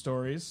news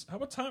stories, how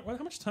much time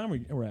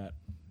we're at?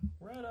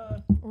 We're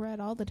at We're at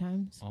all the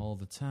times. all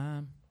the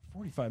time.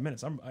 45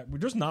 minutes.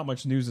 There's not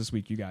much news this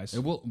week, you guys.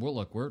 We'll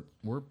look.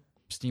 We're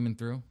steaming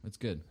through. It's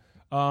good.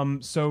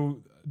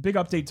 So big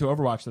update to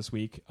Overwatch this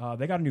week.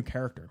 They got a new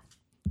character.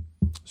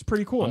 It's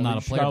pretty cool. I'm not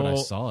a She player, got but I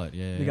little- saw it.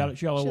 Yeah, She got a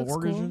She little looks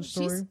origin cool.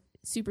 story. She's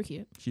super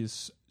cute.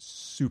 She's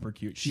super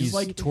cute. She's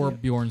like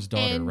Torbjorn's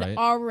daughter, and right?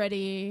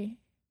 already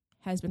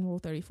has been Rule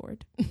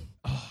 34'd.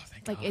 oh,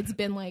 thank Like God. it's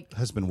been like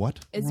Has been what?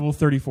 it's Rule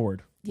 34. What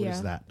yeah.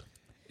 is that?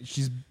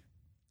 She's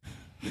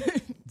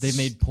They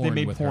made porn. They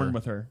made with porn her.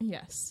 with her.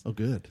 Yes. Oh,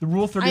 good. The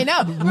Rule 30. I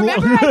know. the rule-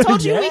 Remember I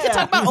told you we could Yeah.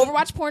 talk about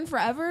Overwatch porn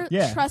forever?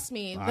 Yeah. Trust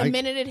me, the I-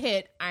 minute it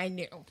hit, I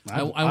knew.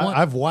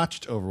 I've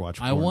watched Overwatch.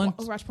 I porn. want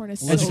Overwatch porn is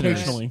so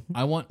Educationally. good.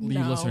 I want you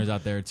No. listeners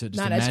out there to just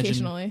Not imagine.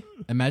 educationally.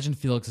 Imagine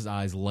Felix's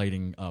eyes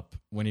lighting up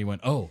when he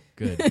went, "Oh,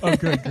 good." Oh,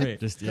 good, great.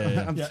 Just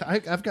yeah.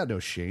 I've got no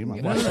shame.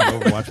 I'm watching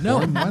Overwatch. No,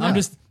 porn. Why not? I'm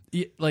just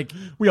like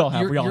We all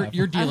have. You're, We all you're, have.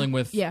 you're dealing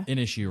with yeah. an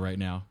issue right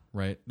now,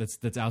 right?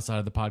 That's outside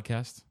of the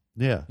podcast.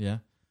 Yeah,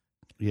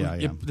 Yeah, I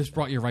am. This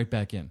brought you right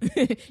back in.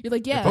 You're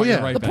like, yeah, Oh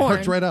yeah, right the back. porn.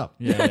 Hooked right up.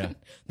 Yeah, yeah.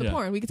 The yeah.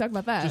 porn. We could talk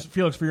about that. Just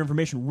Felix, for your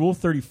information, Rule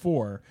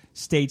 34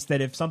 states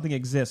that if something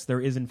exists, there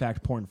is in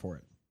fact porn for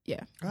it. yeah.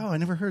 Oh, I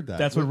never heard that.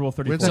 That's what Rule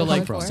 34 Where'd that So come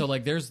like, from? so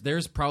like,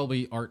 there's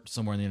probably art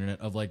somewhere on the internet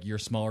of like your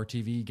smaller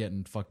TV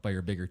getting fucked by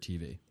your bigger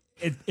TV.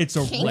 It's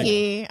a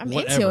Kinky. I'm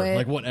Whatever, into it.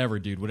 like whatever,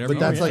 dude. Whatever. But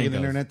that's you like think an of.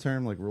 internet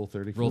term, like Rule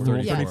 34. Rule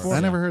 34. Yes. I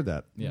never heard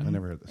that. Yeah. I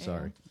never heard that.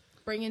 Sorry.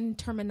 bringing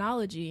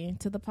terminology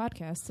to the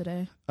podcast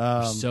today.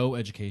 So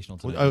educational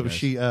today. Oh, guys.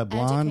 she blonde,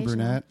 Educational.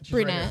 brunette.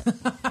 Brunette.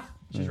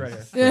 She's right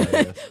here.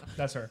 Yeah.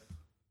 That's her.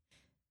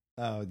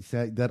 Oh,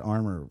 that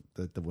armor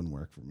that wouldn't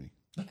work for me.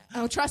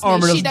 Oh, trust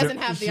Armor me, she doesn't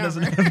doesn't have she the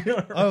doesn't armor. have the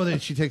armor. Oh, then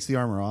she takes the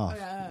armor off.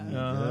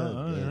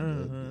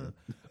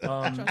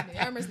 Trust me,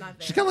 the armor's not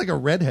there. She's got like a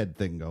redhead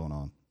thing going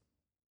on.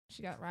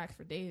 She got racked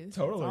for days.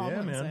 Totally, That's all yeah,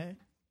 I'm gonna man.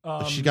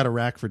 say. She got a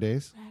rack for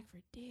days. Racked for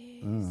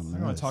days. Oh, I don't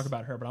want nice. to talk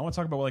about her, but I want to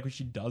talk about what what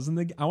she does in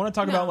the. I want to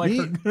talk No. about like Me-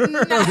 her Me and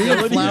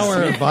abilities. Flower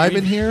are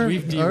vibing here.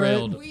 We've All right.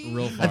 derailed We-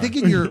 real far. I think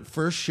in your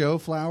first show,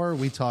 Flower,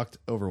 we talked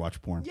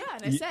Overwatch porn. Yeah,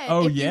 and I said,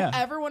 Oh, if yeah.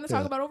 you ever want to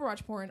talk Yeah. about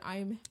Overwatch porn,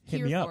 I'm Hit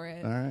here me up. for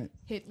it. All right.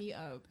 Hit me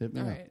up. Hit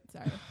me All up. right,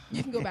 sorry.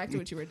 You can go back to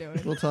what you were doing.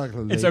 We'll talk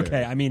later. It's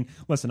okay. I mean,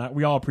 listen,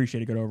 we all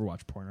appreciate a good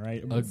Overwatch porn, all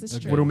right? This is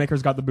true.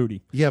 Widowmaker's got the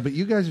booty. Yeah, but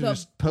you guys are The-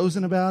 just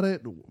posing about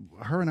it.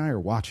 Her and I are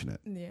watching it.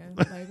 Yeah,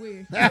 like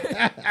we.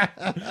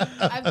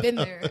 I've been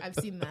there. I've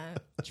seen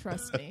that.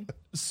 Trust me.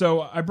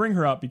 So I bring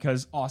her up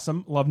because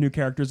awesome, love new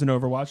characters in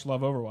Overwatch,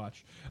 love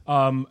Overwatch.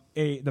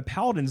 The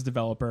Paladins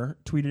developer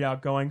tweeted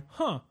out going,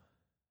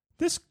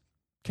 this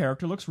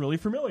character looks really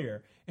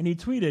familiar. And he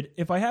tweeted,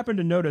 if I happen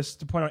to notice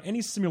to point out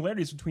any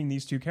similarities between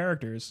these two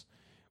characters,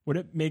 would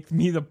it make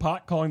me the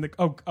pot calling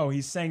the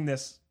he's saying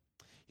this.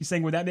 He's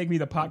saying, would that make me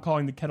the pot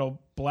calling the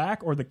kettle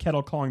black or the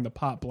kettle calling the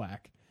pot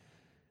black?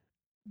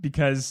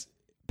 Because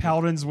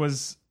Paladins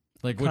was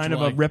like kind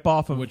of a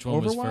ripoff of which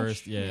one was Overwatch?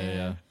 first.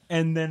 Yeah.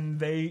 And then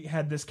they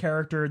had this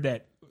character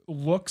that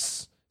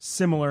looks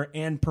similar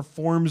and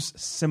performs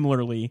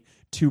similarly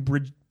to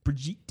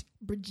Brigitte.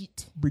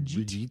 Brigitte.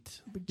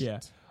 Brigitte. Yeah.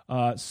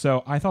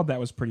 So I thought that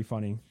was pretty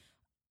funny.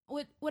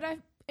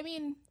 I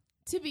mean,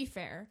 to be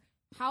fair,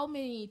 how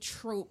many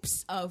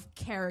tropes of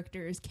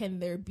characters can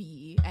there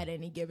be at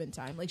any given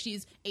time? Like,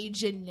 she's a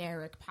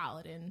generic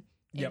paladin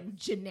in Yep.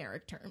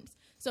 generic terms.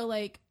 So,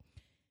 like,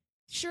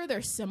 sure,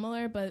 they're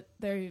similar, but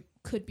they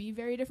could be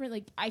very different.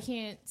 Like, I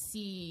can't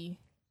see,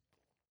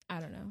 I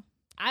don't know.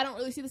 I don't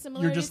really see the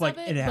similarities just like, of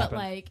it it, but, happened.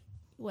 like,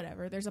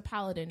 whatever. There's a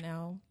paladin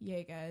now.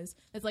 Yay, guys.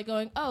 It's like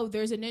going, oh,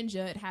 there's a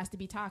ninja. It has to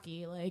be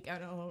Taki. Like, I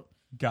don't...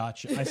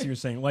 Gotcha. I see what you're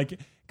saying. Like,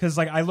 because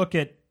I look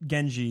at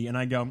Genji and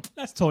I go,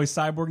 that's totally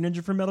Cyborg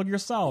Ninja from Metal Gear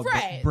Solid. But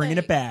Right, bringing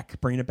like- it back.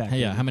 Bringing it back. Hey,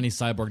 yeah. baby. How many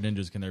cyborg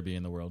ninjas can there be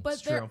in the world? But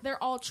It's true.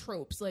 they're all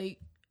tropes. Like,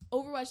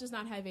 Overwatch does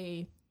not have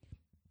a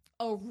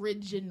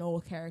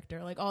original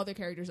character. Like, all their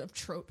characters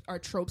are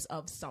tropes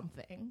of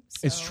something.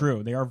 So It's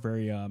true. They are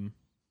very, I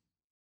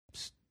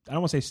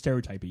don't want to say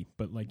stereotypy,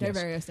 but like, They're yes.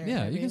 very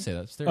stereotypy. yeah, you can say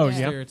that. Oh,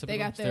 yeah. Stereotypical, They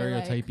got their,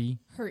 like, stereotypy.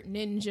 Hurt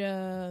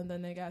ninja, and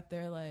then they got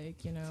their,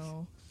 like, you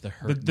know...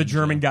 The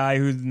German guy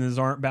who's in his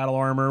battle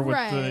armor with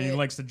he Right.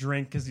 likes to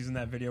drink because he's in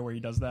that video where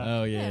he does that.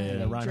 Oh yeah, yeah.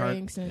 he Reinhardt.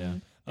 drinks, and Yeah.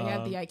 they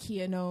got the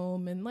IKEA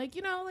gnome, and, like,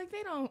 you know, like,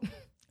 they don't...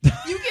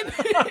 you can...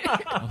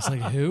 I was like,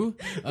 who?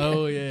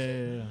 Oh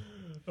yeah.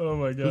 Oh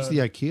my god. Who's the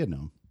IKEA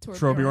gnome?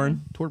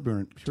 Torbjorn?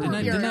 Torbjorn. Didn't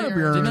I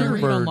Torbjorn.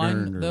 read online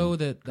Torbjorn. though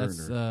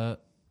that's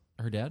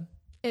her dad?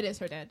 It is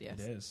her dad, yes.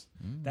 It is.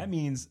 That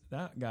means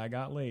that guy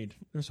got laid.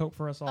 There's hope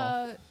for us all.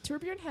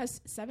 Torbjorn has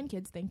 7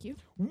 kids, thank you.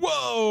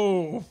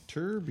 Whoa!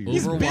 Torbjorn.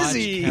 He's Overwatch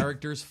busy.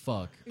 characters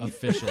fuck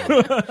official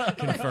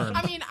confirmed.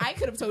 I mean, I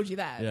could have told you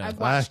that. Yeah. I've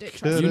watched it. could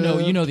Trust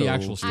me. You know the have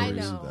actual told I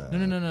you stories. know.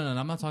 that. No.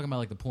 I'm not talking about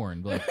like the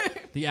porn, but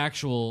like the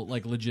actual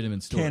like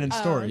legitimate story. Canon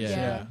stories. Yeah.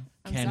 Yeah.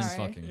 I'm Canon sorry.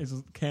 fucking. It's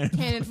canon.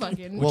 Canon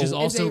fucking. Which is is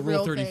also a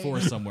real Rule 34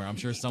 thing. somewhere. I'm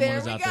sure someone There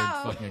is we out there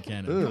go. fucking a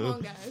canon. Ooh. Come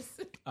on, guys.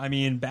 I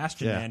mean,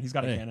 Bastion, Yeah. man. He's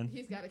got a Hey. cannon.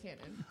 He's got a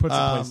cannon. Puts it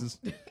places.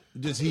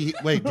 Does he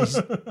wait? Does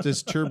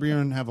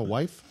Torbjorn have a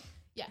wife?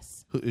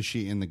 Yes. Who, is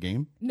she in the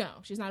game? No,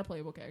 she's not a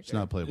playable character. She's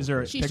not playable. Is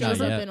there a She picture? shows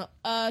Not up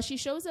in. She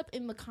shows up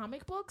in the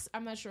comic books.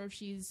 I'm not sure if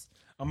she's.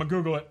 I'm going to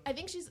Google it. I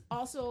think she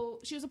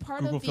was a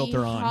part Google of the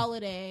filter on.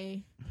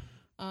 holiday,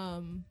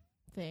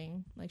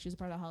 thing. Like she was a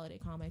part of the holiday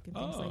comic and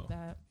things Oh. like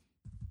that.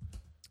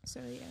 So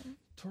yeah,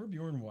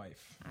 Torbjorn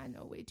wife. I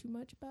know way too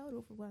much about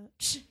Overwatch.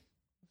 Let's see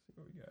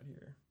what we got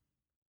here.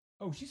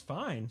 Oh, she's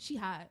fine. She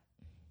hot,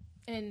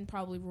 and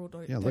probably ruled.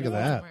 Yeah, look at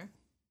that.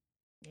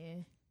 Yeah,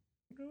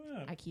 Look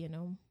at that. IKEA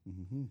gnome.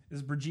 Mm-hmm.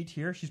 Is Brigitte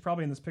here? She's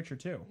probably in this picture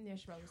too. Yeah,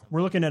 she probably.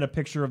 We're looking at a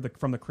picture of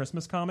from the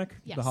Christmas comic,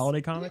 the Yes.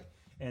 holiday comic,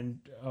 and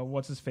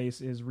what's his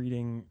face is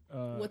reading.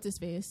 What's his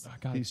face? Oh,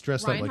 God. He's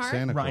dressed up like Reinhardt?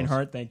 Santa Claus.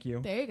 Reinhardt. Thank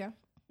you. There you go.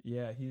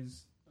 Yeah,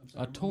 he's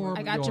A I got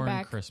your Torbjorn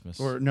back. Christmas.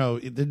 Or no,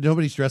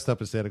 nobody's dressed up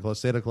as Santa Claus.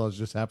 Santa Claus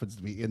just happens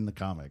to be in the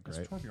comic, That's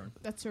right? Torbjorn.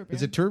 That's her.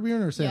 Is it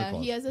Torbjorn or Santa Yeah,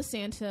 Claus? he has a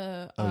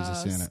Santa, Oh, he's a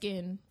Santa.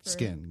 skin. For,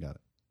 Skin, got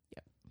it.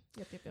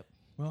 Yep.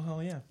 Well,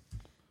 hell yeah.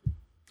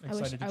 I wish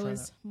Excited to I try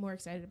was that. more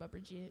excited about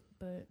Brigitte,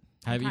 but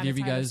Have I'm either of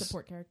you kinda tired guys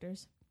support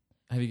characters?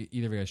 have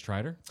either of you guys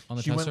tried her on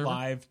the She test went server?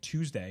 live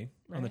Tuesday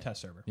on the Right.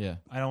 test server. Yeah.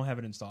 I don't have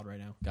it installed right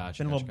now. Gotcha.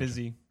 Been a little gotcha.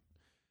 busy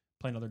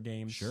playing other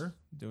games. Sure.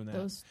 Doing that.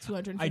 Those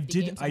 250 I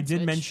did. games I on did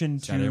Switch. mention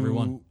Got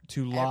everyone.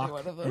 to Every Locke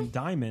one of them. and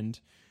Diamond.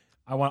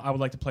 I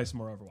would like to play some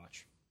more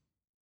Overwatch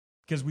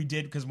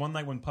because one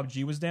night when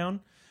PUBG was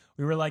down,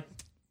 we were like,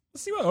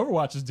 let's see what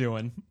Overwatch is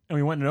doing. And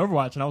we went in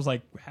Overwatch, and I was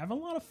like, having a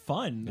lot of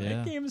fun. Yeah.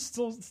 That game is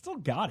still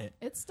got it.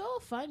 It's still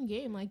a fun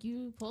game. Like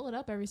you pull it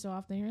up every so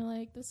often, you're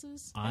like, this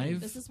is I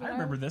what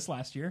remember this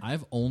last year.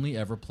 I've only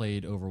ever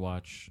played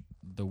Overwatch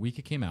the week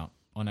it came out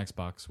on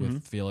Xbox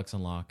with Felix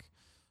and Locke.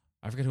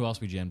 I forget who else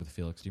we jammed with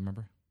Felix. Do you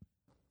remember?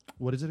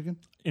 What is it again?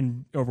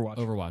 In Overwatch.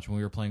 Overwatch. When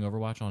we were playing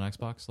Overwatch on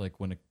Xbox, like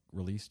when it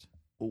released.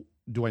 Oh,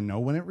 do I know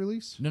when it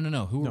released?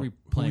 No. Who were No, we who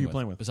were playing you with?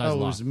 playing with? Besides Oh, it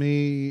Locke. was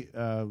me.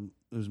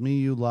 It was me,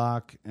 you,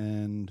 Locke,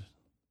 and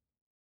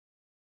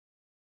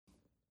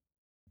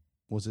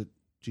was it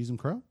Jeez and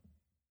Crow?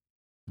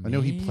 I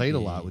know he played a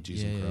lot with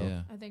Jeez and Crow.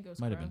 Yeah. I think it was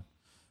Might have Crow. been.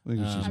 I think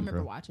it was Jeez I and remember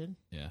Crow. watching.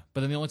 Yeah.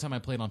 But then the only time I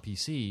played on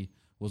PC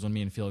was when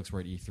me and Felix were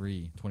at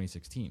E3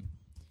 2016.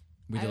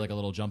 We did like a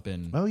little jump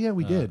in. Oh yeah,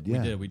 we did. Yeah,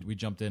 We did. We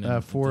jumped in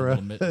and for did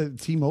a little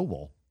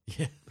T-Mobile.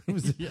 Yeah. It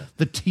was Yeah.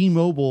 the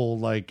T-Mobile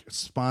like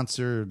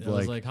sponsored It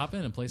was like hop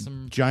in and play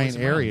some giant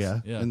play some rounds.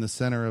 area Yeah. in the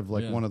center of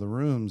like Yeah. one of the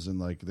rooms, and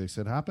like they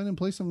said hop in and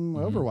play some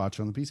Overwatch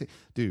on the PC,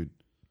 dude.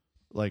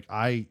 Like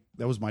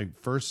that was my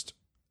first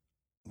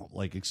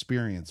like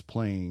experience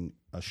playing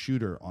a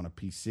shooter on a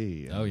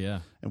PC. And, Oh yeah.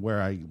 and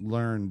where I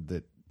learned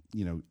that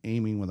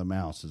aiming with a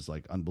mouse is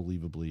like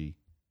unbelievably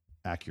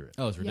accurate.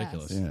 Oh, it's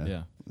ridiculous. Yes.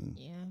 Yeah.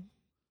 Yeah.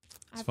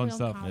 It's I fun play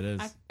on stuff. It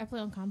is. I play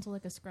on console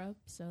like a scrub,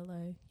 so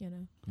like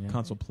Yeah.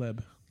 Console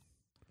pleb.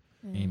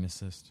 yeah. Aim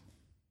assist.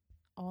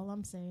 All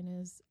I'm saying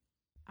is,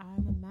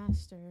 I'm a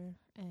master,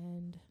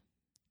 and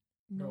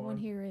no Go one on.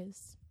 here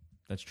is.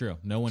 That's true.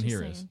 No one Just here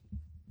saying. is.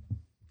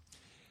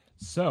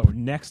 So,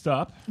 next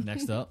up,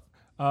 Next up.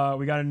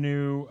 we got a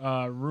new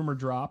rumor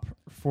drop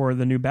for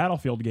the new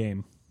Battlefield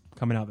game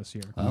coming out this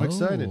year. I'm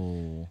excited.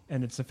 Oh.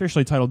 And it's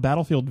officially titled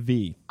Battlefield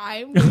V.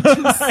 I'm going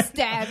to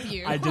stab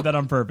you. I did that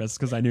on purpose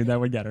because I knew that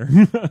would get her.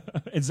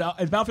 It's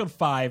Battlefield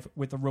 5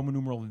 with the Roman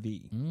numeral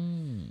V.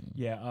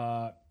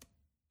 Yeah.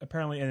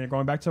 Apparently, and they're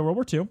going back to World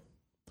War II.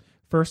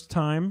 First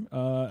time.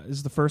 This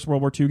is the first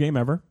World War II game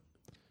ever.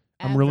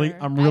 I'm really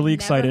I've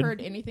excited. Never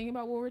heard anything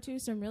about World War II,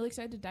 so I'm really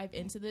excited to dive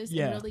into this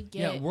Yeah. and really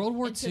get Yeah, World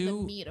War into II the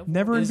meat of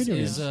never World in War video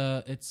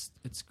II. games.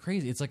 it's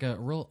crazy. It's like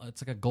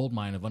a gold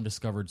mine of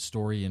undiscovered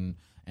story and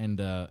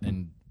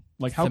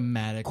Like how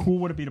thematic. cool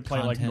would it be to play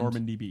like content.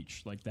 Normandy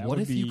Beach? Like that. What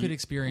would if you be could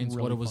experience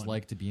what really it was fun.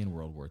 like to be in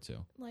World War II?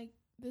 Like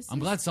this. I'm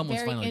is glad someone's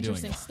very finally doing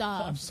interesting it.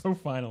 stuff. I'm so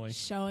finally.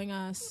 Showing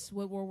us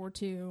what World War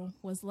II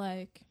was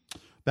like.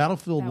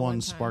 Battlefield That 1 one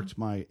time. sparked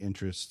my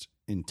interest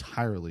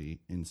entirely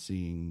in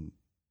seeing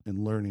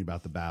and learning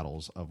about the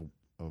battles of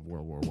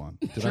World War One.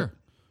 Sure.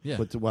 Yeah.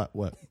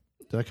 What?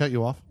 Did I cut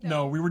you off?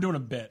 No, we were doing a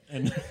bit,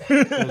 and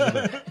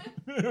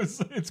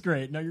it's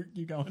great. Now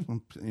you going.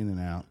 I'm in and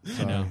out.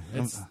 Sorry. know.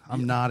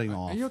 I'm nodding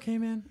off. Are you okay,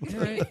 man? You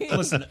all right?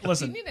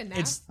 Listen. need a nap?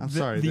 It's I'm the,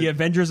 sorry, The that-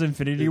 Avengers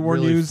Infinity It War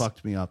really news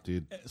fucked me up,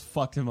 dude.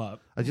 fucked him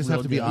up. I just Real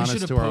have to be good. We honest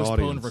should have to our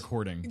postponed audience.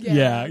 recording.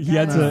 Yeah, he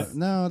had to.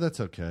 No, that's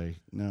okay.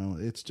 No,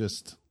 it's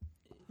just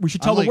We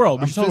should tell I'm the like- world.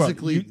 We I'm should tell the world.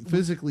 physically You-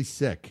 physically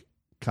sick,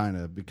 kind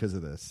of because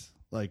of this.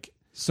 Like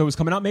So it's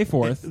coming out May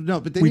 4th. no,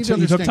 but they We need to took-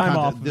 you took understand. time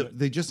off context. of it.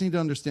 They just need to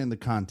understand the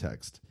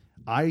context.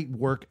 I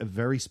work a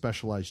very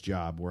specialized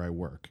job where I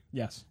work,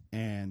 Yes.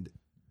 and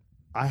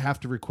I have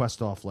to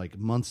request off like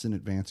months in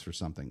advance for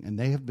something, and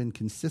they have been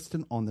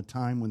consistent on the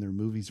time when their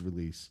movies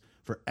release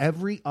for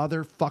every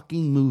other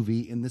fucking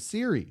movie in the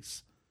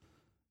series.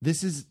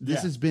 This has been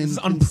This is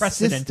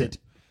unprecedented. consistent,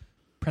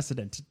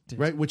 Precedented.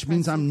 right? Which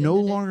means I'm no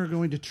Precedented. longer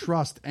going to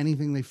trust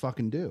anything they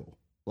fucking do.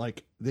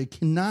 Like they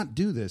cannot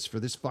do this for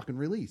this fucking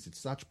release. It's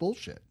such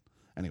bullshit.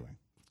 Anyway,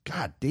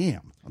 god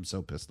damn, I'm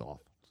so pissed off.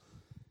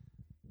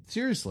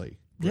 Seriously.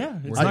 Yeah,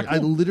 it's I, not I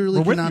cool. literally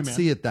We're with cannot you, man.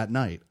 see it that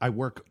night. I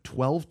work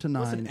 12 to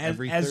 9 Listen,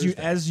 every as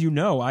Thursday. you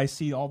know, I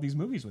see all these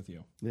movies with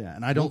you. Yeah,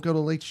 and I don't go to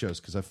late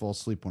shows because I fall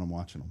asleep when I'm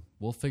watching them.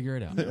 We'll figure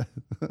it out.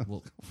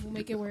 We'll We'll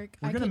make it work.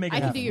 We're I gonna can, make it I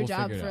can happen. do your We'll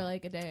job figure it for out.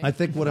 like a day. I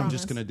think what I'm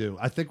just promise. going to do.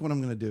 I think what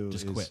I'm going to do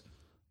just is quit.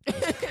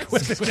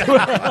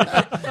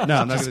 No,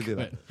 I'm not going to do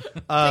that.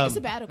 Take a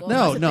sabbatical.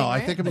 No, That's a no. thing, I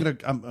right?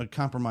 think I'm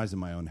compromising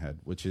my own head,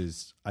 which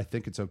is I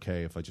think it's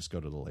okay if I just go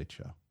to the late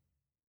show.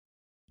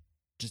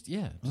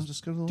 I'll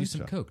just go to the do late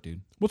some show. coke,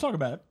 dude. We'll talk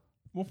about it.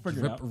 We'll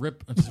figure it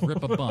Rip, out. just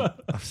rip a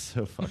bump. I'm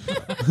so fucked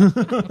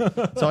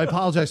up. So I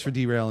apologize for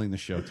derailing the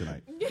show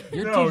tonight.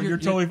 You're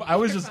totally. I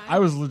was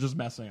just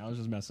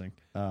messing.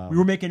 We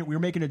were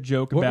making a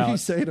joke What about. were you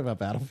saying about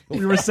Battlefield?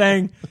 We were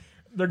saying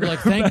they're We're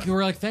going.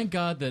 like, thank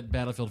God that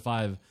Battlefield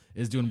 5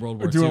 is doing World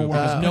War Doing II World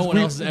because War no II. one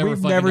else has ever We've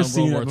fucking never done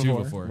seen World it War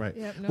II before. before. Right.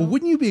 Yep, no. Well,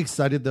 wouldn't you be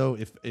excited though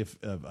if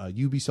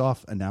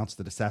Ubisoft announced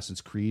that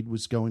Assassin's Creed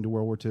was going to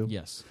World War II?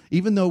 Yes.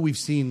 Even though we've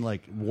seen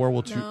like World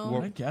War II,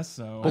 No. I guess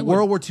so. but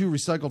World War II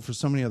recycled for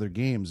so many other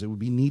games, it would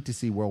be neat to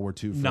see World War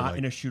II. For Not like,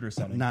 in a shooter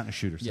setting. not in a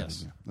shooter Yes.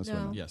 setting. Yeah, that's what I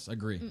No. meant. Yes,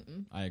 agree.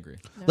 I agree.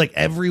 Like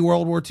every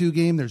World War II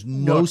game, there's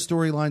no Look.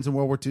 storylines in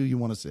World War II you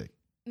want to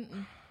see.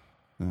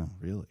 No,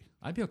 really.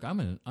 I'd be okay. I'm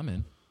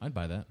in. I'd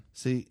buy that.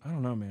 See, I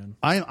don't know, man.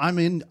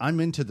 I'm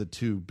into the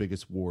two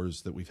biggest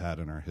wars that we've had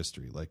in our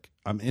history. Like,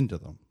 I'm into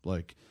them.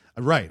 Like,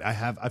 right,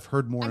 I've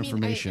heard more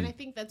information. and I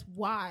think that's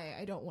why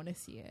I don't want to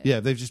see it. Yeah,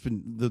 they've just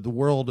been the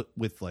world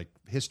with like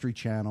History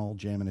Channel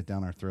jamming it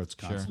down our throats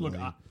constantly.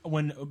 Look,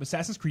 when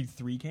Assassin's Creed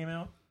 3 came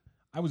out,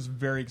 I was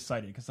very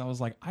excited because I was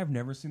like, I've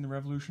never seen the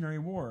Revolutionary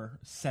War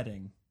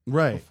setting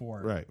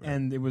before. Right.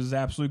 And it was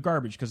absolute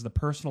garbage because the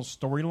personal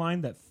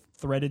storyline that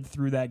threaded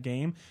through that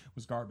game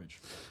was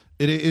garbage.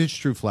 It is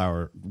true,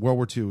 Flower. World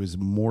War II is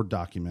more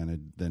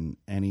documented than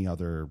any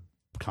other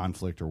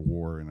conflict or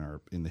war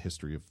in the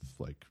history of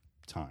like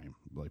time,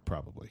 like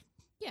probably.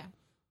 Yeah,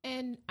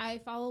 and I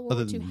follow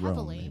Other World War II than Rome,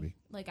 heavily. maybe.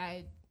 Like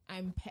I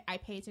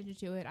pay attention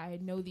to it. I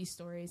know these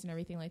stories and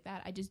everything like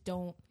that. I just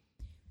don't.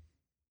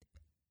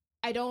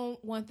 I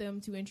don't want them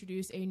to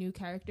introduce a new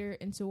character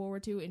into World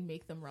War II and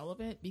make them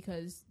relevant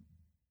because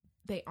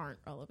they aren't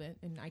relevant,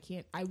 and I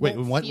can't. Wait,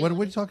 what are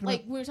we talking about?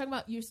 Like we were talking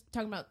about, you're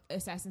talking about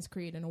Assassin's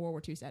Creed in a World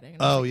War II setting.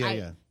 And Oh,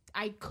 yeah.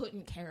 I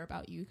couldn't care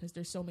about you because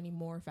there's so many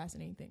more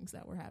fascinating things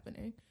that were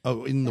happening.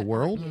 Oh, in the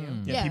world?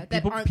 Yeah,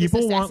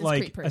 people want Assassin's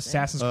like Creed person.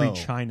 Assassin's Creed Oh.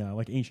 China,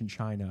 like ancient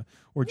China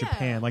or Yeah.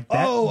 Japan, like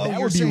that. Oh, that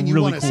you're would be saying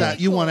really you cool. want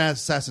you want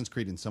Assassin's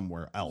Creed in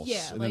somewhere else,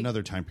 Yeah, in like-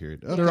 another time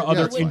period. There Okay, are yeah,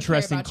 other that's fine.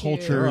 interesting Care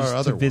about you. There cultures are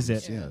other to visit.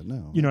 ones. Yeah,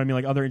 no. You know what I mean?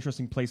 Like other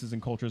interesting places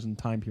and cultures and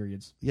time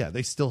periods. Yeah,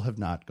 they still have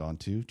not gone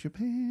to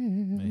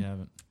Japan. They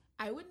haven't.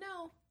 I would know.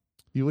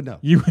 You would know.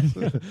 You,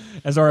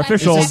 as our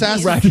official Is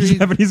Assassin's Ragged Creed-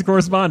 Japanese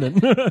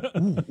correspondent.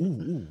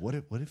 Ooh. What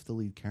if the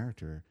lead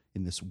character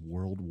in this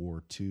World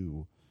War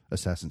II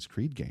Assassin's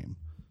Creed game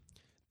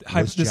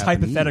was This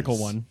hypothetical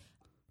Japanese? one.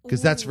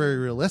 Because that's Ooh. very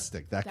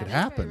realistic. That could is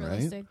happen, very right?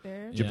 realistic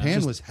there. Yeah. Japan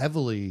Just was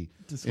heavily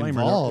disclaimer,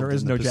 involved there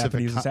is in no the Pacific,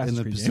 Japanese in Assassin's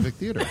the Creed Pacific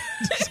Theater.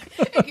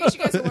 In case you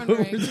guys are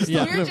wondering,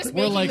 Yeah, we're just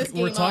we're making like this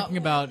game we're talking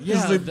up. about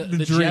This is the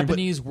the dream, but-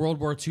 Japanese World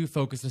War II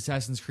focused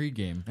Assassin's Creed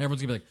game.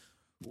 Everyone's gonna be like,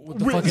 "What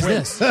the fuck is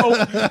this?"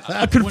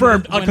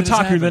 Confirmed when on did this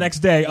Kotaku happen? the next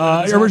day. this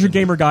Original happen?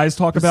 Gamer guys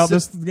talk about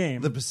this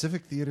game. The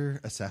Pacific Theater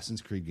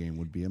Assassin's Creed game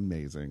would be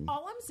amazing.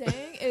 All I'm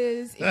saying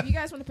is, if you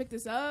guys want to pick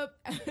this up,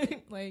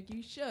 like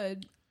you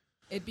should,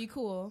 it'd be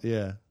cool.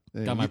 Yeah.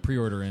 Got my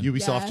pre-order in.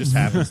 Ubisoft Yeah. just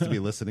happens to be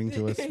listening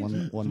to us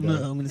one day.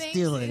 I'm gonna Thanks,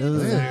 Ubisoft.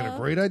 They got a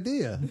great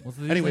idea. What's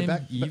the Anyway, name?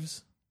 back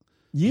Yves.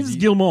 Yves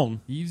Guillemot.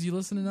 Yves, you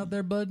listening out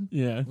there, bud?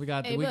 Yeah, We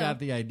got Hey, we Will. got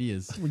the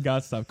ideas. we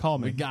got stuff. Call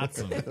me. We got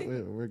some.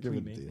 We're giving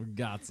it to We you.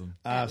 got some.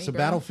 At me, So bro.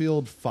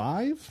 Battlefield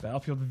 5?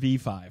 Battlefield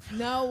V5.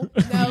 No,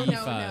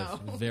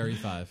 V5. Very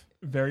 5.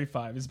 Very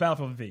 5. It's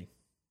Battlefield V.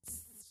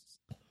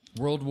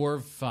 World War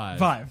 5.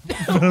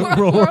 5.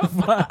 World War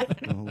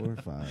 5. World War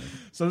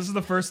 5. So this is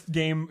the first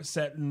game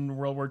set in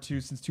World War II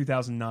since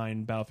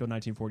 2009, Battlefield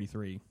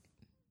 1943,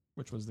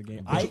 which was the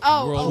game.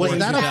 Oh, World oh, Was War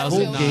that a full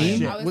 2009.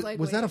 game? I was like,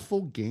 Was that a wait.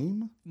 full game?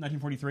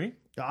 1943?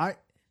 I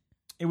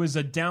It was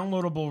a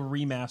downloadable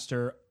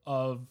remaster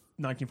of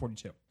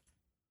 1942.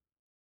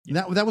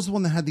 That was the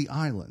one that had the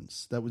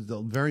islands. That was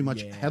very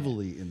much Yeah.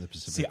 heavily in the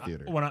See, Pacific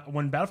Theater.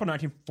 when Battlefield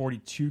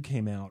 1942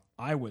 came out,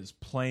 I was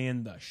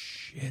playing the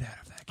shit out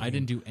of that game. I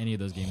didn't do any of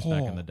those games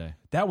back in the day.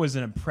 That was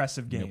an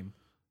impressive game.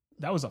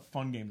 That was a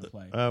fun game to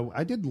play.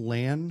 I did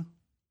LAN.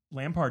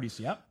 LAN parties,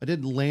 yep. I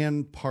did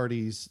LAN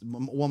parties.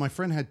 Well, my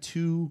friend had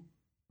two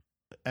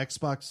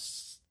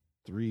Xbox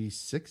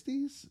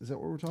 360s. Is that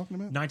what we're talking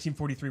about?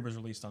 1943 was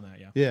released on that,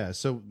 yeah. Yeah.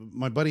 So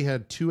my buddy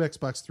had two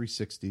Xbox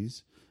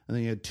 360s, and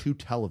then he had two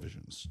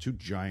televisions, two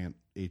giant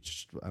I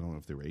don't know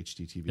if they were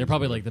HD TVs. They're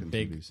probably or like the thin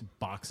big TVs.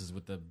 boxes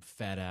with the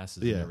fat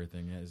asses Yeah. and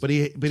everything. Yeah, But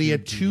he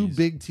had two TVs.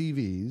 big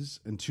TVs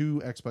and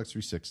two Xbox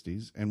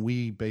 360s, and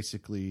we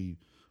basically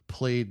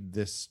played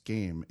this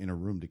game in a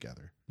room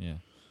together. Yeah.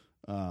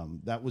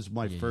 That was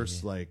my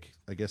first, like,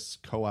 I guess,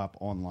 co-op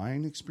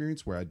online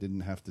experience where I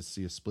didn't have to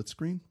see a split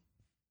screen,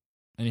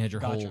 And you had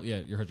your Gotcha. whole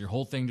you had your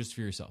whole thing just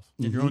for yourself.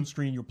 You had your own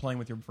screen, you were playing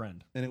with your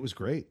friend. and it was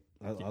great.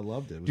 I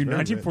loved it. It was Dude, very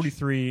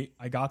 1943,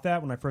 I got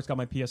that when I first got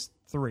my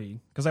PS3.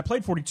 Because I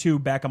played 42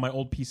 back on my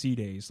old PC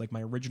days, like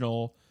my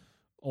original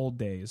old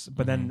days.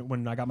 But then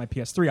when I got my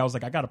PS3, I was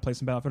like, I got to play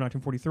some Battlefield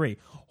 1943.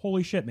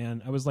 Holy shit,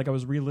 man. I was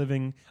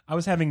reliving, I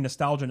was having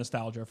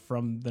nostalgia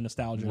from the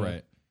nostalgia.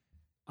 Right.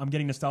 I'm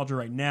getting nostalgia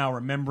right now,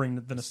 remembering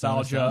the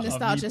nostalgia of me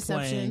Nostalgia-ception.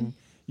 playing.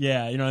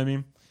 Yeah, you know what I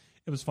mean?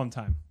 It was a fun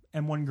time.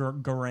 M1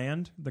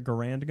 Garand, the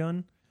Garand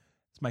gun,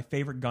 it's my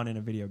favorite gun in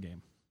a video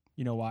game.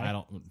 You know why? I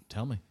don't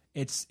tell me.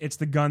 It's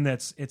the gun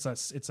that's it's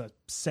a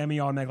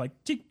semi-automatic,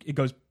 like tick, it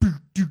goes boop,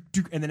 dook,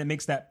 dook, and then it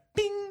makes that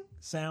bing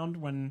sound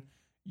when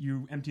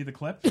you empty the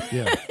clip. Yeah,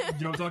 You know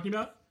what I'm talking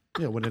about?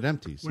 yeah. When it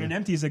empties, When yeah. it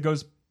empties, it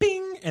goes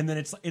bing, and then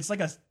it's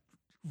like a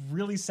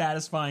really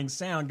satisfying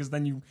sound because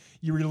then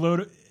you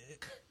reload it.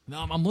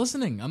 No, I'm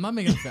listening. I'm not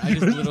making. I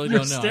just literally You're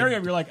don't know. staring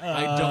at me, you're like,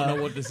 I don't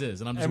know what this is,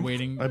 and I'm just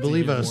waiting. I to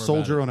believe hear a more about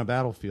soldier it. on a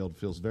battlefield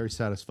feels very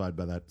satisfied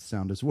by that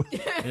sound as well.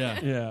 Yeah.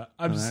 Yeah,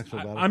 I'm An just, actual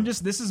I'm battlefield.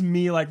 just. This is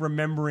me like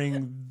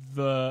remembering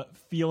the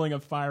feeling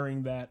of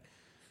firing that.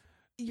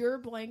 Your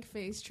blank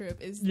face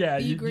trip is Yeah,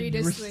 the you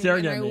greatest were thing,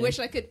 staring and at I me. wish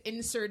I could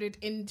insert it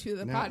into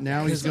the podcast.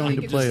 Now he's so going we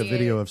to could play a see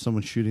video it. of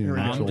someone shooting an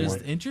Right. actual I'm just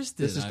one.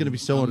 interested. This is going to be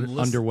so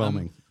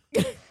underwhelming.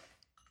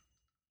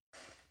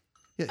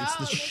 Yeah, it's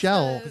the it's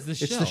shell. the- It's the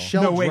the shell.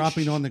 shell No, wait,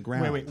 dropping on the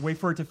ground. Wait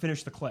for it to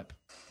finish the clip,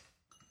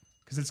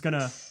 because it's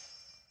gonna,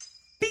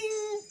 bing.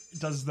 It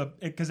does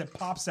because it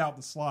pops out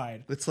the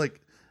slide. It's like,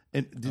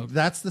 and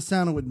that's the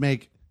sound it would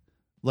make,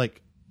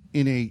 like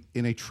in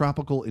a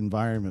tropical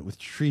environment with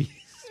trees,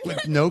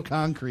 with no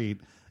concrete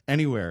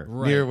anywhere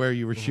near where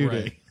you were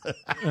shooting.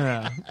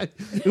 Yeah.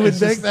 It would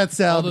make that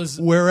sound those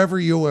wherever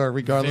you are,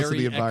 regardless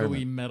Very of the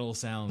environment. echoey metal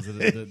sounds as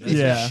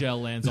Yeah. the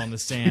shell lands on the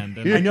sand.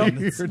 And I know.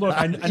 You're Look,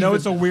 I not know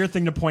it's a weird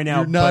thing to point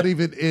out. You're not but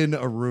even in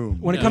a room.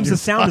 when it comes to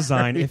sound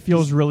design, it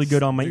feels really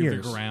good on my through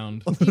ears. the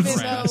ground. Even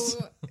grass.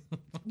 though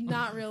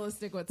not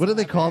realistic whatsoever. What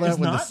do they call that It's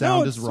when the not?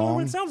 sound No, is it's not what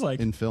wrong it sounds like.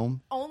 in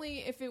film? Only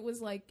if it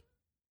was like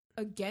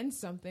against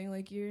something,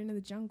 like you're in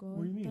the jungle.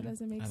 What do you mean? That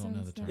doesn't make I don't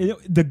sense. know the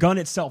term. The gun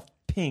itself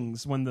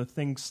pings when the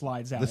thing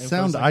slides out. The It goes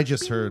sound like, I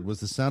just heard was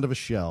the sound of a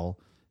shell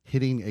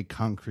hitting a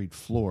concrete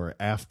floor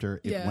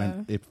after it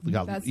Yeah.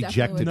 got That's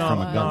ejected definitely from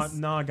what a it gun. was.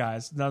 No,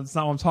 guys, that's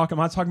not what I'm talking.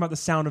 I'm not talking about the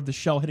sound of the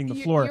shell hitting the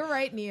floor. You're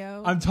right,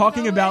 Neo. I'm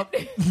talking You know about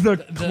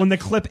what? when the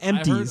clip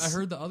empties. I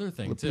heard the other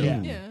thing too.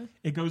 Yeah. Yeah.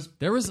 It goes.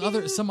 There was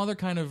some other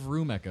kind of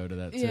room echo to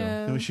that too.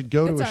 Yeah. And we should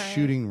go to That's a all right.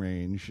 shooting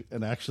range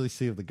and actually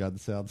see if the gun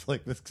sounds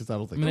like this, because I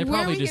don't I think. mean, they Where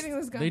are probably we just getting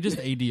this gun? they just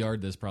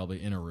ADR'd this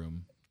probably in a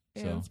room.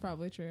 Yeah, So that's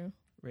probably true.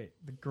 Wait,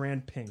 the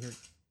grand ping. Here.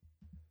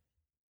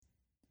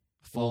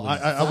 Well,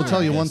 folded- I will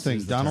tell you one Yes, thing.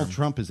 is the Donald term.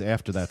 Trump is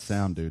after that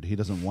sound, dude. He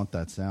doesn't want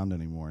that sound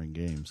anymore in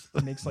games.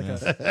 It makes like a.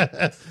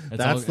 It's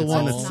That's the all-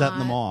 one it's that's all- setting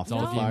them off. It's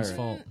all to the game's fire.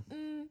 fault.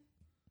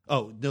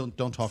 Oh,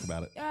 don't talk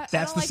about it. I That's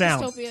don't the like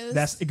sound. Dystopias,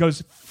 That's it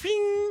goes.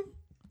 Fing.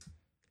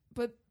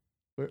 but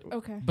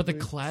okay. But the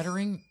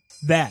clattering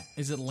That.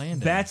 is it landing?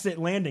 That's it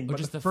landing. But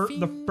just the, the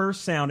the fing.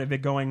 first sound of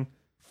it going.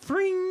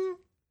 Fring.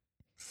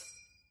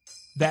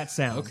 That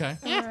sound. okay.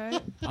 All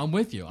right. I'm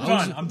with you.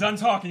 I'm done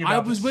talking about I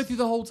was this. with you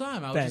the whole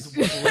time. I was Thanks.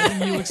 just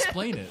letting you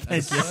explain it.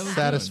 That's what I was doing.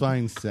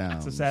 Satisfying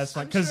sound. It's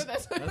satisfying I'm sure because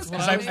that's what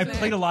what I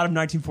played a lot of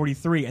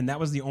 1943, and that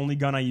was the only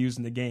gun I used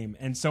in the game.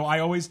 And so I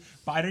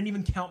didn't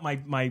even count I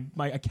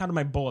counted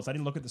my bullets. I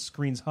didn't look at the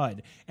screen's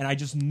HUD, and I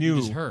just knew.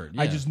 just heard,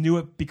 I yeah. just knew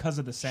it because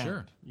of the sound.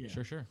 Sure.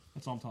 Yeah. Sure.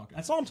 That's all I'm talking.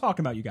 That's all I'm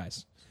talking about, you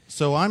guys.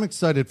 So I'm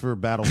excited for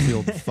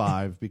Battlefield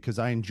 5 because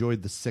I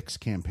enjoyed the 6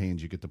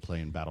 campaigns you get to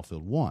play in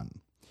Battlefield 1,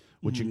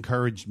 which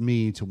encouraged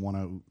me to want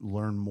to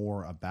learn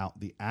more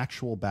about the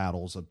actual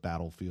battles of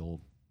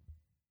Battlefield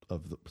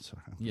of the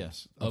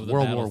Yes. of Of the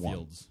World War One.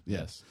 battlefields.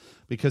 Yes.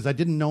 Because I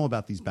didn't know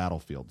about these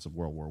battlefields of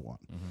World War One.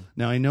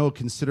 Now I know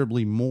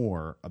considerably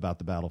more about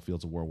the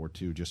battlefields of World War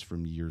II just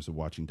from years of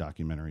watching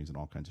documentaries and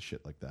all kinds of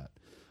shit like that.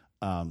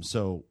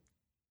 So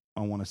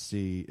I want to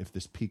see if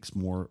this piques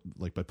more,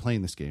 like by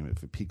playing this game,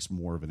 if it piques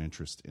more of an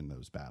interest in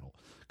those battle.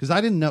 Because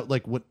I didn't know,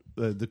 like what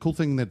the cool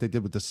thing that they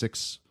did with the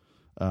 6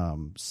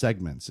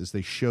 segments is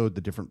they showed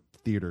the different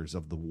theaters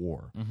of the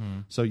war.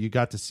 So you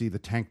got to see the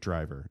tank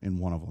driver in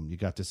one of them. You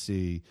got to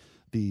see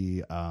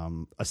the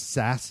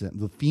assassin,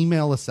 the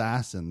female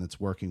assassin that's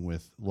working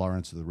with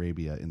Lawrence of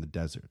Arabia in the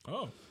desert.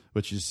 Oh.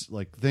 Which is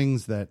like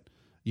things that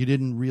you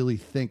didn't really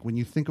think. When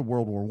you think of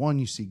World War One,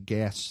 you see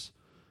gas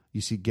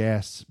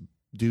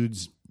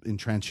dudes in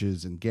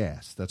trenches and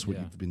gas. That's what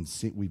Yeah.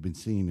 we've been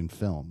seeing in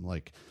film.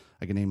 Like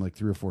I can name like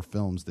 3 or 4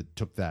 films that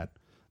took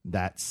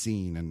that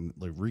scene and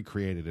like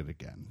recreated it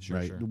again.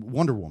 Right? sure.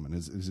 Wonder Woman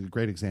is a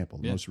great example.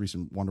 The most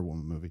recent Wonder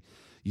Woman movie.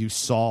 You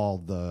saw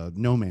the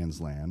no man's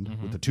land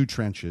with the 2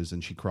 trenches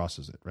and she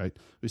crosses it. Right?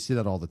 We see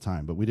that all the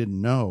time, but we didn't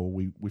know.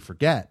 We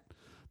forget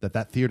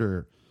that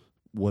theater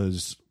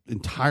was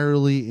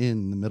entirely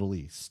in the Middle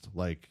East,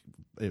 like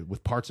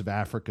with parts of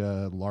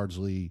Africa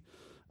largely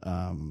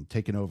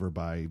taken over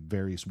by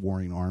various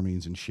warring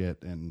armies and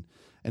shit, and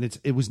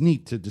it was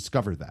neat to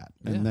discover that,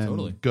 and Yeah, then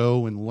totally.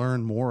 go and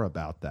learn more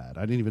about that.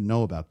 I didn't even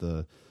know about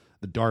the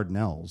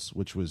Dardanelles,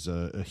 which was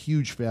a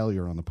huge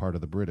failure on the part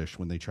of the British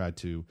when they tried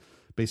to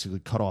basically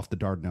cut off the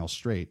Dardanelles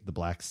Strait, the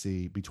Black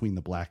Sea, between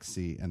the Black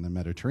Sea and the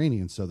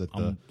Mediterranean, so that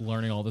I'm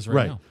learning all this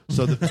right now.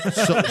 so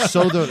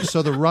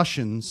the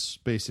Russians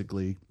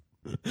basically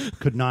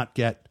could not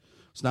get.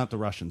 It's not the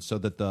Russians. So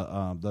that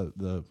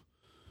the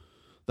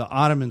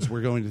Ottomans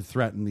were going to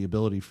threaten the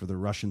ability for the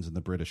Russians and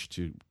the British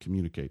to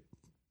communicate.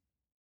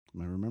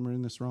 Am I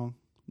remembering this wrong?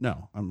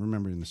 No, I'm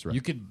remembering this right.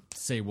 You could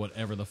say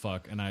whatever the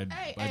fuck, and I'd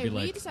Hey, be we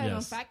like, decided on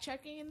yes. fact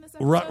checking in this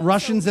episode.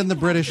 Russians so and the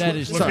we British. have- That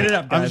is sorry, Look it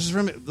up, I'm guys.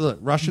 just look,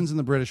 Russians and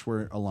the British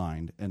were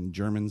aligned, and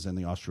Germans and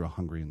the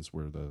Austro-Hungarians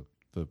were the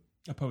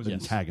Opposing.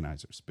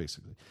 antagonizers,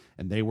 basically.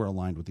 And they were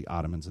aligned with the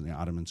Ottomans, and the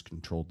Ottomans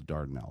controlled the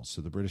Dardanelles. So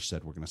the British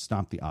said, we're going to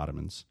stomp the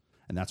Ottomans.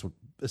 And that's what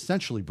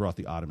essentially brought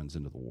the Ottomans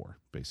into the war,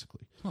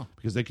 basically.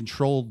 Because they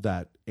controlled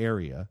that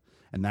area,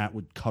 and that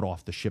would cut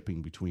off the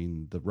shipping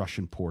between the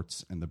Russian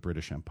ports and the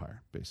British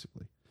Empire,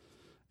 basically.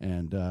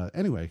 And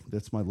anyway,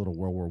 that's my little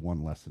World War I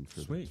lesson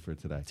for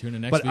today. Tune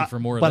in next week for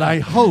more of but that. I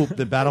hope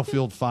that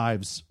Battlefield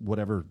 5's,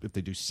 whatever, if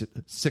they do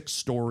 6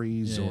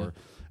 stories Yeah. or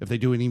if they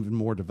do an even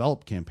more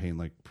developed campaign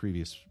like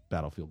previous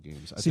Battlefield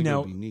games, I See, think it now,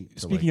 would be neat.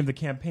 speaking of the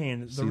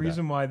campaign, the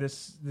reason why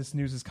this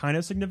news is kind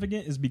of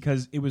significant is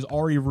because it was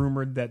already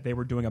rumored that they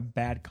were doing a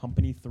Bad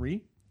Company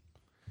 3.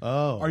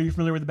 Oh, Are you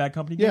familiar with the Bad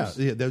Company yeah,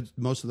 games?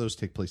 most of those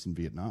take place in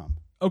Vietnam.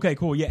 Okay,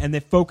 cool. Yeah, and they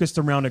focused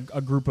around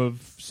a group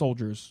of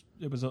soldiers.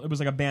 It was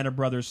like a Band of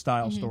Brothers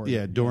style story.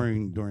 Yeah,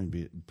 during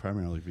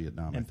primarily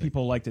Vietnam, I and think.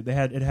 people liked it.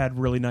 It had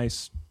really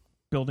nice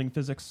building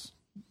physics,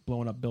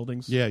 blowing up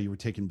buildings. Yeah, you were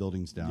taking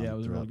buildings down. Yeah, it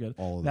was really good.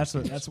 All of That's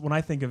those that's when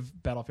I think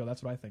of Battlefield.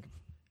 That's what I think of.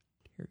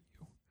 Here,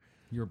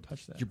 You're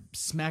touch that. You're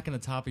smacking the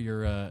top of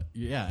your and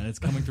it's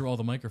coming through all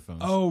the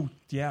microphones. Oh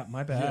yeah,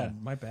 my bad. Yeah.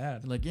 My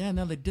bad. Like, yeah,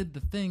 no, they did the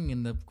thing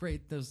and the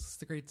great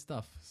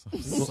stuff. So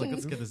it's like,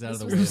 let's get this out of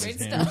the way. This if was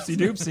we great can. stuff. Oopsie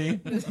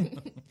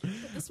doopsie.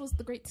 This was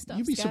the great stuff.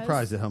 You'd be guys.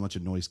 surprised at how much a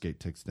noise gate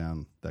takes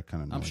down that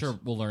kind of noise. I'm sure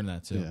we'll learn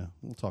that too. Yeah,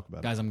 we'll talk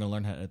about Guys, I'm going to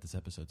learn how to edit this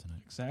episode tonight.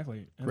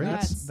 Exactly. And Great.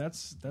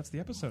 That's the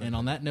episode. And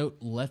on that note,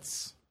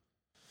 let's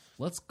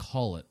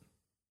call it.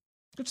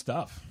 Good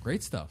stuff.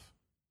 Great stuff.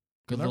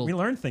 We, Good we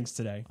learned things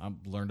today. I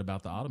learned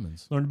about the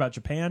Ottomans. Learned about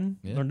Japan.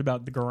 Yeah. Learned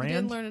about the I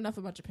didn't Garand. learn enough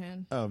about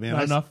Japan. it. Oh man,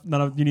 Not enough.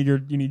 None of you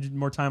need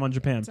more time on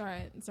Japan. It's all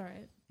right. It's all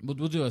right. We'll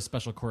do a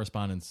special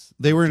correspondence.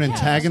 They were an Yeah, so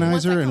once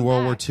antagonizer I in come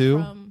World War back II.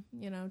 From,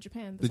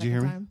 Japan. The Did you hear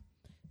second me? time.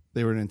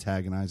 They were an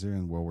antagonizer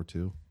in World War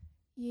II.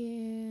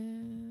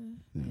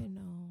 Yeah, I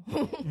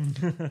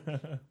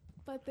know.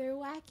 But they're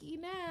wacky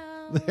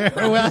now. They're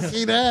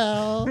wacky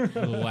now.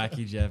 Little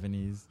wacky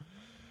Japanese.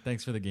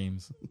 Thanks for the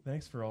games.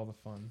 Thanks for all the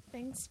fun.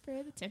 Thanks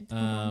for the tentacle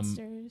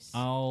monsters.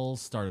 I'll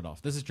start it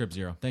off. This is Trip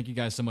Zero. Thank you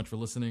guys so much for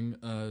listening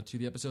to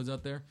the episodes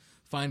out there.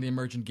 Find the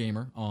Emergent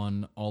Gamer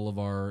on all of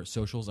our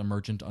socials,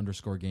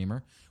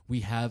 Emergent_Gamer. We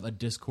have a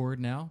Discord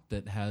now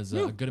that has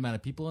a good amount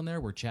of people in there.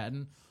 We're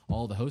chatting.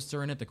 All the hosts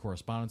are in it. The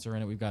correspondents are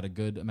in it. We've got a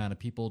good amount of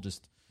people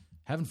just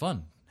having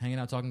fun, hanging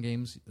out, talking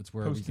games. That's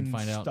where Posting we can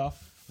find out stuff,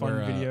 fun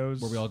where,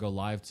 videos, where we all go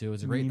live to.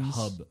 It's a great memes.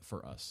 hub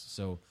for us.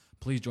 So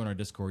please join our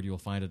Discord. You will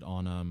find it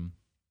on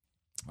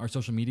our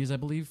social medias, I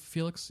believe.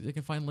 Felix, you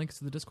can find links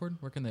to the Discord.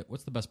 Where can they?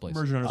 What's the best place?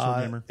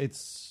 Gamer.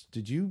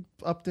 Did you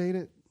update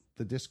it?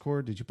 The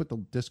Discord? Did you put the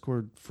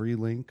Discord free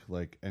link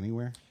like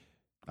anywhere?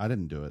 I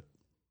didn't do it.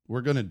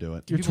 We're gonna do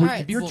it. You're, People-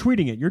 Alright. you're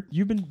tweeting it.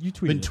 You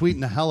tweeted Been it. tweeting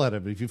the hell out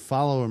of it. If you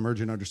follow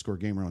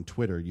Emergent_Gamer on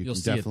Twitter, you You'll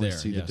can see it definitely there.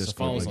 see Yeah, the so Discord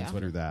follow us link on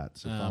Twitter. through that.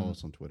 So follow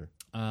us on Twitter.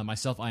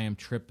 Myself, I am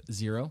Trip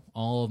Zero.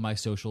 All of my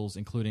socials,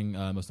 including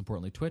most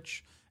importantly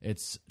Twitch,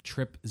 it's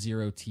Trip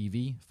Zero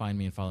TV. Find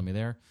me and follow me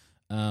there.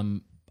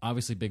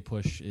 Obviously, big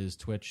push is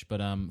Twitch, but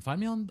find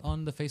me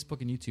on the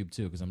Facebook and YouTube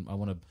too, because I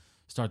want to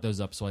start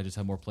those up so I just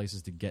have more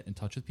places to get in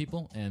touch with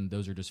people, and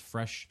those are just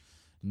fresh,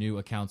 new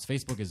accounts.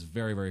 Facebook is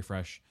very, very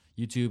fresh.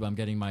 YouTube, I'm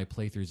getting my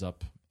playthroughs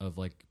up of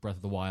like Breath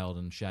of the Wild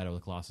and Shadow of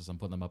the Colossus. I'm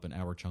putting them up in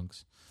hour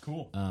chunks.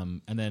 Cool.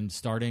 And then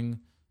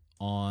starting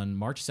on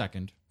March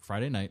 2nd,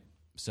 Friday night,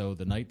 so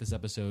the night this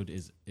episode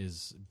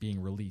is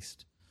being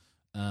released,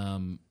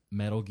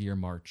 Metal Gear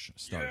March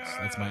starts.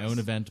 That's my own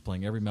event,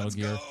 playing every Metal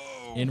Gear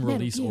in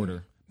release Gear.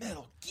 order.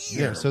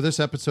 Yeah, so this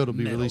episode will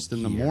be Metal released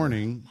in the Gear.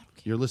 morning.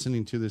 You're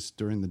listening to this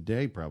during the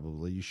day,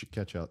 probably. You should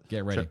catch out.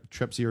 Get ready.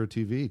 Trep Zero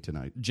TV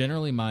tonight.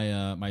 Generally,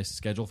 my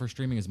schedule for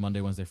streaming is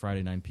Monday, Wednesday,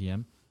 Friday, 9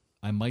 p.m.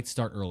 I might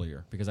start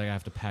earlier because I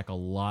have to pack a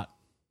lot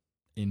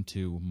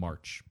into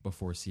March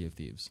before Sea of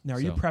Thieves. Now,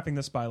 are you So prepping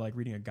this by like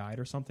reading a guide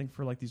or something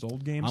for like these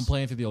old games? I'm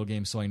playing through the old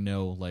games, so I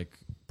know like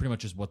pretty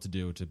much just what to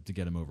do to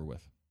get them over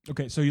with.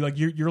 Okay, so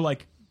you're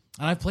like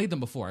And I've played them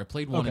before. I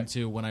played 1 Okay. and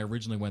 2 when I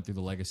originally went through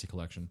the Legacy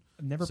Collection.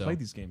 I've never So- played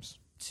these games.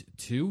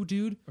 2,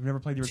 dude? I've never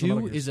played the original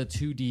 2 Metal Gears. is a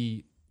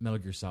 2D Metal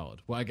Gear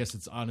Solid. Well, I guess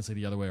it's honestly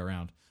the other way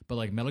around. But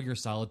like Metal Gear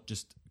Solid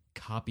just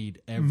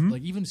copied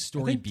like even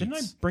story beats. Didn't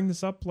I bring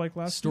this up like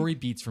last Story week?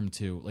 beats from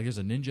 2. Like there's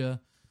a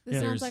ninja. This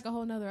there's- sounds like a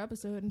whole nother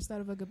episode instead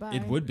of a goodbye.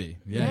 It would be.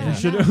 Yeah. Yeah. We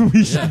should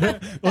we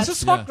should let's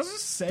just talk. Yeah. Let's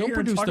just say Don't here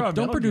and produce talk the about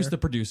don't Metal produce Gear. the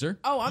producer.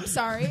 Oh, I'm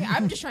sorry.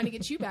 I'm just trying to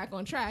get you back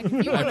on track. If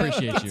you I want to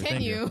appreciate you. Thank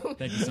continue, you.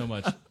 Thank you so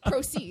much.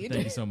 proceed.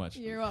 Thank you so much.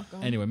 You're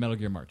welcome. Anyway, Metal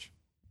Gear March.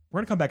 We're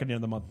gonna come back at the end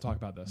of the month and talk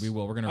about this. We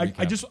will. We're gonna I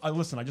recap. just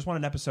listen. I just want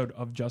an episode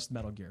of just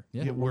Metal Gear.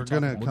 Yeah. Yeah, we're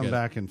talk gonna about- we'll come get it.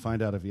 back and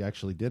find out if he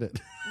actually did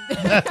it.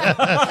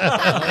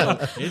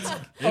 It's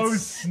Oh,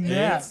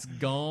 snap. It's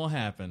gonna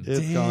happen. It's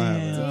gonna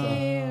happen.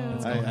 Damn.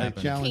 It's gonna I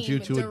happen. challenge you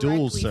Came to a duel,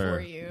 directly sir.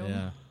 for you.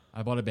 Yeah.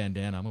 I bought a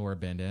bandana. I'm gonna wear a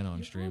bandana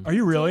on stream. Are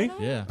you really?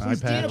 Yeah.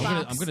 Please iPad. do the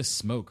box. I'm gonna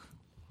smoke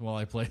while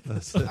I play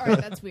this. All right,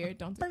 that's weird.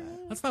 Don't do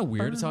that. That's not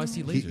weird. It's how I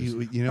see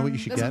lasers. You know what you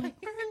should That's get?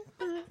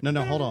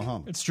 No, hold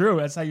on. It's true.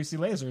 That's how you see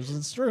lasers.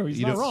 It's true. He's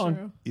You not know- wrong.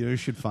 True. You know, you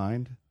should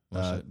find.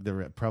 What's it?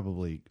 They're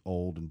probably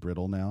old and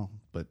brittle now,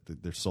 but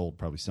they're sold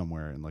probably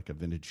somewhere in like a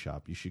vintage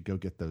shop. You should go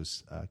get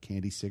those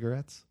candy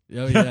cigarettes,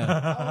 Oh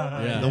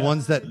yeah. Yeah. the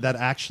ones that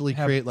actually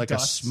Have create like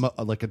dust.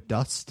 like a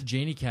dust.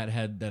 Janie Cat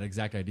had that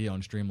exact idea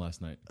on stream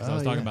last night because I Oh,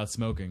 was talking yeah. about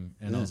smoking,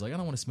 and I was like, I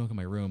don't want to smoke in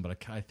my room, but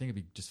I think it'd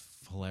be just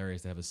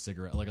hilarious to have a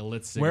cigarette, like a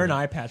lit cigarette. Wear an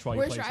eye patch while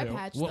Where's you your play eye too.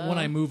 patch? When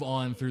I move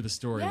on through the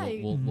story,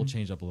 Yeah, we'll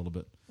change up a little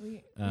bit.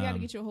 we got to Um,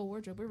 get you a whole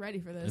wardrobe. We're ready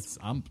for this.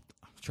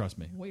 Trust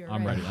me, We are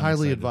I'm ready. ready. I'm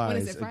Highly excited. When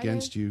is advised it, Friday?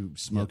 against you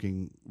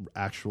smoking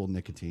actual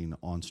nicotine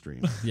on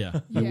stream. Yeah,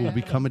 You Yeah. will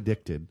become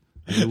addicted,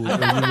 and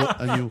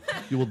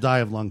you will die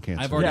of lung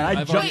cancer. I've already- Yeah,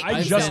 I've already- I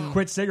I've just been-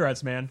 quit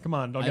cigarettes, man. Come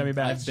on, don't get me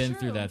back. I've been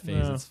through that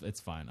phase. Yeah.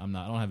 It's fine. I don't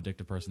have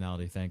addictive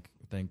personality. Thank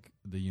thank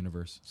the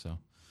universe. So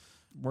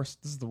This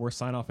is the worst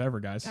sign off ever,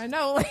 guys. I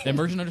know.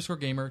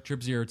 Immersion_gamer,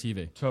 Trip Zero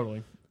TV.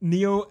 Totally.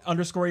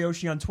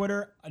 Neo_Yoshi on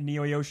Twitter,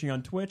 Neo Yoshi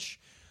on Twitch.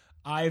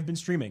 I've been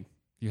streaming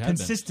You have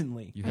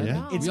consistently. You have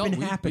Yeah. been. It's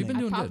been happening. We've been I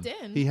doing popped good.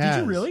 in. He has.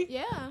 Did you really?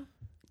 Yeah.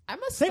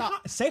 I'm a Say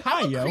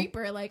hi, I'm a yo. yo.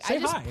 Creeper. Like Say I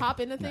just hi. pop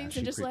into things she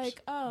and just creeps.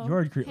 like, oh, You're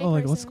already creep. hey, Oh,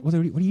 like person. what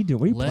are you doing?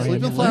 What are you Let- playing?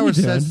 Sleeping What are Flower you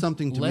says doing?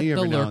 something to Let me the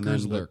every now and then.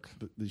 lurkers But, lurk.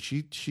 but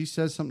she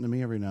says something to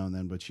me every now and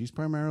then, but she's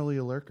primarily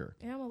a lurker.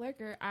 Yeah, I'm a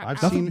lurker.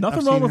 I've I'll, seen- Nothing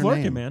I've wrong seen with her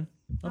lurking, name. man.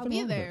 I'll Nothing be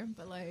wrong with there, it.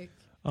 but like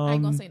I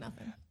ain't gonna say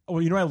nothing.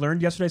 Well, you know what I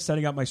learned yesterday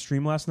setting up my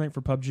stream last night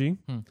for PUBG?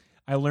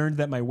 I learned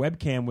that my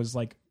webcam was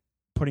like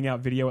putting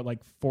out video at like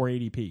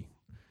 480p.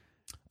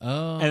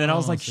 Oh, And then I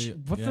was like, so you-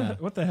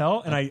 what the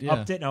hell? And I Yeah.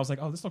 upped it and I was like,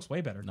 oh, this looks way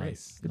better.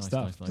 Nice. Great. Good Nice,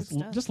 stuff. nice, nice. Good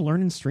stuff. Just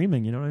learning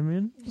streaming, you know what I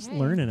mean? Just Hey,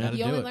 learning it. Gotta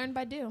You do only it. learn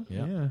by do.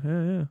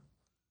 Yeah.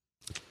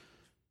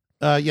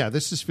 Yeah.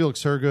 This is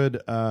Felix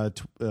Hergood,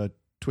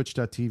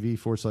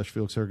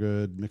 twitch.tv/Felix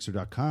Hergood,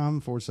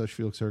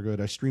 mixer.com/Felix Hergood.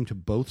 I stream to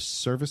both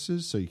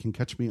services, so you can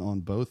catch me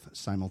on both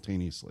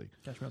simultaneously.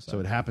 Catch me outside. So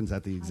it happens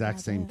at the exact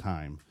love same it.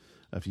 time.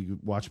 If you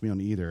watch me on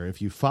either,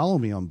 if you follow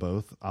me on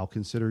both, I'll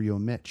consider you a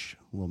Mitch,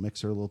 a little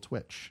Mixer, a little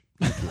Twitch.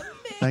 Thank you.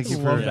 Thank you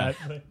Love for that.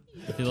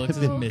 Felix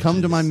Cool. and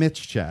Come to my Mitches.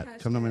 Mitch chat.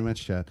 Come to my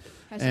Mitch chat.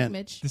 Hashtag And-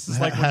 Mitch. This is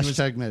like when,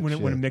 Hashtag Mitch,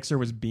 when yeah. Mixer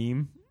was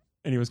Beam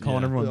and he was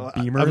calling Yeah. everyone Well,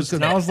 Beamers. I was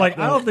gonna- and I was like,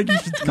 I don't think you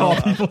should call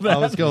people that. I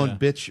was going Yeah.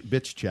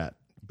 bitch chat.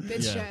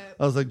 Bitch Yeah. chat.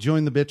 I was like,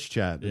 join the bitch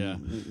chat. Yeah.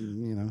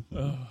 And,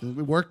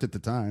 it worked at the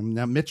time.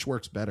 Now Mitch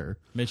works better.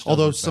 Mitch does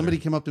Although work somebody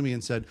better. came up to me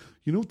and said,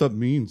 "You know what that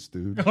means,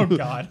 dude? Oh,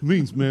 God. It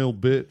means male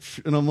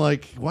bitch." And I'm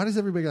like, why does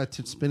everybody got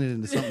to spin it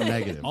into something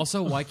negative?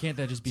 Also, why can't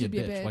that just be a To be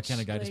a bitch? Why bitch,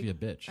 can't a guy just be a like,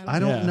 bitch? I I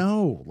don't Yeah.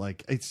 know.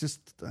 Like, it's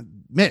just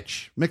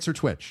Mitch, Mixer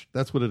Twitch.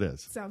 That's what it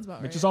is. Sounds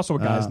about Which right. is also a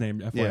guy's name,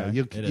 FYI. Yeah,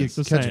 you It you is.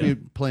 Just catch me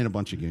saying. playing a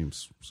bunch of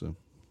games. So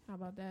How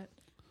about that?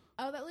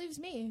 Oh, that leaves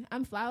me.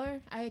 I'm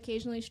Flower. I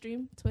occasionally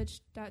stream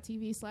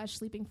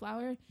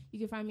twitch.tv/sleepingflower. You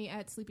can find me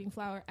at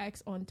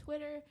sleepingflowerx on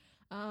Twitter.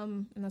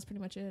 And that's pretty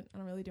much it. I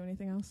don't really do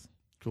anything else.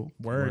 cool.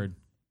 Word.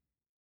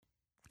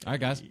 All right,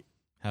 guys.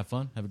 Have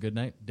fun. Have a good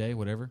night, day,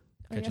 whatever.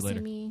 Oh, Catch yeah, you later.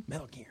 see me.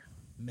 Metal Gear.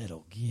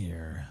 Metal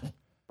Gear.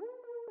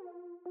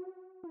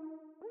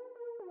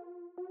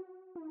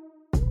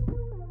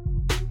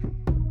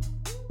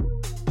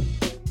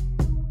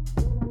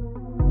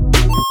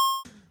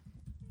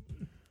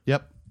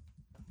 Yep.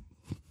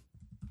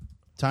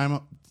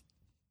 Time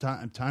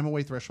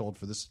away threshold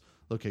for this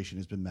location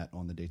has been met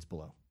on the dates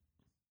below.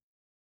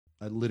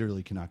 I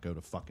literally cannot go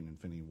to fucking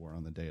Infinity War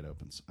on the day it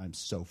opens. I'm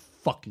so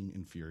fucking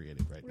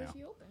infuriated right What now. if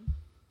you open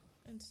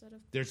instead of?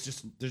 There's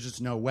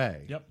just no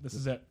way. Yep, this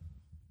is it.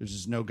 There's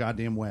just no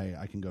goddamn way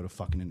I can go to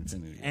fucking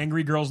Infinity War.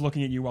 Angry girls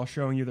looking at you while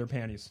showing you their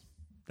panties.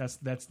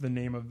 That's the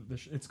name of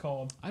the. It's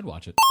called. I'd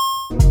watch it.